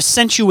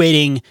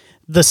accentuating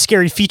the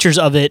scary features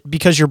of it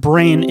because your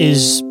brain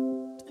is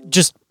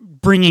just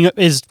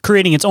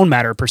creating its own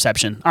matter of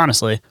perception,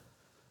 honestly.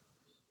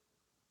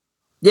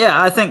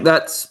 Yeah, I think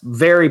that's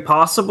very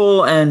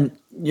possible. And,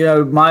 you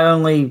know, my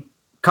only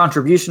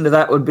contribution to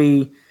that would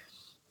be,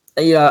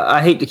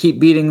 I hate to keep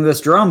beating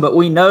this drum, but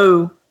we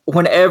know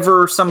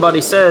whenever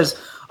somebody says,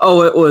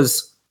 oh, it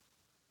was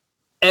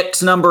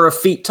X number of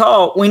feet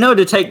tall, we know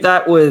to take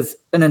that with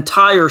an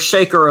entire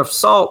shaker of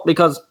salt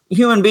because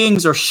human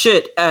beings are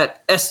shit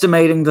at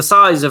estimating the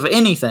size of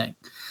anything.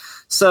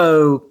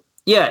 So,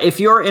 yeah, if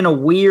you're in a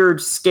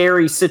weird,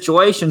 scary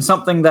situation,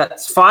 something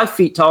that's 5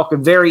 feet tall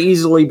could very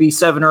easily be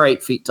 7 or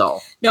 8 feet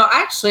tall. No,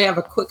 I actually have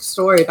a quick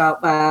story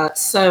about that.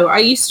 So I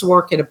used to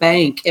work at a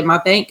bank, and my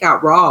bank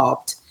got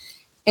robbed.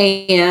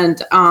 And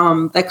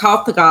they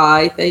caught the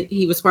guy.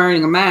 He was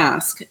wearing a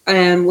mask.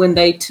 And when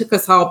they took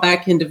us all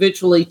back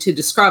individually to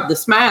describe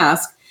this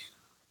mask,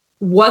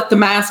 what the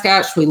mask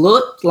actually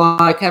looked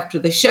like after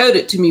they showed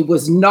it to me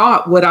was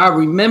not what I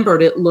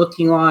remembered it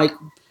looking like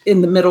in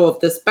the middle of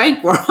this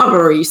bank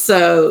robbery.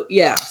 So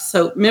yeah,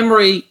 so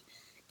memory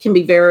can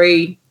be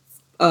very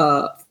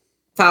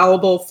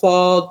fallible,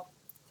 flawed.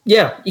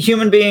 Yeah,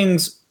 human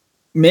beings'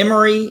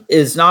 memory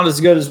is not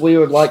as good as we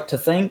would like to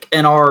think,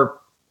 and our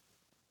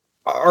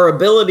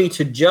ability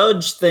to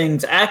judge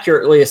things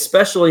accurately,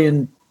 especially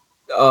in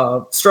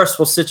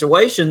stressful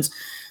situations,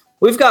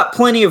 we've got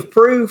plenty of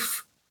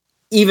proof,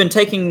 even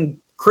taking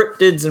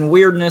cryptids and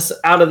weirdness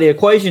out of the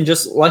equation,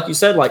 just like you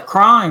said, like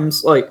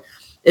crimes, like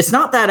it's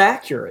not that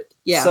accurate.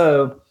 Yeah.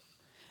 So,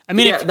 I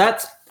mean,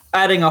 that's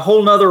adding a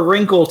whole nother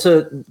wrinkle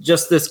to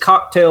just this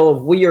cocktail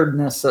of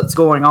weirdness that's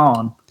going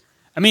on.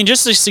 I mean,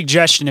 just a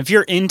suggestion, if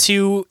you're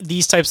into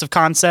these types of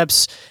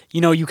concepts,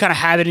 you know, you kind of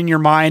have it in your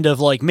mind of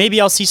like,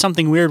 maybe I'll see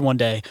something weird one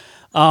day.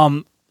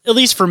 At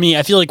least for me,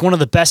 I feel like one of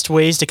the best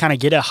ways to kind of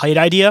get a height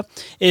idea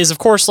is, of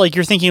course, like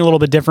you're thinking a little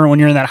bit different when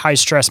you're in that high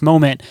stress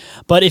moment.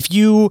 But if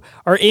you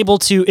are able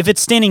to, if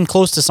it's standing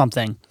close to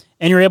something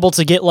and you're able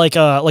to get like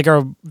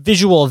a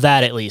visual of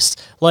that, at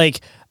least, like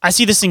I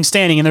see this thing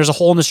standing and there's a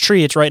hole in this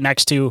tree it's right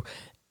next to,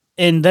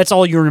 and that's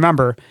all you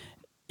remember.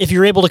 If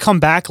you're able to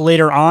come back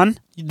later on,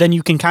 then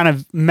you can kind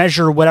of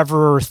measure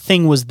whatever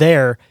thing was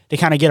there to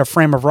kind of get a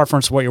frame of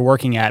reference of what you're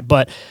working at.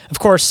 But of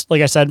course,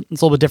 like I said,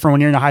 it's a little bit different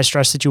when you're in a high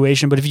stress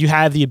situation. But if you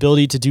have the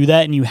ability to do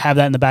that and you have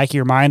that in the back of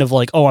your mind of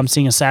like, oh, I'm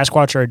seeing a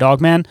Sasquatch or a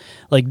Dogman,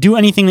 like do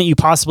anything that you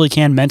possibly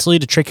can mentally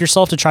to trick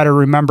yourself to try to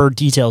remember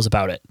details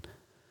about it.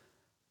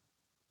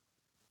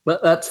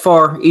 But that's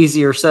far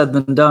easier said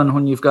than done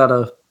when you've got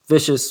a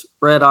vicious,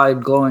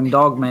 red-eyed, glowing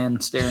Dogman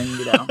staring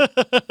you down.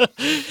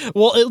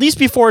 Well, at least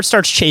before it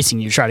starts chasing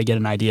you, try to get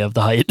an idea of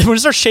the height. When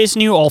it starts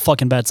chasing you, all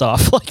fucking bets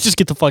off. Like, just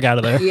get the fuck out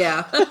of there.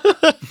 Yeah.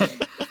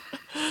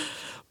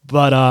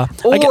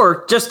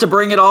 But just to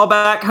bring it all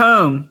back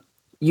home,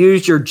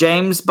 use your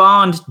James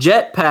Bond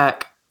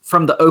jetpack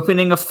from the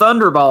opening of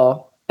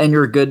Thunderball, and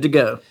you're good to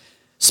go.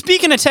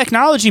 Speaking of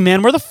technology,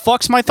 man, where the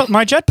fuck's my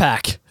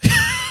jetpack?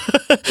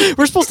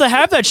 We're supposed to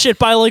have that shit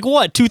by like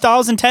what,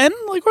 2010?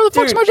 Like where the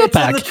fuck's my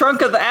jetpack? It's in the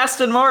trunk of the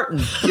Aston Martin.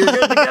 You're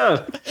good to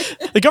go.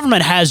 The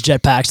government has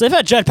jetpacks. They've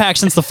had jetpacks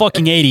since the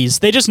fucking 80s.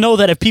 They just know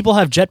that if people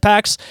have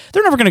jetpacks,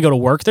 they're never going to go to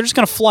work. They're just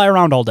going to fly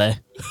around all day.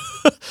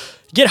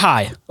 Get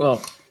high.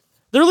 Well,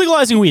 they're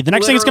legalizing weed. The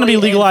next thing it's going to be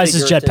legalized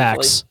is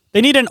jetpacks.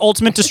 They need an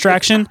ultimate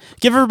distraction.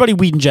 Give everybody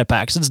weed and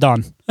jetpacks. It's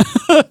done.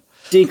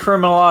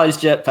 Decriminalize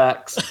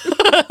jetpacks.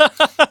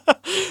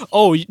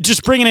 Oh,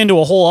 just bring it into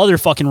a whole other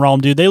fucking realm,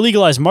 dude. They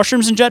legalize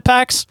mushrooms and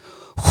jetpacks.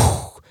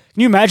 Can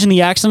you imagine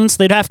the accidents?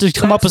 They'd have to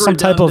come up with some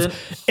type of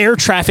air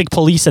traffic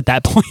police at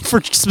that point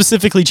for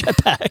specifically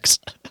jetpacks.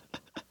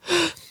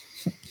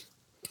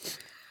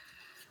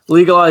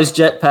 Legalized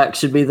jetpacks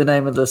should be the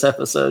name of this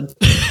episode.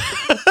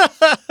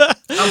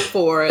 I'm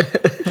for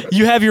it.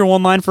 You have your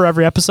one line for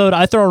every episode.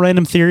 I throw a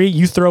random theory.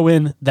 You throw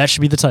in, that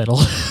should be the title.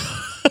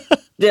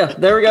 Yeah,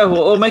 there we go.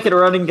 We'll make it a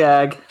running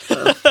gag.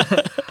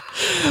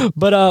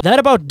 But that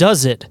about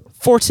does it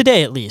for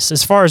today, at least,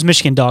 as far as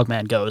Michigan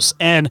Dogman goes.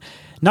 And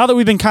now that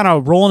we've been kind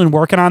of rolling and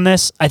working on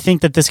this, I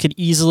think that this could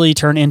easily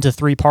turn into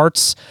 3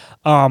 parts.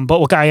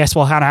 But I guess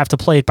we'll kind of have to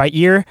play it by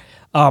ear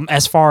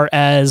as far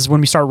as when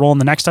we start rolling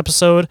the next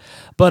episode.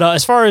 But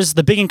as far as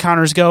the big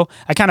encounters go,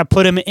 I kind of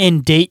put them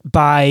in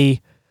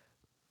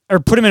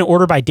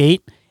order by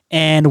date,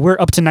 and we're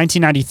up to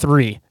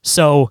 1993.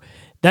 So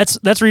that's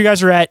where you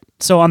guys are at.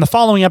 So on the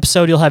following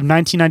episode, you'll have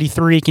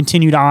 1993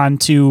 continued on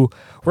to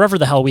wherever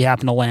the hell we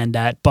happen to land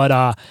at.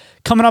 But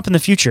coming up in the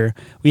future,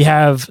 we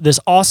have this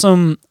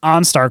awesome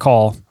OnStar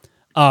call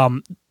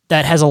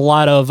that has a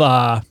lot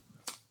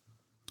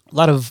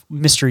of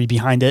mystery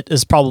behind it,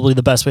 is probably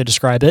the best way to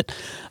describe it.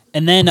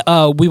 And then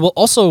we will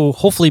also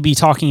hopefully be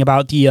talking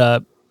about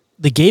the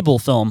Gable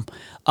film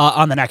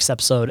on the next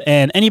episode.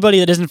 And anybody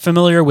that isn't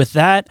familiar with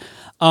that,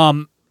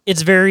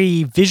 it's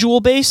very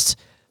visual based.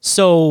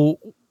 So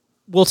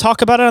we'll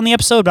talk about it on the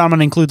episode, but I'm going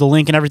to include the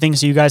link and everything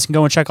so you guys can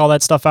go and check all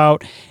that stuff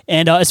out.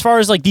 And as far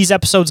as like these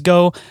episodes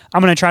go,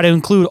 I'm going to try to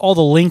include all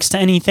the links to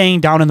anything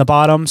down in the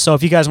bottom. So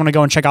if you guys want to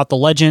go and check out the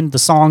legend, the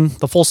song,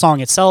 the full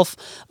song itself,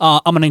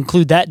 I'm going to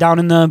include that down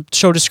in the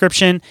show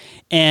description.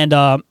 And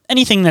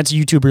anything that's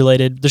YouTube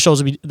related,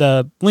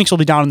 the links will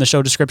be down in the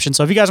show description.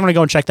 So if you guys want to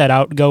go and check that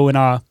out, go and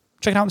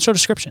check it out in the show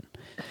description.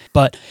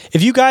 But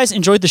if you guys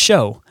enjoyed the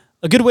show,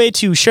 a good way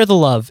to share the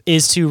love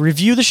is to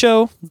review the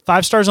show,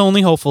 5 stars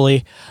only,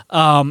 hopefully.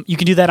 You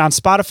can do that on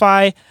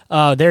Spotify.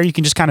 There you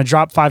can just kind of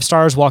drop 5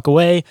 stars, walk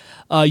away.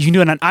 You can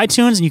do it on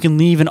iTunes, and you can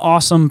leave an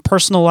awesome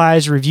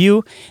personalized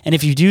review. And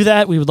if you do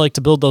that, we would like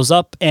to build those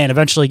up and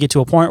eventually get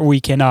to a point where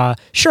we can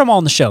share them all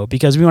on the show,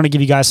 because we want to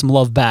give you guys some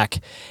love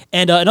back.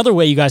 And another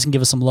way you guys can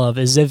give us some love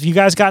is if you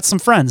guys got some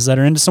friends that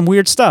are into some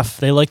weird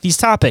stuff, they like these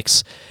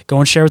topics, go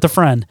and share with a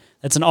friend.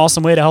 That's an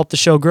awesome way to help the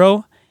show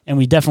grow, and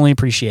we definitely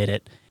appreciate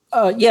it.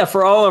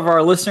 For all of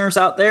our listeners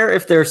out there,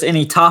 if there's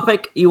any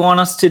topic you want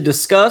us to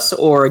discuss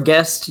or a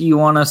guest you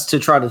want us to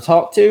try to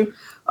talk to,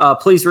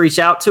 please reach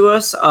out to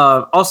us.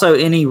 Also,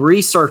 any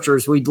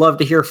researchers, we'd love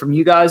to hear from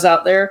you guys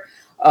out there.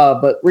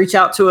 But reach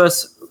out to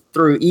us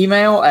through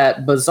email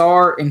at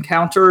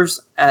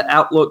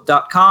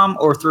bizarreencounters@outlook.com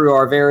or through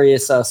our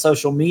various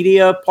social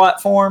media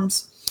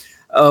platforms.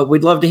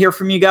 We'd love to hear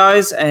from you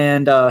guys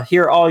and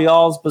hear all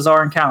y'all's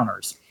bizarre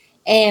encounters.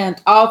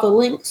 And all the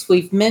links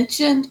we've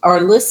mentioned are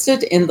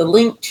listed in the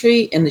link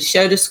tree in the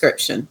show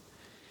description.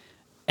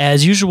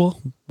 As usual,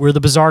 we're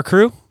the Bizarre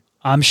Crew.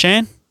 I'm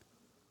Shane.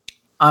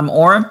 I'm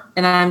Oren.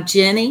 And I'm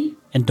Jenny.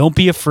 And don't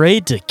be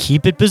afraid to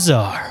keep it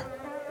bizarre.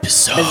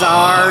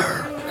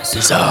 Bizarre.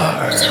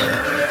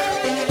 Bizarre.